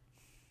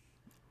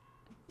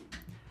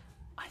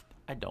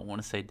 I don't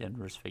want to say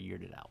Denver's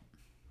figured it out.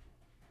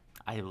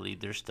 I believe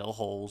there's still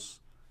holes.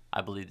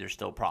 I believe there's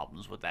still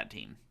problems with that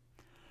team.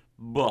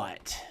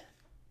 But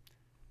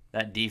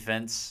that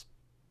defense,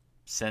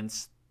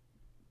 since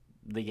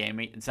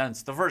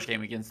the first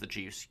game against the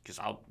Chiefs, because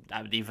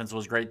that defense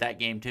was great that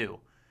game too.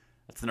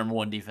 That's the number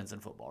one defense in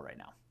football right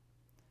now.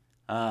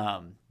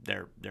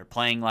 They're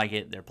playing like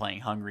it. They're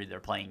playing hungry. They're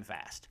playing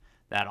fast.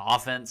 That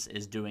offense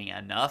is doing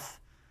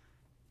enough.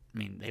 I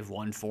mean, they've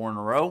won 4 in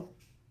a row.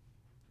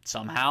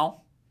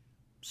 Somehow,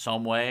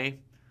 some way,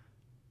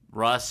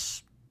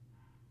 Russ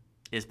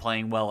is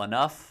playing well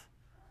enough.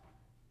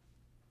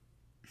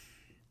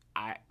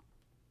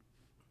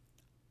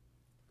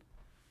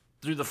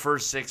 Through the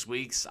first 6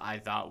 weeks, I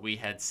thought we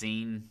had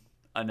seen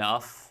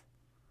enough,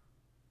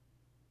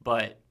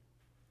 but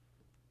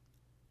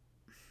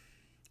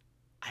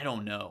I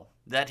don't know.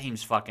 That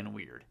team's fucking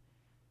weird.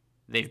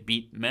 They've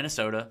beat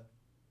Minnesota,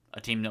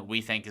 a team that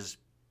we think is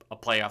a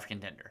playoff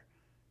contender.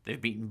 They've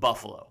beaten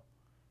Buffalo,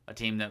 a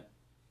team that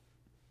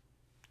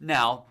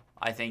now,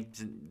 I think,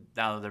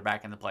 now that they're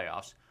back in the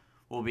playoffs,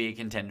 will be a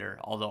contender,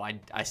 although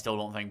I still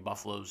don't think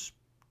Buffalo's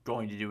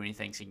going to do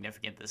anything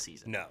significant this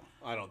season. No,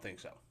 I don't think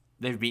so.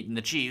 They've beaten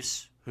the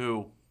Chiefs,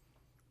 who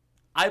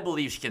I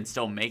believe can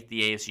still make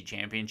the AFC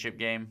Championship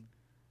game,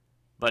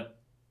 but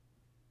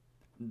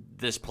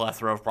this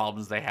plethora of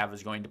problems they have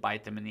is going to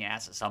bite them in the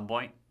ass at some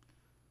point.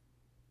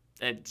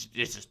 It's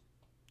just,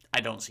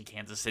 I don't see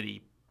Kansas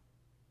City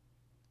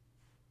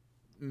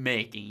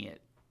making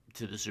it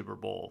to the Super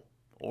Bowl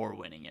or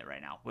winning it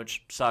right now,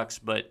 which sucks,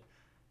 but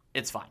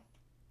it's fine.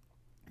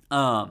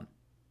 But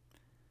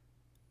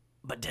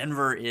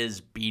Denver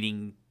is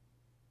beating,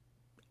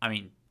 I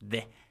mean,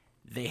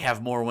 they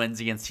have more wins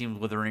against teams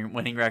with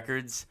winning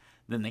records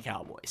than the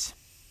Cowboys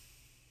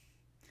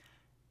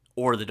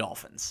or the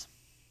Dolphins.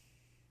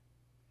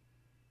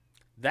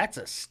 That's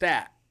a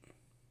stat.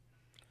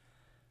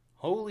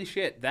 Holy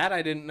shit, that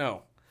I didn't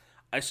know.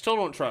 I still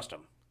don't trust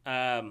them.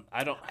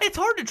 I don't. It's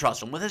hard to trust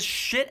them with as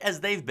shit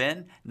as they've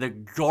been, the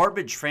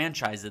garbage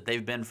franchise that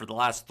they've been for the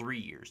last 3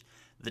 years,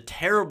 the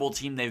terrible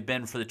team they've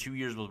been for the 2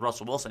 years with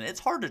Russell Wilson. It's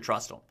hard to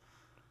trust them.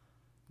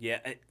 Yeah,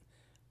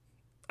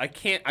 I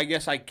can't. I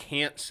guess I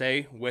can't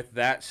say with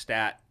that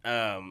stat.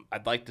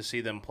 I'd like to see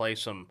them play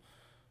some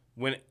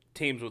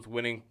teams with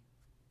winning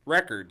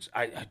records.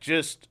 I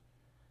just.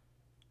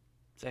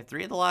 So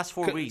 3 of the last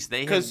 4 weeks,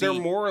 because they're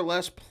more or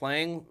less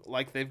playing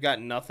like they've got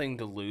nothing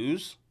to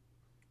lose,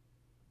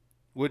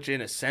 which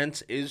in a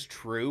sense is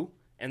true,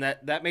 and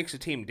that makes a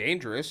team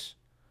dangerous.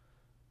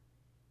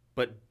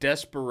 But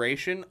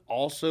desperation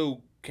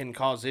also can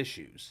cause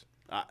issues.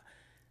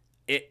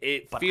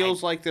 It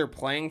feels like they're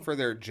playing for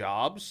their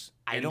jobs.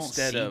 I don't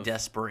see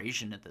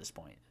desperation at this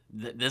point.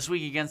 This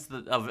week against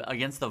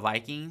the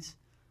Vikings,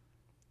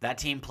 that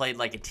team played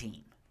like a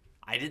team.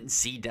 I didn't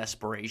see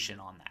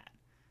desperation on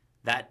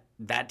that.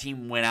 That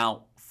team went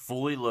out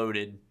fully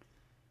loaded.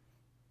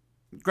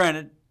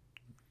 Granted,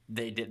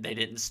 they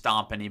didn't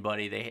stomp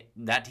anybody.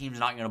 That team's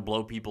not going to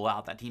blow people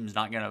out. That team's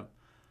not going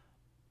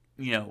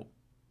to,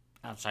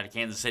 outside of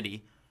Kansas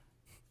City,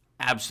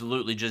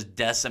 absolutely just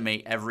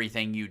decimate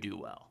everything you do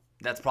well.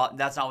 That's not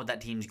what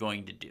that team's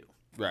going to do.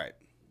 Right.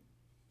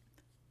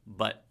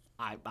 But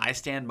I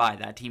stand by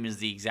that team is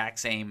the exact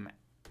same,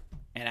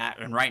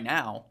 and right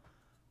now,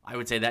 I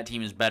would say that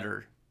team is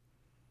better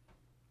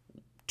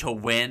to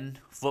win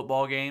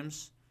football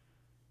games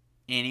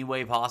any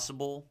way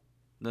possible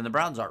than the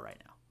Browns are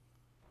right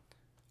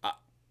now.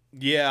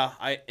 Yeah,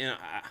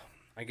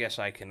 I guess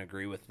I can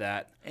agree with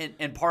that.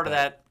 And part of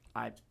that,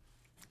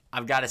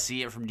 I've got to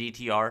see it from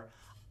DTR,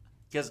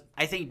 because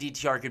I think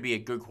DTR could be a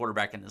good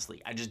quarterback in this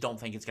league. I just don't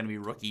think it's going to be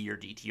rookie year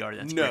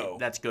DTR.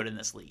 That's good in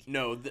this league.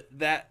 No,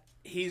 that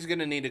he's going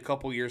to need a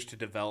couple years to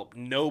develop.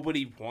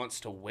 Nobody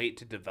wants to wait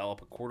to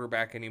develop a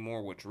quarterback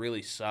anymore, which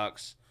really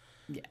sucks.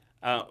 Yeah.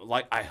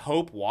 I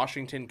hope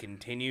Washington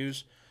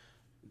continues.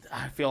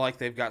 I feel like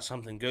they've got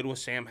something good with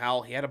Sam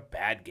Howell. He had a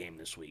bad game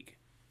this week.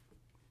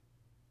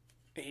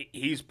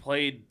 He's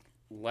played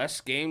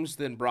less games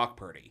than Brock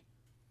Purdy.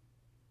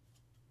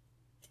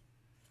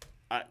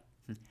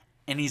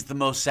 And he's the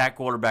most sacked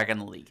quarterback in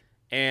the league.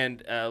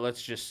 And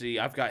let's just see.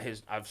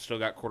 I've still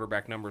got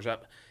quarterback numbers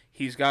up.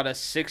 He's got a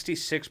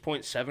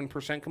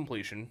 66.7%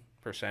 completion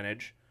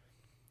percentage.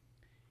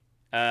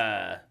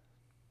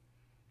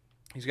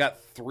 He's got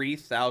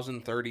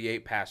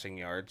 3,038 passing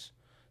yards.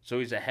 So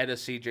he's ahead of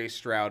C.J.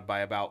 Stroud by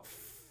about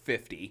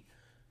 50.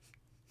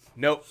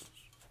 Nope.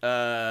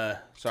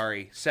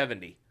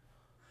 70.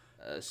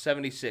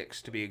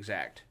 76 to be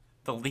exact.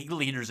 The league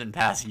leaders in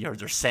passing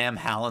yards are Sam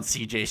Howell and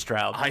C.J.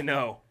 Stroud. I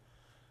know.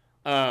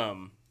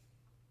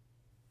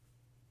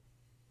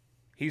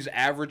 He's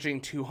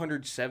averaging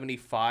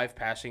 275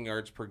 passing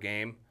yards per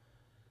game.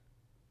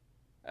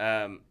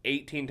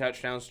 18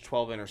 touchdowns,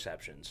 12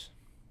 interceptions.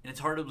 And it's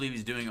hard to believe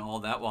he's doing all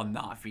that while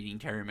not feeding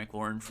Terry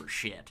McLaurin for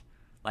shit.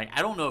 Like,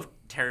 I don't know if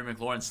Terry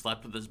McLaurin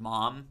slept with his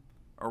mom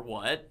or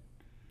what.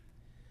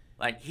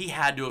 Like, he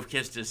had to have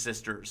kissed his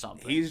sister or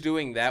something. He's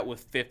doing that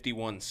with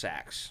 51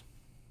 sacks.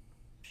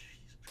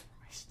 Jesus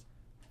Christ.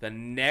 The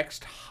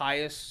next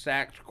highest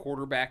sacked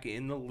quarterback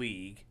in the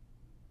league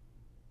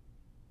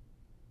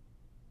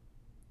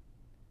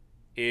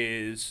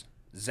is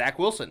Zach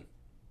Wilson.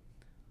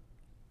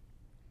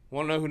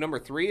 Want to know who number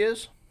 3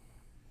 is?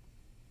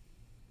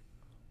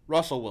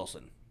 Russell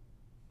Wilson.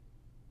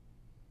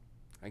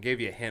 I gave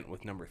you a hint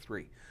with number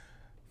 3.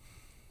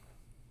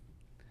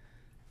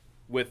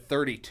 With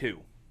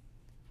 32.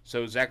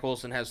 So Zach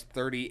Wilson has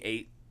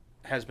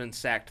been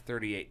sacked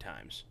 38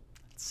 times.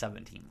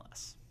 17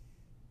 less.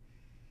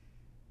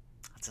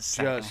 That's a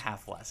second and a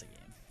half less a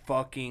game.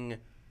 Fucking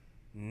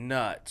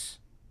nuts.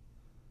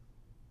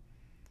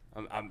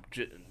 I'm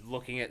just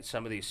looking at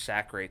some of these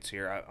sack rates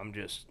here. I'm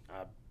just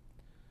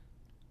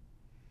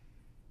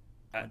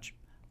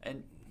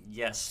and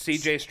yes,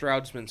 C.J.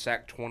 Stroud's been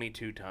sacked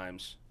 22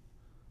 times.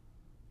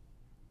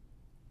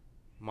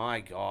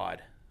 My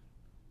God.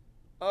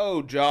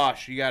 Oh,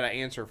 Josh, you got to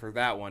answer for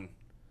that one.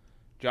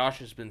 Josh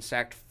has been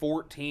sacked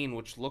 14,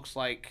 which looks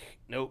like,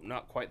 nope,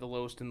 not quite the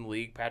lowest in the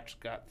league. Patrick's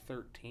got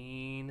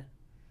 13.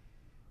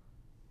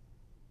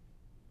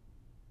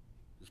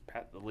 Is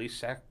Pat the least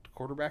sacked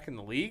quarterback in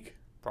the league?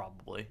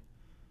 Probably.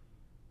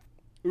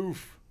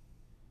 Oof.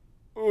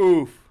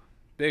 Oof.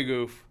 Big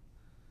oof.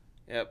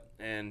 Yep.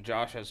 And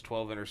Josh has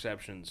 12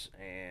 interceptions,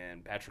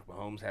 and Patrick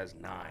Mahomes has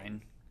 9.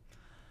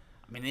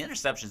 I mean, the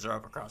interceptions are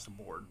up across the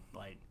board.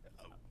 Like,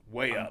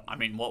 way up. I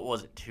mean, what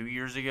was it, 2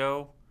 years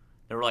ago?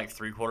 There were like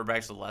 3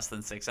 quarterbacks with less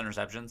than 6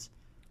 interceptions.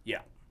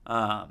 Yeah.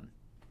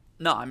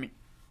 No, I mean,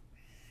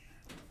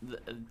 the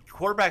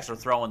quarterbacks are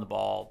throwing the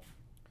ball.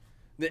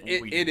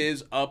 It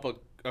is up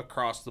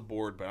across the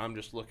board, but I'm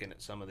just looking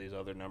at some of these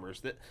other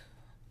numbers.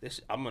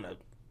 I'm gonna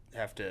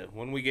have to,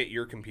 when we get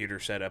your computer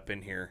set up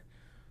in here,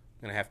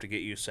 I'm gonna have to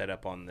get you set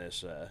up on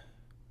this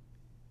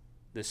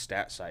this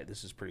stat site.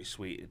 This is pretty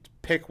sweet. It's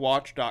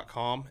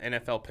pickwatch.com,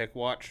 NFL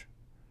Pickwatch.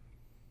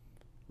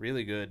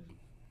 Really good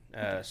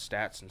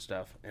stats and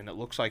stuff, and it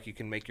looks like you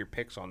can make your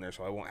picks on there,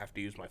 so I won't have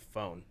to use my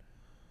phone.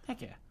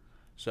 Heck yeah.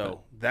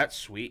 So that's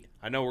sweet.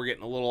 I know we're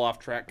getting a little off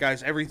track,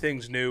 guys.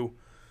 Everything's new.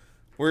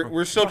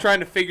 We're still trying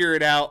to figure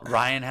it out.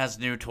 Ryan has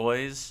new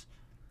toys.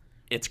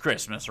 It's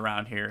Christmas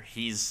around here.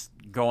 He's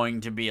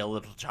going to be a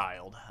little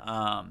child.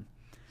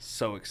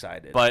 So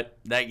excited. But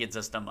that gets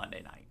us to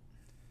Monday night.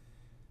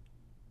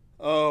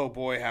 Oh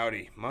boy,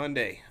 howdy,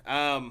 Monday.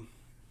 Do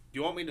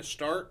you want me to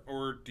start,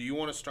 or do you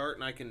want to start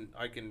and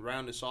I can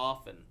round us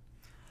off? And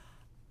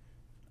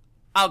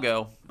I'll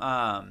go.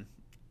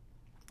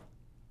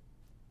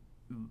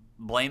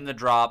 Blame the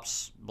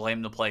drops.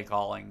 Blame the play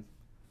calling.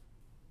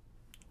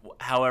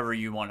 However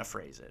you want to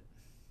phrase it.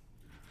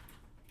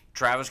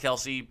 Travis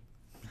Kelce,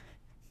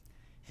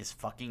 his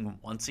fucking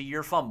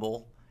once-a-year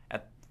fumble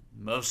at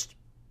most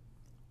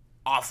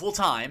awful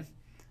time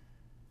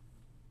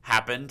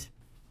happened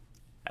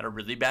at a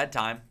really bad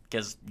time,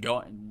 because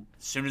as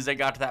soon as they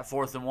got to that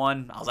 4th and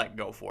 1, I was like,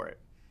 go for it.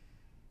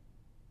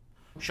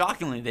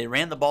 Shockingly, they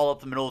ran the ball up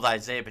the middle with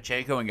Isaiah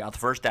Pacheco and got the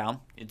first down.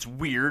 It's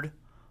weird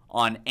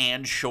on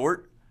and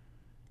short.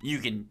 You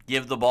can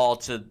give the ball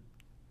to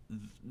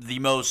the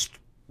most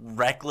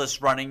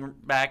reckless running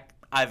back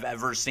I've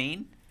ever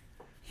seen.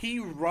 He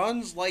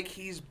runs like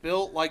he's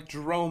built like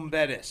Jerome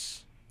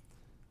Bettis.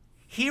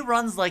 He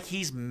runs like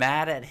he's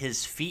mad at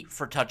his feet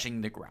for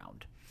touching the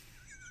ground.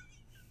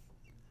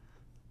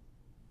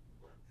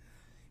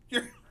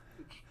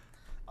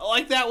 I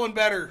like that one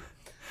better.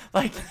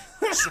 Like,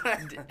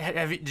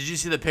 did you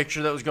see the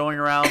picture that was going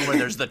around where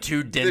there's the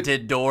 2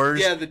 dented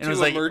doors? Yeah, the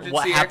 2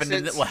 emergency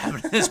exits. What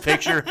happened in this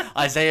picture?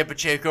 Isaiah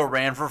Pacheco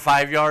ran for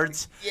 5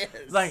 yards. Yes.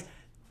 Like,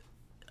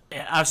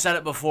 I've said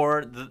it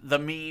before. The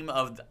meme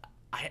of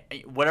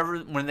whatever,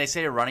 when they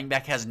say a running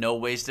back has no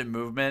wasted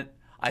movement,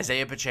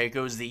 Isaiah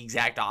Pacheco is the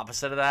exact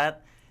opposite of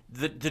that.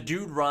 The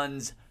dude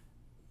runs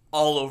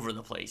all over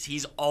the place.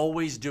 He's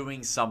always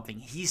doing something.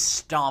 He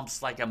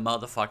stomps like a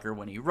motherfucker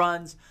when he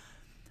runs.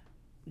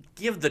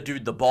 Give the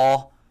dude the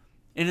ball.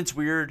 And it's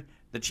weird.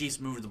 The Chiefs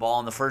moved the ball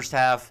in the first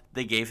half.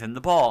 They gave him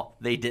the ball.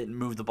 They didn't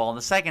move the ball in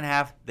the second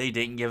half. They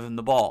didn't give him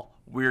the ball.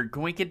 Weird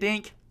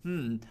coinkydink.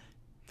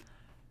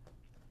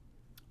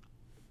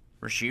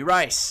 Rashee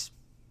Rice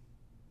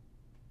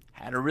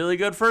had a really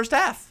good first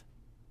half.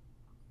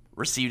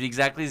 Received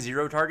exactly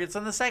 0 targets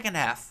in the second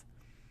half.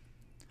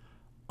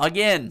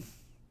 Again,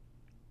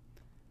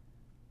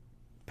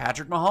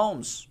 Patrick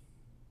Mahomes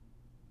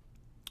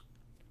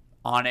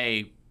on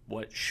a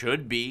what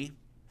should be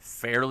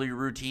fairly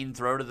routine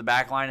throw to the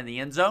back line in the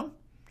end zone,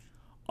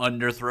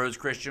 underthrows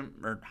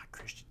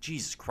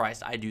Jesus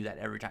Christ, I do that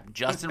every time.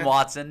 Justin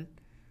Watson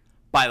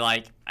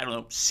by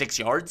 6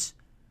 yards,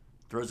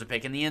 throws a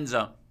pick in the end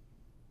zone.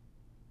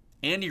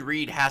 Andy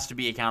Reid has to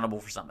be accountable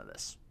for some of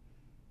this.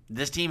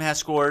 This team has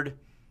scored,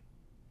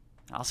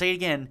 I'll say it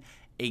again,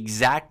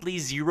 exactly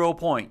 0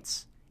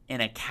 points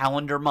in a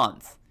calendar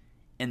month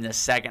in the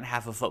second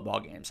half of football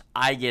games.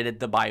 I get it,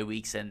 the bye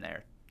week's in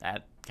there.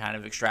 That kind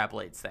of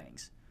extrapolates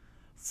things.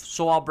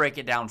 So I'll break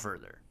it down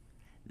further.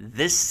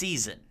 This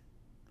season,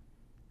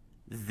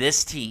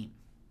 this team,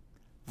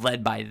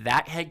 led by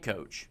that head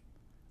coach,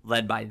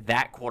 led by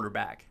that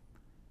quarterback,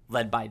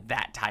 led by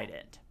that tight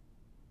end.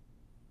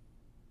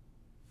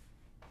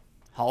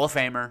 Hall of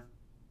Famer,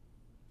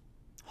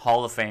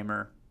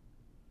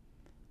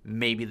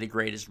 maybe the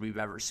greatest we've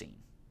ever seen,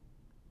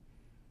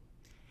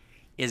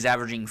 is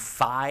averaging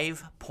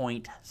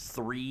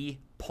 5.3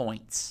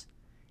 points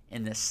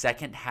in the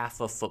second half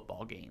of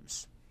football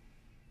games.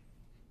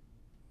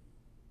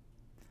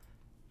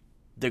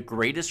 The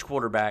greatest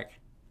quarterback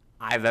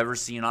I've ever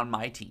seen on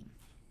my team.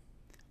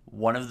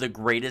 One of the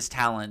greatest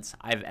talents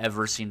I've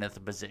ever seen at the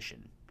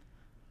position.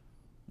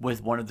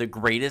 With one of the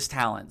greatest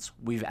talents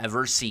we've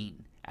ever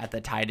seen at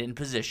the tight end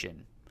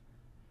position.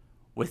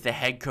 With the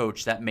head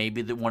coach that may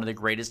be one of the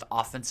greatest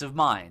offensive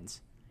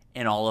minds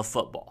in all of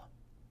football.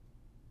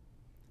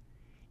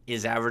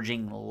 Is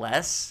averaging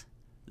less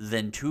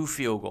than 2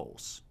 field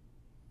goals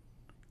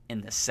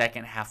in the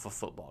second half of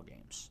football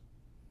games.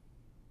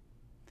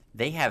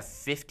 They have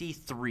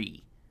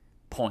 53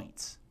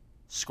 points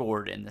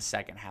scored in the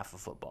second half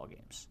of football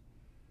games.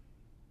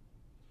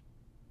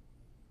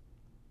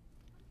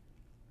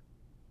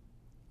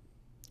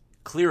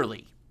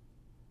 Clearly,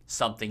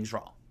 something's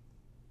wrong.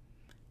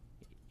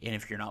 And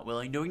if you're not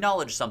willing to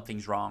acknowledge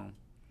something's wrong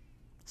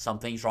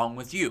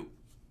with you.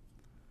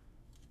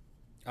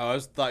 Oh, I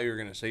thought you were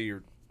going to say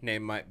your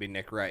name might be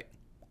Nick Wright.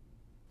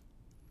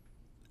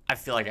 I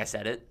feel like I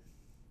said it.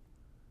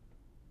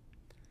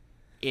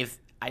 If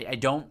I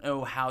don't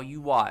know how you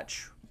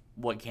watch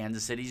what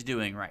Kansas City's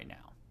doing right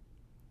now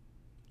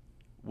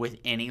with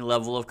any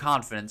level of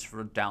confidence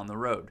for down the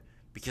road.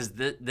 Because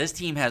this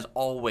team has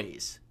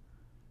always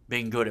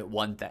been good at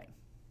one thing.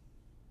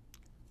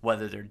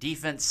 Whether their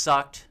defense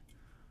sucked,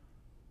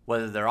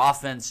 whether their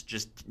offense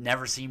just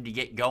never seemed to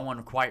get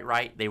going quite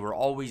right, they were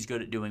always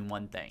good at doing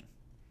one thing.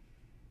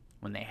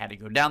 When they had to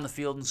go down the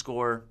field and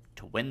score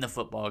to win the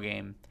football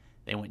game,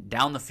 they went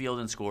down the field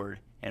and scored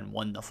and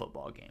won the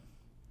football game.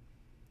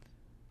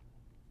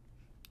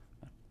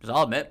 Because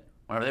I'll admit,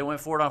 whenever they went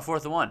for it on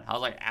 4th and 1, I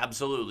was like,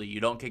 absolutely, you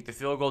don't kick the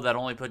field goal, that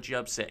only puts you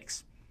up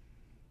 6.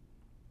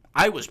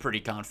 I was pretty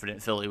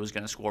confident Philly was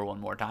going to score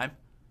one more time.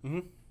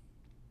 Mm-hmm.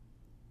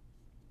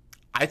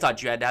 I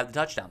thought you had to have the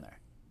touchdown there.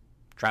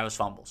 Travis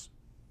fumbles.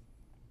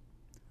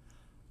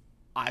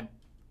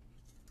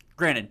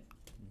 Granted,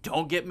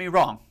 don't get me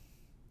wrong.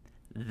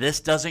 This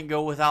doesn't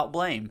go without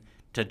blame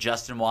to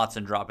Justin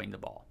Watson dropping the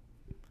ball.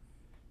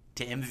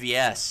 To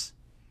MVS.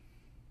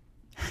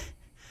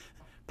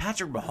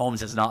 Patrick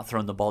Mahomes has not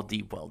thrown the ball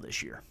deep well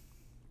this year.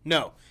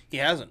 No, he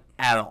hasn't.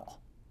 At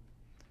all.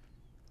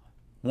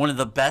 One of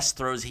the best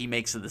throws he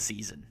makes of the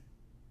season.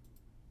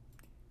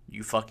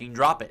 You fucking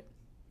drop it.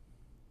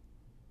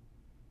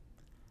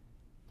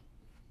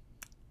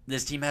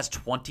 This team has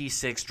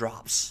 26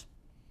 drops.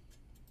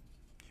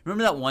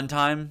 Remember that one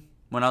time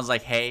when I was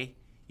like, hey,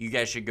 you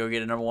guys should go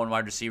get a number 1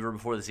 wide receiver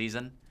before the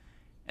season?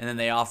 And then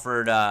they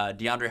offered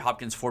DeAndre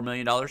Hopkins $4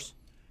 million,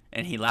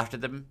 and he laughed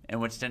at them and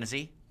went to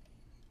Tennessee?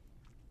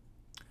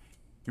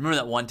 You remember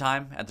that one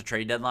time at the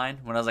trade deadline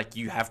when I was like,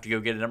 you have to go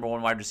get a number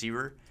 1 wide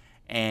receiver,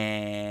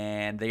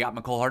 and they got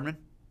McCole Hardman?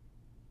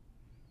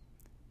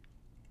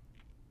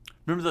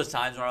 Remember those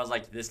times where I was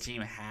like, this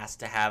team has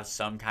to have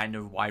some kind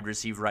of wide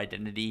receiver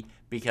identity,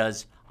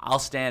 because I'll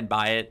stand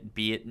by it,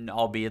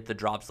 albeit the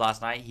drops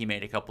last night. He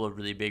made a couple of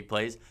really big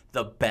plays.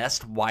 The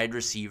best wide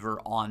receiver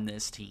on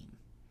this team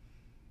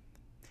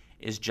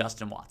is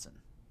Justin Watson.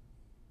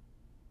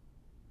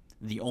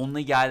 The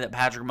only guy that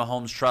Patrick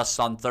Mahomes trusts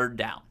on 3rd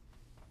down.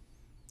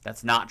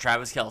 That's not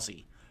Travis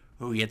Kelce,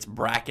 who gets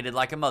bracketed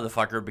like a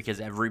motherfucker because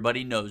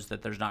everybody knows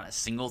that there's not a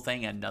single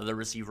thing another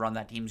receiver on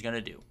that team's going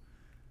to do.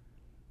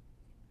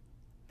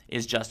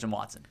 Is Justin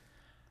Watson.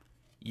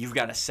 You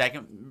got a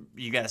second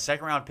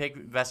round pick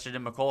vested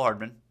in McCole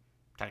Hardman,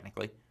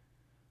 technically.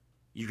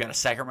 You've got a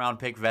 2nd round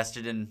pick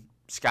vested in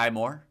Sky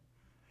Moore.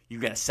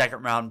 You've got a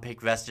 2nd round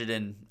pick vested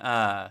in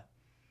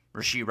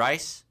Rashee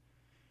Rice.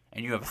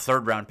 And you have a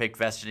 3rd round pick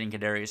vested in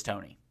Kadarius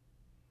Toney.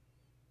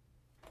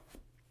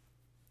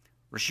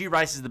 Rashee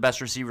Rice is the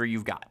best receiver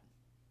you've got.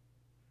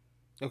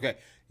 Okay,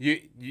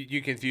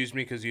 you confused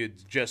me because you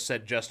had just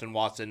said Justin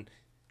Watson.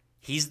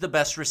 He's the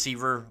best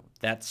receiver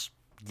that's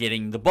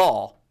getting the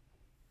ball.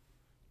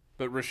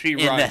 But Rashee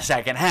in Rice the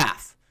second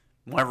half,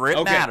 whenever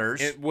it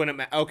matters. I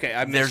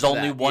missed there's that.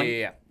 only one.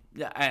 Yeah.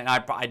 And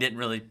I didn't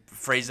really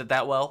phrase it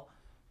that well,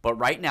 but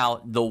right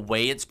now the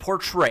way it's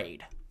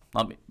portrayed,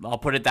 I'll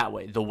put it that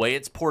way: the way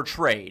it's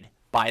portrayed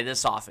by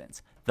this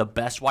offense, the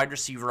best wide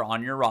receiver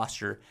on your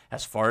roster,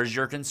 as far as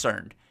you're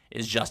concerned,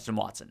 is Justin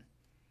Watson.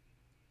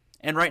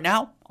 And right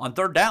now, on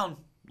 3rd down,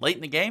 late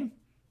in the game,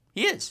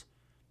 he is.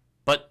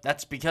 But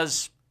that's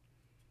because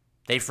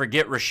they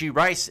forget Rashee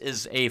Rice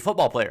is a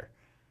football player.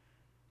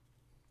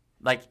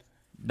 Like,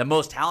 the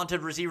most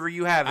talented receiver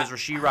you have is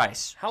Rashee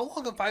Rice. How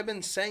long have I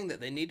been saying that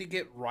they need to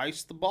get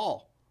Rice the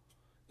ball?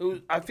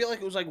 I feel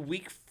like it was like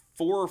week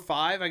 4 or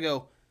 5. I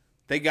go,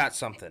 they got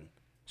something.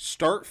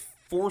 Start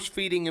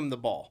force-feeding him the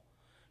ball.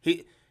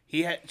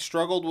 He had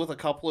struggled with a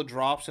couple of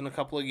drops in a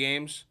couple of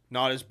games.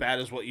 Not as bad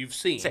as what you've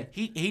seen.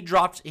 He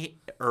dropped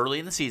early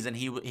in the season.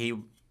 He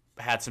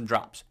had some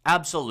drops.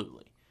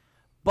 Absolutely.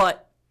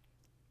 But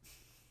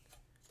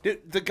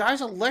Dude, the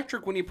guy's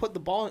electric when you put the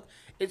ball in.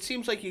 It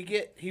seems like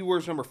he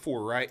wears number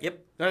 4, right?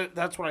 Yep.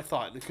 That's what I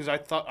thought, because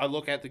I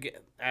look at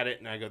it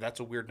and I go, that's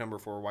a weird number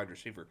for a wide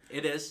receiver.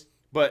 It is.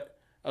 But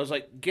I was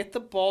like, get the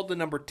ball to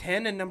number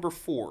 10 and number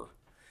 4.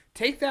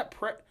 Take that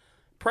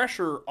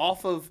pressure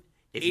off of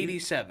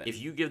 87.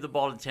 If you give the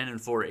ball to 10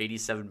 and 4,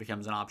 87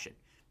 becomes an option.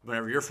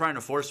 Whenever you're trying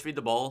to force feed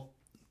the ball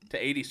to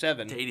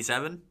 87,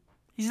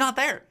 he's not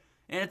there.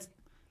 And it's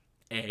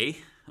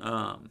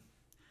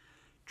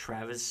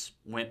Travis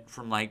went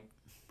from like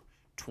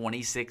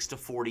 26 to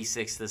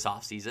 46 this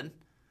offseason.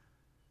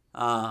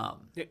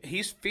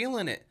 He's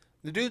feeling it.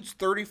 The dude's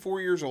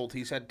 34 years old.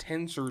 He's had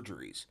 10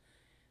 surgeries.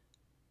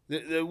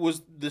 It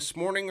was this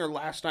morning or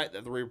last night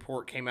that the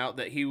report came out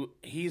that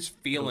he's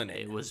feeling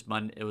it. It was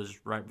Monday. It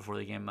was right before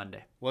the game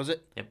Monday. Was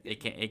it? Yep.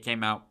 It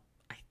came out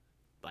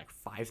like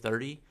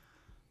 5:30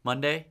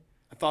 Monday.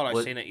 I thought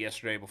I seen it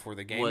yesterday before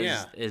the game.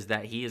 Is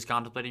that he is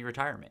contemplating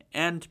retirement,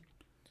 and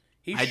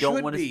I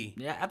don't want to.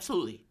 Yeah,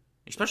 absolutely.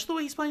 Especially the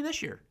way he's playing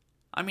this year.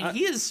 I mean,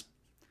 he is.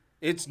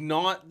 It's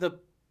not the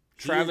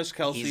Travis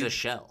Kelce. He's a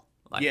shell.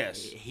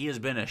 Yes, he has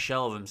been a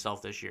shell of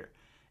himself this year.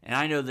 And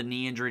I know the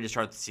knee injury to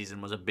start the season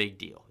was a big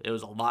deal. It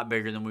was a lot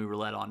bigger than we were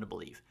led on to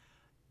believe.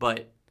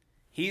 But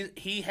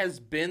he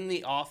has been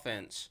the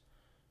offense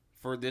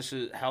for this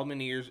is how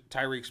many years?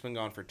 Tyreek's been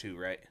gone for 2,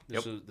 right?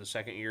 This is the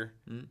second year.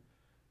 Mm-hmm.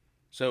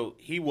 So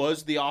he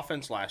was the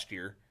offense last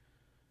year.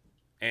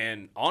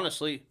 And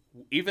honestly,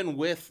 even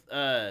with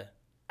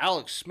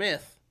Alex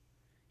Smith,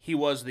 he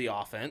was the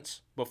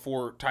offense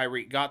before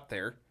Tyreek got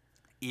there.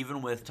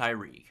 Even with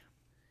Tyreek,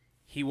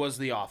 he was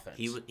the offense.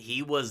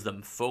 He was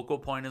the focal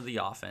point of the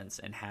offense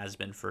and has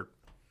been for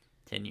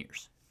 10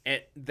 years.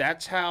 And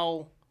that's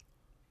how...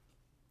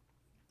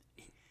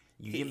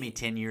 You give me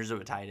 10 years of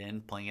a tight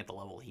end playing at the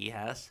level he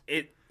has.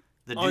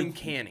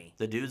 Uncanny.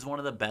 The dude's one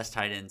of the best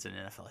tight ends in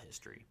NFL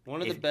history.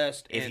 One of the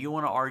best. If you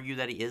want to argue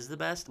that he is the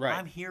best, right.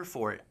 I'm here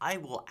for it. I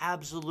will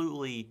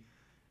absolutely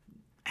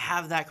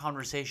have that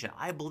conversation.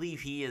 I believe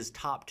he is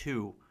top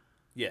 2.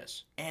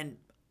 Yes. And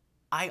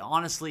I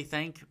honestly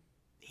think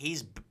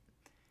he's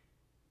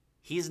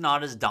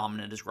not as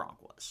dominant as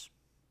Gronk was.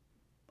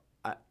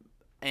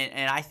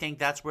 And I think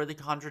that's where the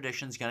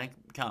contradiction's going to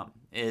come,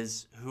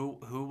 is who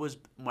was,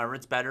 whether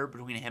it's better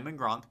between him and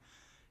Gronk.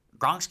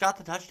 Gronk's got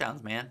the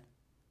touchdowns, man.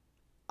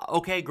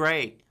 Okay,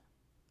 great.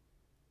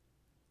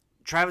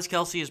 Travis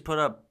Kelce has put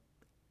up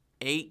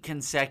 8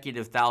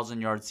 consecutive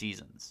 1,000-yard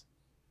seasons.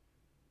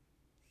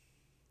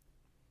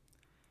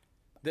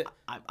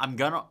 I'm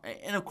gonna,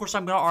 and of course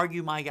I'm gonna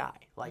argue my guy.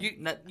 Like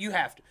you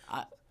have to.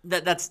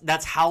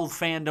 That's how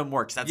fandom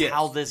works. That's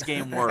how this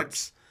game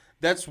works.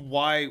 That's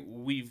why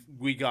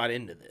we got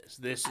into this.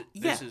 This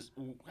is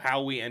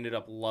how we ended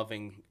up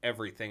loving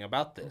everything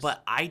about this.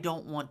 But I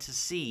don't want to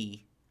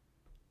see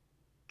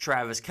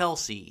Travis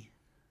Kelce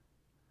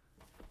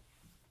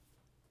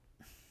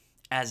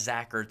as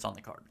Zach Ertz on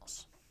the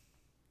Cardinals.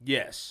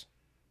 Yes.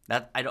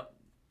 That I don't.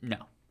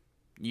 No.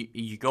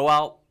 You go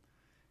out.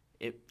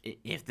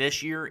 If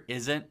this year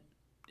is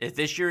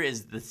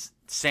the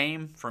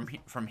same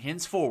from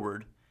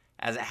henceforward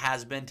as it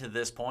has been to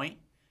this point,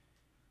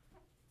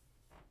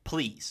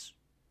 please,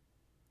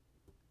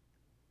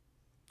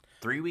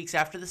 3 weeks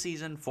after the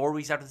season, 4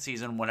 weeks after the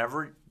season,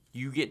 whenever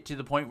you get to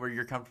the point where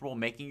you're comfortable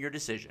making your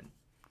decision,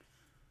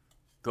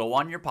 go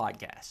on your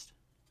podcast,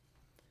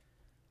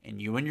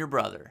 and you and your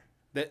brother,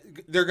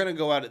 they're going to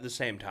go out at the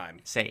same time.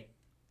 Say,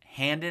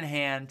 hand in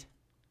hand,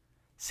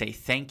 say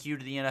thank you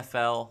to the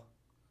NFL,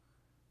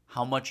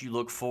 how much you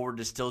look forward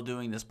to still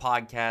doing this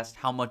podcast,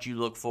 how much you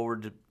look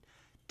forward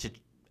to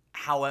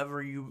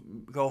however you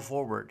go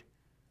forward.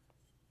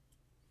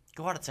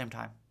 Go out at the same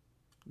time.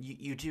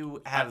 You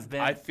two have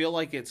been... I feel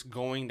like it's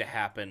going to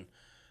happen,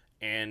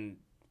 and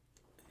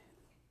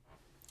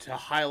to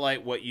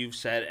highlight what you've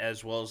said,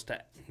 as well as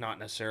to not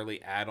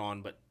necessarily add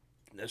on, but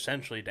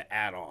essentially to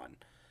add on.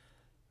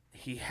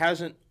 He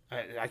hasn't...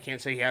 I can't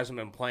say he hasn't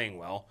been playing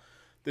well.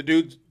 The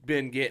dude's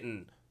been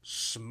getting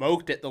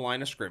smoked at the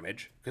line of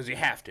scrimmage, because you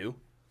have to.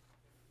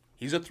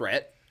 He's a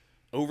threat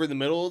over the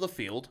middle of the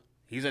field.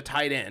 He's a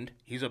tight end.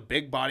 He's a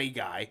big body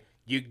guy.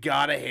 You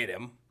gotta hit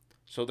him.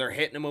 So they're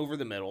hitting him over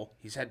the middle.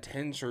 He's had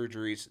 10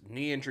 surgeries,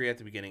 knee injury at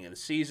the beginning of the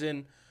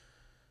season.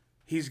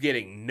 He's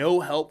getting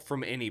no help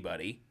from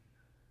anybody,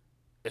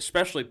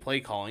 especially play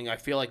calling. I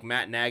feel like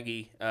Matt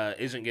Nagy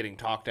isn't getting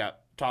talked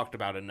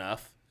about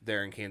enough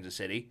there in Kansas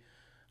City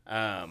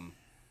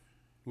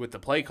with the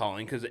play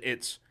calling, because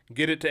it's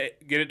get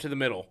it to the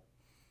middle.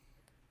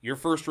 Your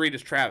first read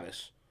is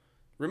Travis.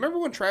 Remember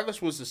when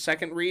Travis was the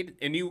second read,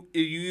 and you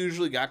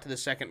usually got to the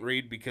second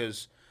read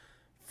because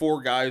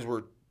 4 guys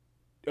were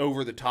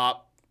over the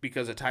top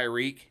because of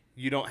Tyreek?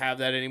 You don't have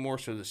that anymore,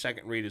 so the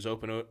second read is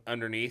open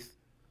underneath.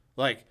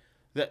 Like,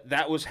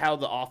 that was how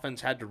the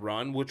offense had to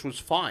run, which was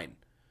fine.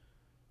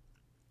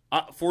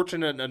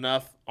 Fortunate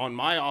enough on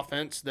my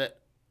offense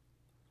that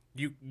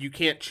you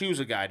can't choose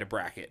a guy to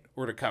bracket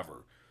or to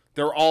cover.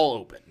 They're all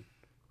open.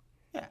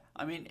 Yeah,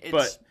 I mean,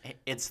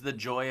 it's the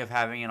joy of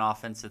having an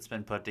offense that's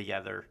been put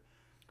together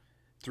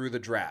through the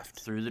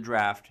draft.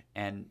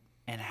 and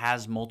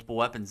has multiple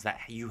weapons that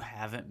you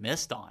haven't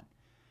missed on.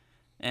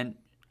 And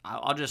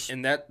I'll just...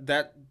 And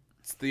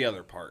that's the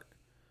other part.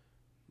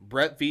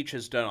 Brett Veach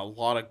has done a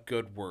lot of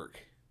good work.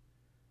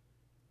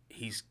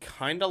 He's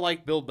kind of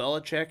like Bill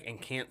Belichick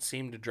and can't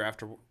seem to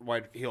draft a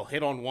wide. He'll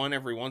hit on one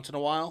every once in a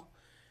while,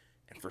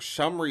 and for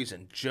some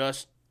reason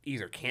just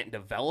either can't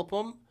develop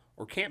them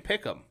or can't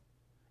pick them.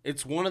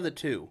 It's one of the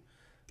two.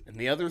 And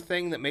the other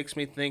thing that makes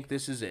me think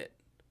this is it.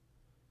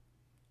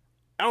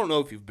 I don't know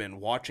if you've been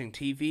watching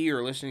TV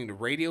or listening to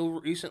radio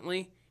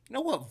recently. You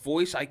know what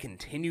voice I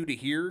continue to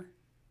hear?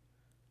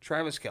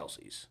 Travis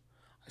Kelce's.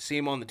 I see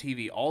him on the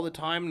TV all the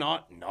time,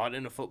 not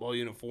in a football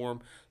uniform,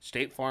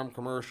 State Farm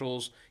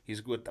commercials.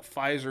 He's with the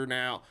Pfizer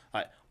now,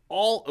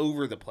 all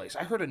over the place.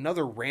 I heard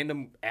another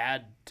random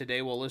ad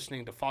today while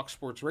listening to Fox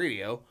Sports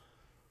Radio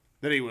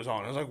that he was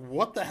on. I was like,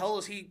 what the hell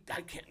is he?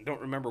 Don't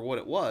remember what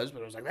it was,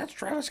 but I was like, that's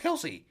Travis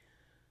Kelce.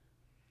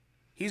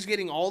 He's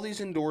getting all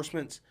these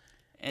endorsements.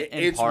 And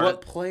it's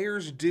what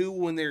players do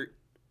when they're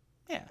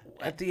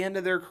at the end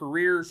of their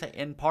career.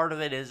 And part of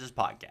it is his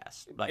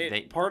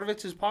podcast. Part of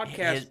it's his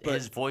podcast.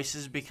 His voice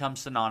has become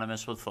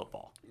synonymous with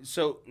football.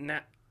 So now,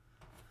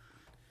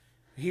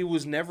 he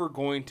was never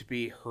going to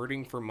be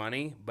hurting for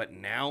money, but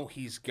now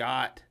he's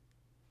got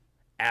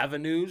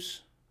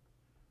avenues.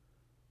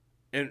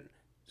 And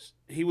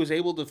he was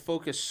able to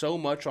focus so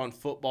much on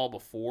football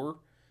before.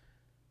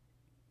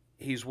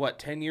 He's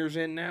 10 years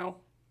in now?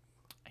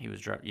 He was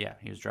drafted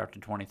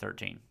in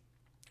 2013.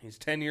 He's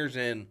 10 years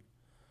in.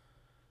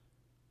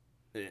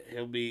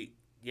 He'll be,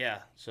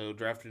 so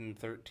drafted in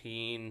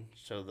 13,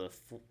 so the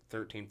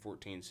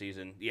 13-14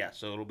 season. Yeah,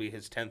 so it'll be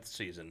his 10th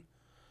season.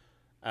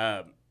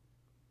 I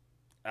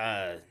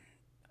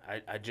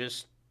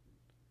just,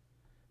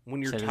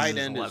 when your tight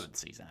end is 11th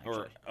season,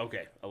 actually.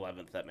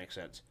 11th, that makes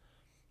sense.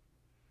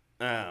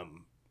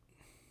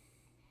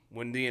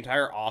 When the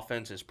entire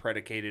offense is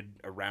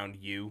predicated around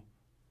you,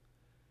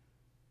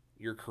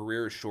 your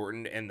career is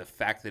shortened, and the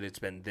fact that it's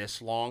been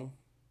this long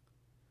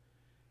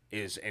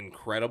is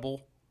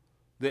incredible.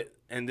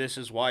 And this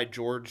is why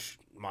George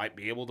my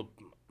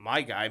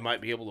guy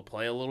might be able to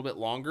play a little bit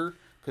longer,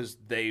 because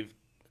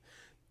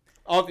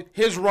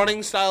his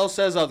running style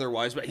says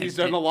otherwise, but he's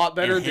done a lot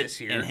better this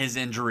year. And his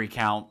injury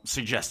count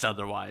suggests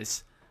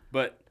otherwise.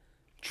 But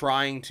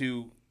trying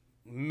to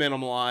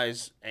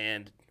minimize,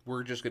 and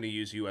we're just going to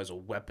use you as a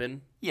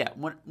weapon. Yeah,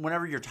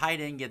 whenever your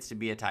tight end gets to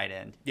be a tight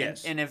end.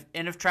 Yes. And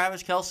if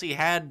Travis Kelce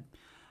had,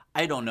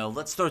 I don't know,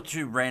 let's throw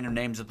two random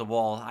names at the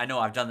wall. I know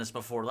I've done this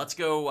before. Let's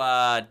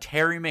go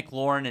Terry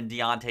McLaurin and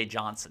Deontay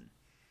Johnson.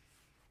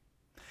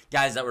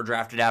 Guys that were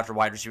drafted after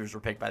wide receivers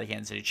were picked by the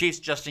Kansas City Chiefs,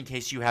 just in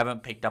case you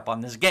haven't picked up on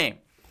this game.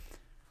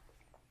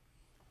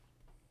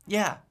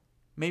 Yeah,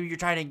 maybe your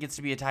tight end gets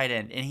to be a tight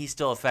end, and he's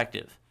still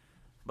effective.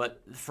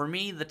 But for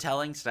me, the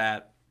telling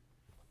stat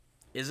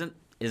isn't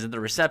the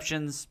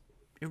receptions.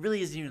 It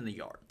really isn't even the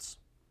yards.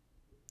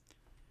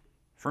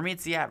 For me,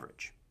 it's the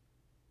average.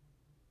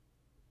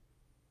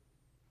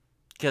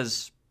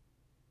 Because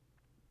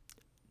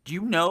do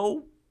you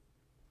know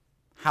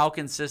how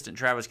consistent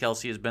Travis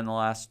Kelce has been the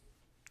last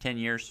 10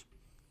 years?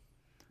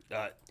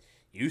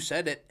 You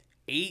said it.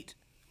 8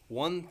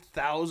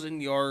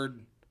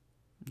 1,000-yard.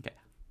 Okay.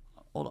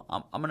 Hold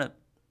on. I'm gonna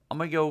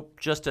go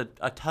just a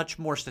touch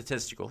more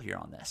statistical here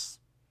on this.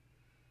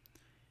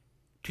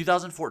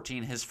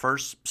 2014, his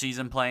first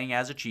season playing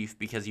as a Chief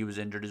because he was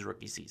injured his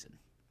rookie season.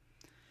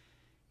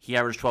 He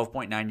averaged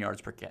 12.9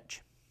 yards per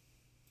catch.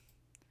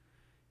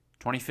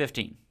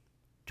 2015,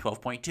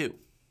 12.2.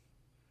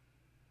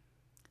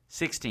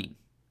 16,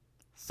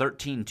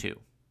 13.2.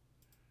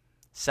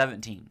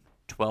 17,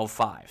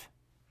 12.5.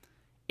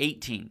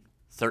 18,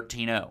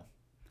 13.0.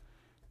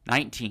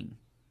 19,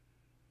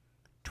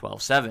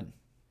 12.7.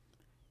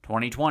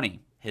 2020,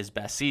 his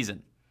best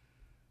season,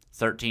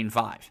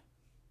 13.5.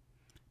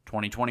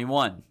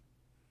 2021,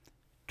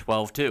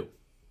 12.2.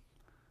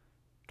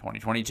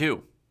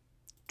 2022,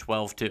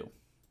 12.2.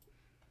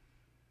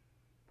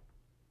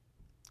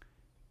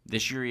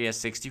 This year he has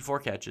 64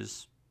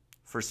 catches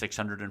for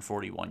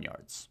 641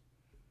 yards.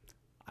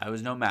 I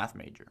was no math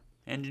major.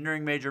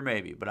 Engineering major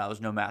maybe, but I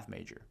was no math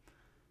major.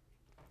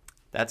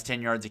 That's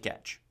 10 yards a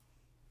catch.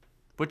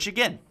 Which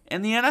again,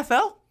 in the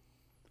NFL,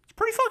 it's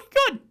pretty fucking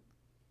good.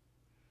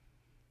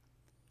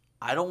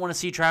 I don't want to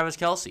see Travis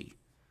Kelce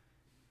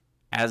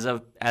as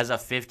a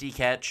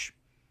 50-catch,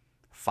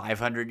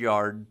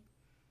 500-yard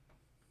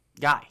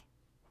guy.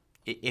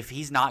 If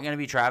he's not going to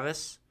be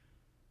Travis,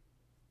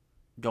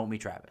 don't be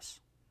Travis.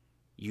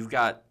 You've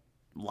got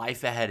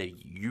life ahead of you.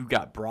 You've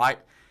got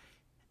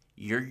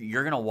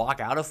you're going to walk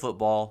out of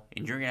football,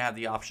 and you're going to have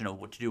the option of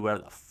what to do,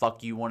 whatever the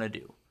fuck you want to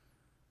do.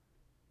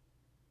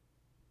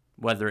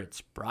 Whether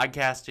it's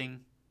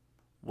broadcasting,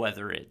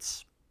 whether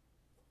it's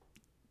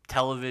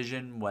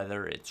television,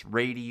 whether it's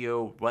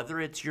radio, whether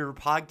it's your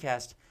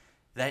podcast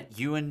that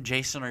you and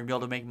Jason are going to be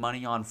able to make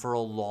money on for a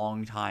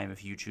long time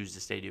if you choose to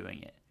stay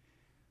doing it.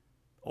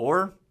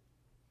 Or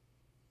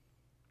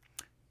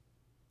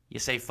you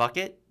say, fuck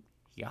it,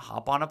 you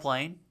hop on a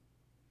plane,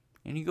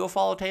 and you go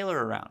follow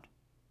Taylor around.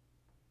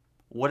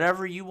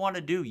 Whatever you want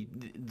to do,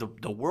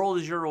 the world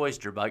is your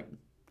oyster, but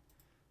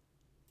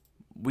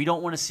we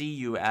don't want to see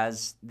you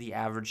as the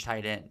average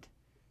tight end.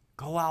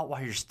 Go out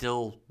while you're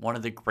still one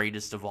of the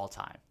greatest of all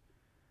time.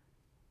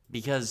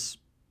 Because,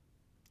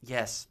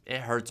 yes, it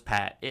hurts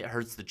Pat. It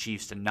hurts the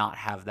Chiefs to not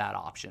have that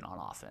option on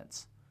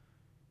offense.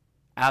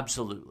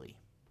 Absolutely.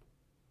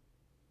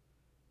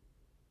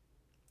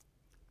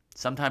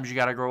 Sometimes you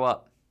got to grow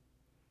up.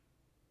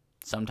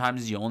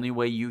 Sometimes the only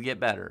way you get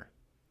better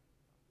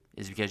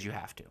is because you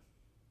have to.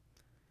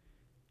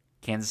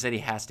 Kansas City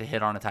has to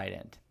hit on a tight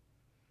end.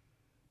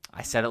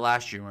 I said it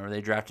last year whenever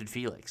they drafted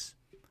Felix.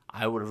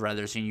 I would have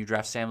rather seen you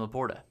draft Sam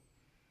Laporta,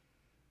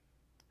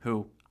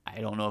 who,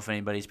 I don't know if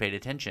anybody's paid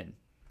attention,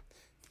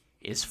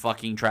 is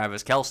fucking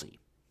Travis Kelce.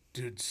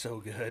 Dude's so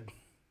good.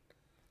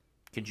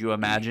 Could you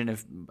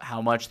imagine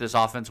how much this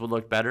offense would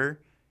look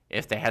better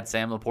if they had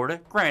Sam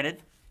Laporta?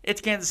 Granted,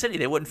 it's Kansas City.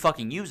 They wouldn't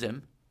fucking use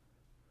him.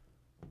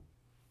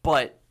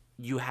 But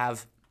you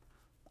have...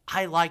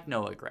 I like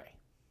Noah Gray.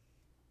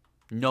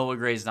 Noah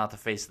Gray is not the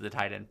face of the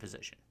tight end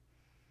position.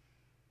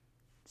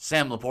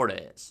 Sam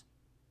Laporta is.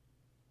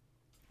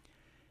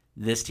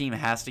 This team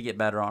has to get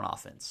better on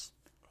offense.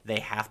 They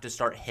have to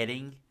start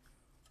hitting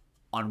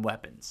on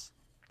weapons.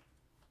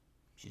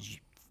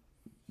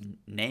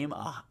 Name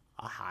a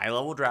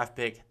high-level draft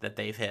pick that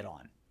they've hit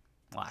on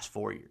the last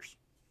 4 years.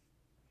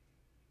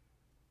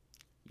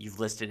 You've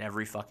listed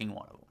every fucking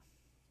one of them.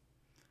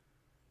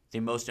 The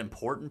most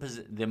important,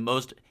 the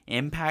most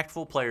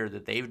impactful player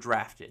that they've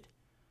drafted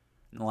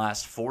in the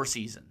last 4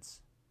 seasons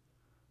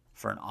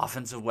for an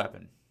offensive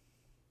weapon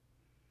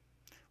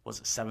was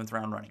a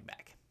 7th-round running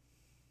back.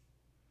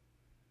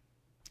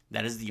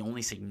 That is the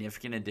only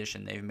significant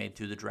addition they've made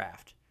to the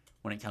draft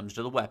when it comes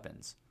to the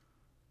weapons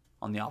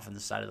on the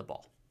offensive side of the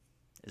ball,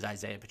 is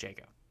Isaiah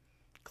Pacheco.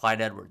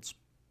 Clyde Edwards,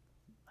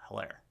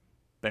 Hilaire,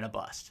 been a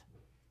bust.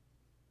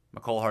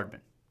 McCole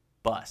Hardman,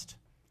 bust.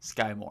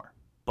 Sky Moore,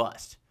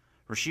 bust.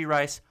 Rashee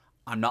Rice,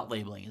 I'm not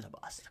labeling as a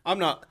bust. I'm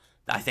not.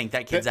 I think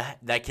that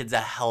kid's a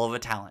hell of a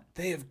talent.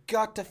 They have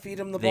got to feed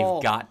him the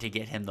ball. They've got to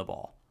get him the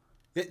ball.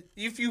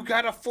 If you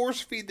got to force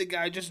feed the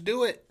guy, just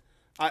do it.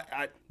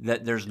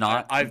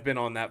 I've been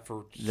on that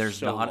for there's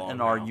so not long an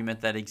now.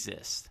 argument that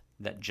exists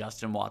that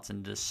Justin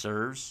Watson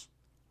deserves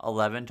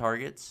 11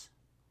 targets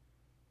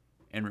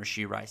and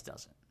Rashee Rice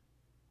doesn't.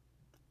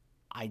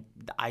 I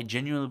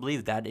genuinely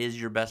believe that is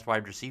your best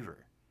wide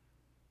receiver.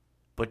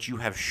 But you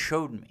have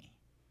showed me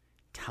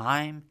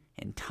time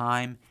and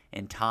time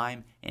and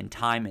time and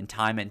time and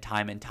time and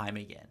time and time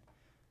again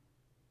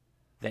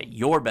that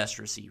your best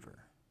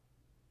receiver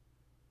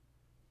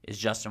is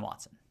Justin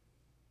Watson.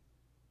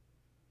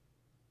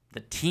 The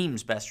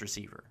team's best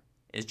receiver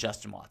is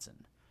Justin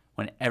Watson.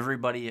 When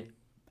everybody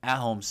at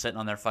home sitting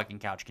on their fucking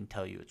couch can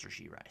tell you it's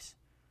Rashee Rice.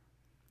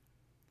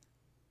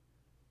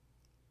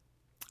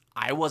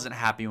 I wasn't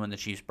happy when the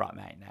Chiefs brought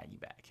Matt Nagy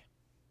back.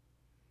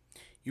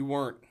 You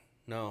weren't.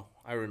 No,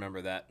 I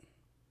remember that.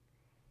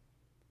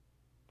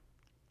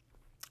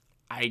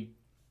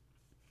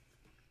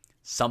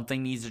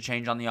 Something needs to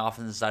change on the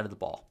offensive side of the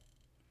ball.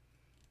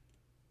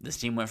 This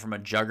team went from a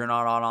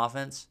juggernaut on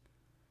offense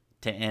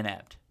to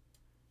inept.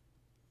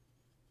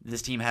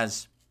 This team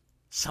has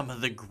some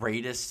of the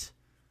greatest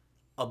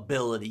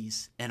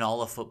abilities in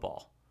all of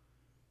football.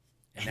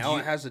 And now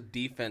it has a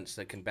defense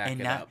that can back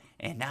it up.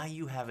 And now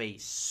you have a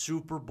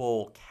Super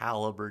Bowl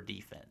caliber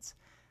defense.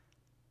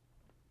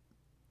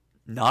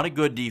 Not a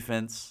good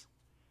defense.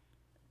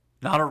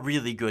 Not a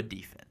really good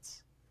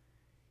defense.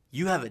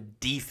 You have a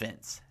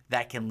defense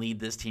that can lead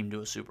this team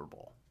to a Super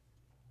Bowl.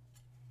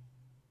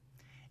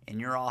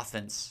 And your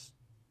offense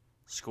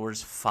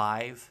scores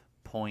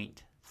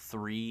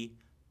 5.3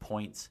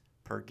 points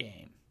per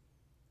game.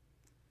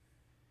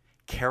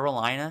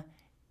 Carolina,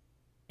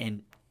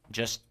 and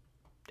just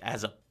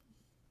as a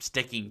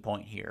sticking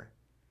point here,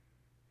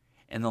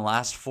 in the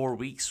last 4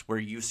 weeks where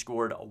you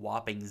scored a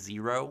whopping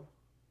 0,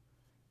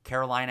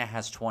 Carolina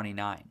has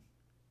 29.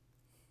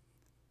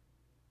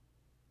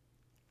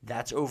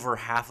 That's over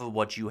half of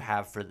what you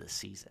have for the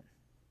season.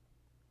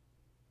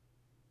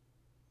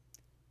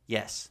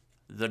 Yes,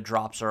 the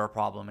drops are a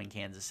problem in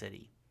Kansas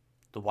City.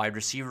 The wide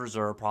receivers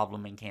are a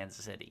problem in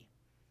Kansas City.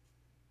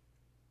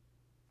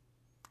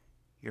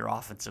 Your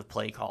offensive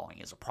play calling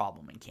is a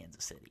problem in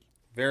Kansas City.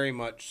 Very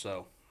much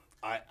so.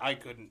 I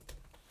couldn't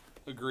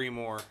agree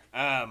more.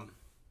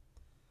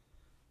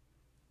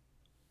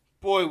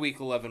 Boy, Week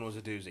 11 was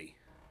a doozy.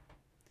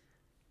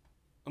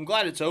 I'm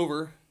glad it's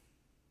over.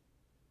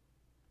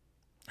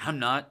 I'm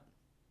not.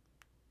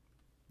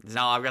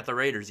 Now I've got the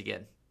Raiders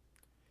again.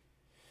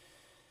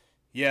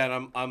 Yeah,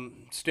 and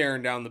I'm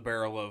staring down the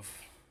barrel of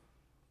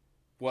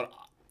what,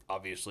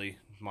 obviously,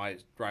 my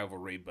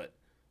rivalry, but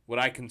what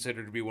I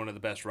consider to be one of the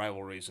best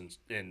rivalries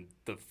in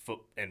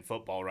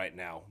football right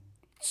now.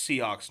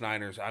 Seahawks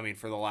Niners. I mean,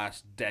 for the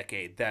last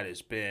decade, that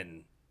has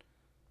been.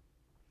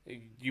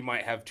 You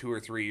might have 2 or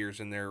 3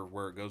 years in there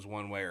where it goes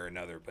one way or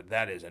another, but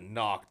that is a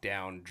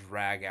knockdown,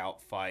 drag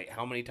out fight.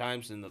 How many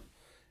times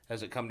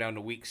has it come down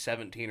to week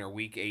 17 or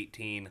week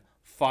 18?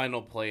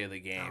 final play of the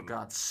game. Oh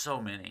God,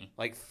 so many.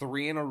 Like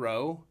 3 in a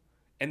row,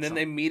 and then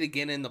they meet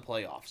again in the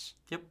playoffs.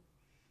 Yep.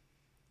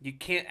 You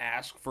can't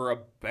ask for a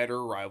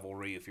better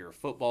rivalry if you're a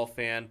football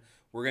fan.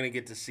 We're going to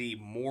get to see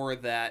more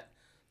of that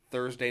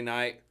Thursday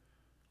night.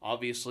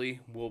 Obviously,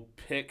 we'll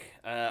pick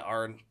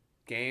our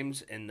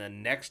games in the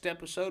next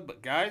episode.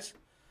 But, guys,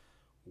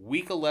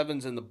 Week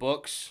 11's in the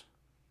books.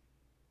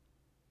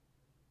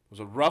 It was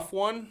a rough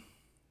one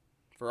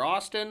for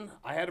Austin.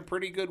 I had a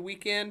pretty good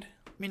weekend.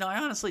 I mean,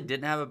 I honestly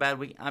didn't have a bad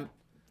week.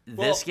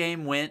 This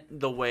game went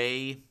the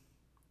way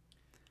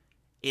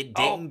it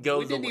didn't go.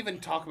 We didn't even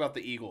talk about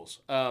the Eagles.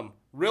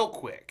 Real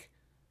quick.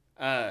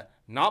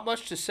 Not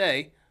much to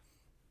say.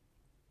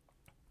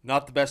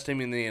 Not the best team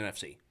in the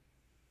NFC.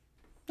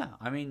 No,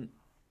 I mean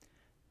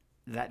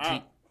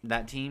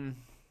that team.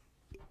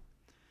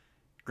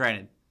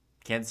 Granted,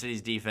 Kansas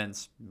City's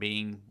defense,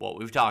 being what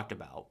we've talked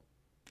about,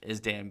 is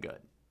damn good.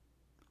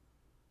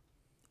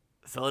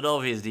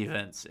 Philadelphia's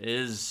defense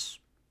is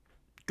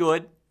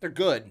good. They're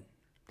good.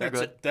 They're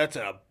good. That's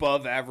an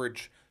above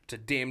average to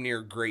damn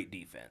near great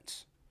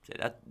defense.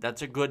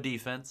 That's a good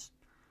defense.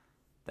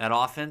 That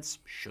offense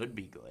should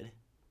be good.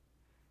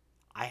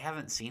 I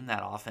haven't seen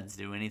that offense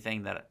do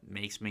anything that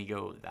makes me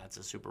go, that's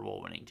a Super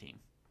Bowl winning team.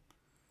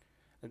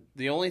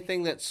 The only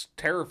thing that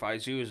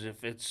terrifies you is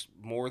if it's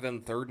more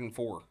than 3rd and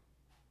 4.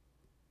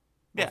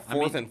 Yeah,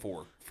 fourth and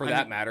 4, for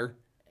that matter.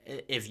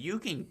 If you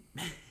can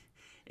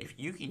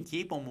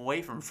keep them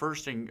away from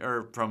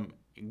from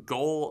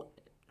goal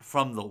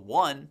from the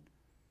 1,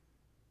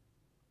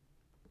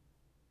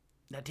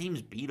 that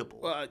team's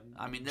beatable.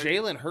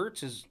 Jalen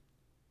Hurts is.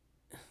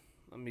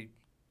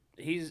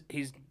 He's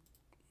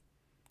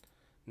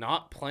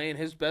not playing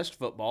his best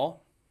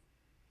football.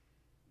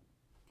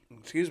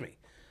 Excuse me.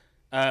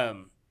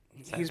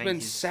 He's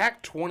been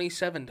sacked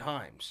 27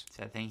 times.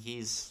 I think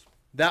he's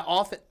that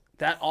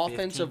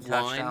offensive 15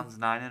 line. Touchdowns,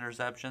 9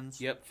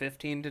 interceptions. Yep,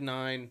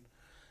 15-9.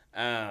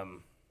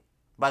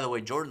 By the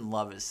way, Jordan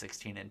Love is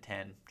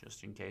 16-10,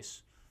 just in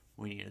case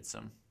we needed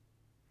some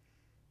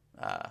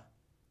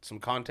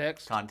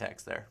context.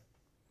 Context there.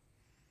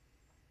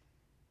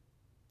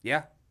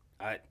 Yeah,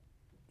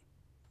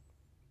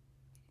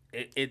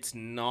 it's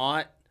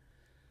not.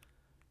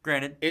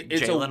 Granted,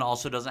 Jalen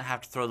also doesn't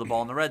have to throw the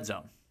ball in the red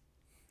zone.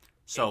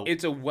 So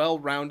it's a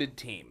well-rounded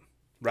team,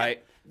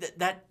 right?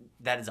 That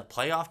is a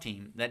playoff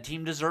team. That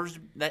team deserves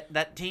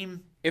that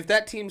team. If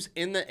that team's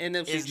in the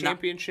NFC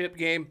Championship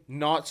game,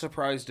 not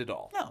surprised at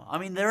all. No, I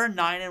mean they're a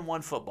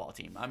 9-1 football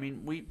team. I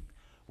mean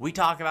we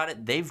talk about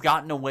it. They've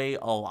gotten away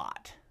a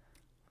lot.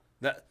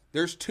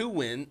 There's 2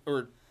 wins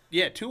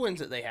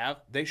that they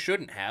have. They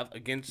shouldn't have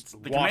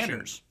against the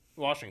Commanders.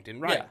 Washington,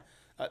 right?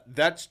 Yeah.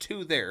 That's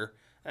 2 there.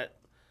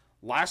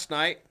 Last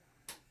night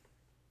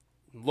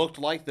looked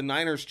like the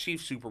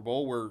Niners-Chiefs Super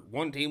Bowl, where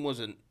one team was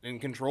in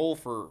control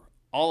for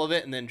all of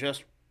it and then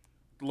just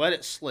let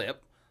it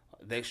slip.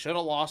 They should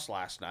have lost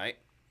last night.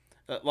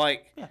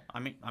 Yeah, I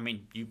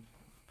mean, you.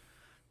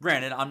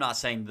 Granted, I'm not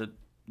saying that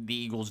the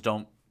Eagles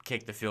don't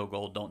kick the field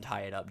goal, don't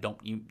tie it up,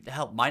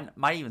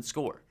 might even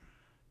score,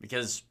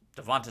 because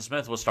Devonta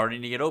Smith was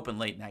starting to get open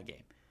late in that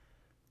game.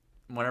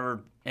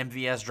 Whenever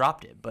MVS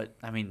dropped it, but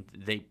I mean,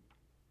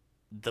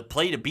 the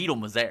play to beat them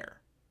was there.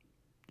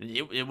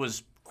 It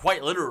was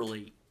quite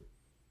literally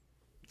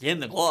in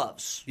the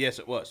gloves. Yes,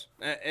 it was.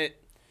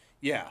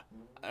 They're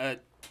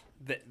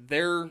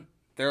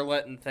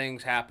letting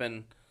things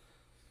happen.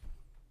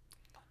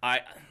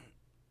 I'm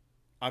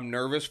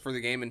nervous for the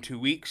game in 2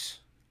 weeks.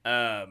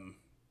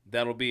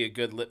 That'll be a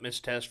good litmus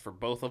test for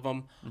both of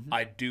them. Mm-hmm.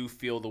 I do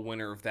feel the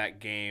winner of that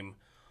game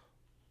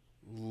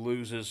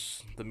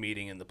loses the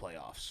meeting in the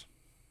playoffs.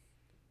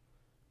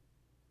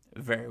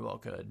 Very well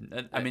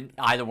could. I mean,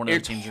 either one of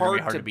those teams are going to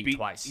be hard to beat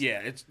twice.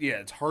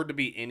 It's hard to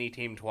beat any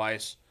team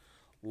twice,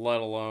 let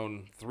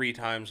alone 3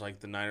 times like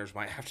the Niners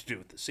might have to do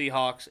with the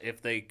Seahawks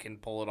if they can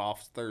pull it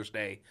off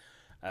Thursday.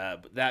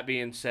 But that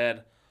being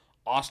said,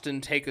 Austin,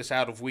 take us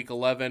out of Week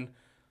 11.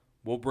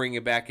 We'll bring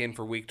you back in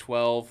for Week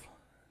 12,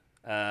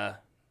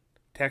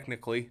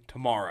 technically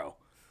tomorrow.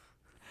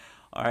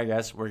 All right,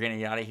 guys, we're going to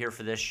get out of here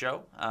for this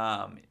show.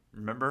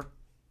 Remember,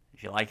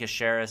 if you like us,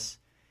 share us.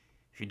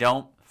 If you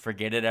don't,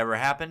 forget it ever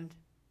happened,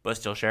 but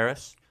still share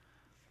us.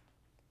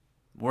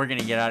 We're going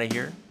to get out of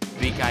here.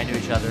 Be kind to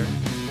each other.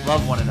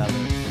 Love one another.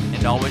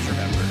 And always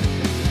remember,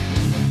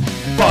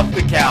 fuck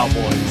the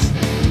Cowboys.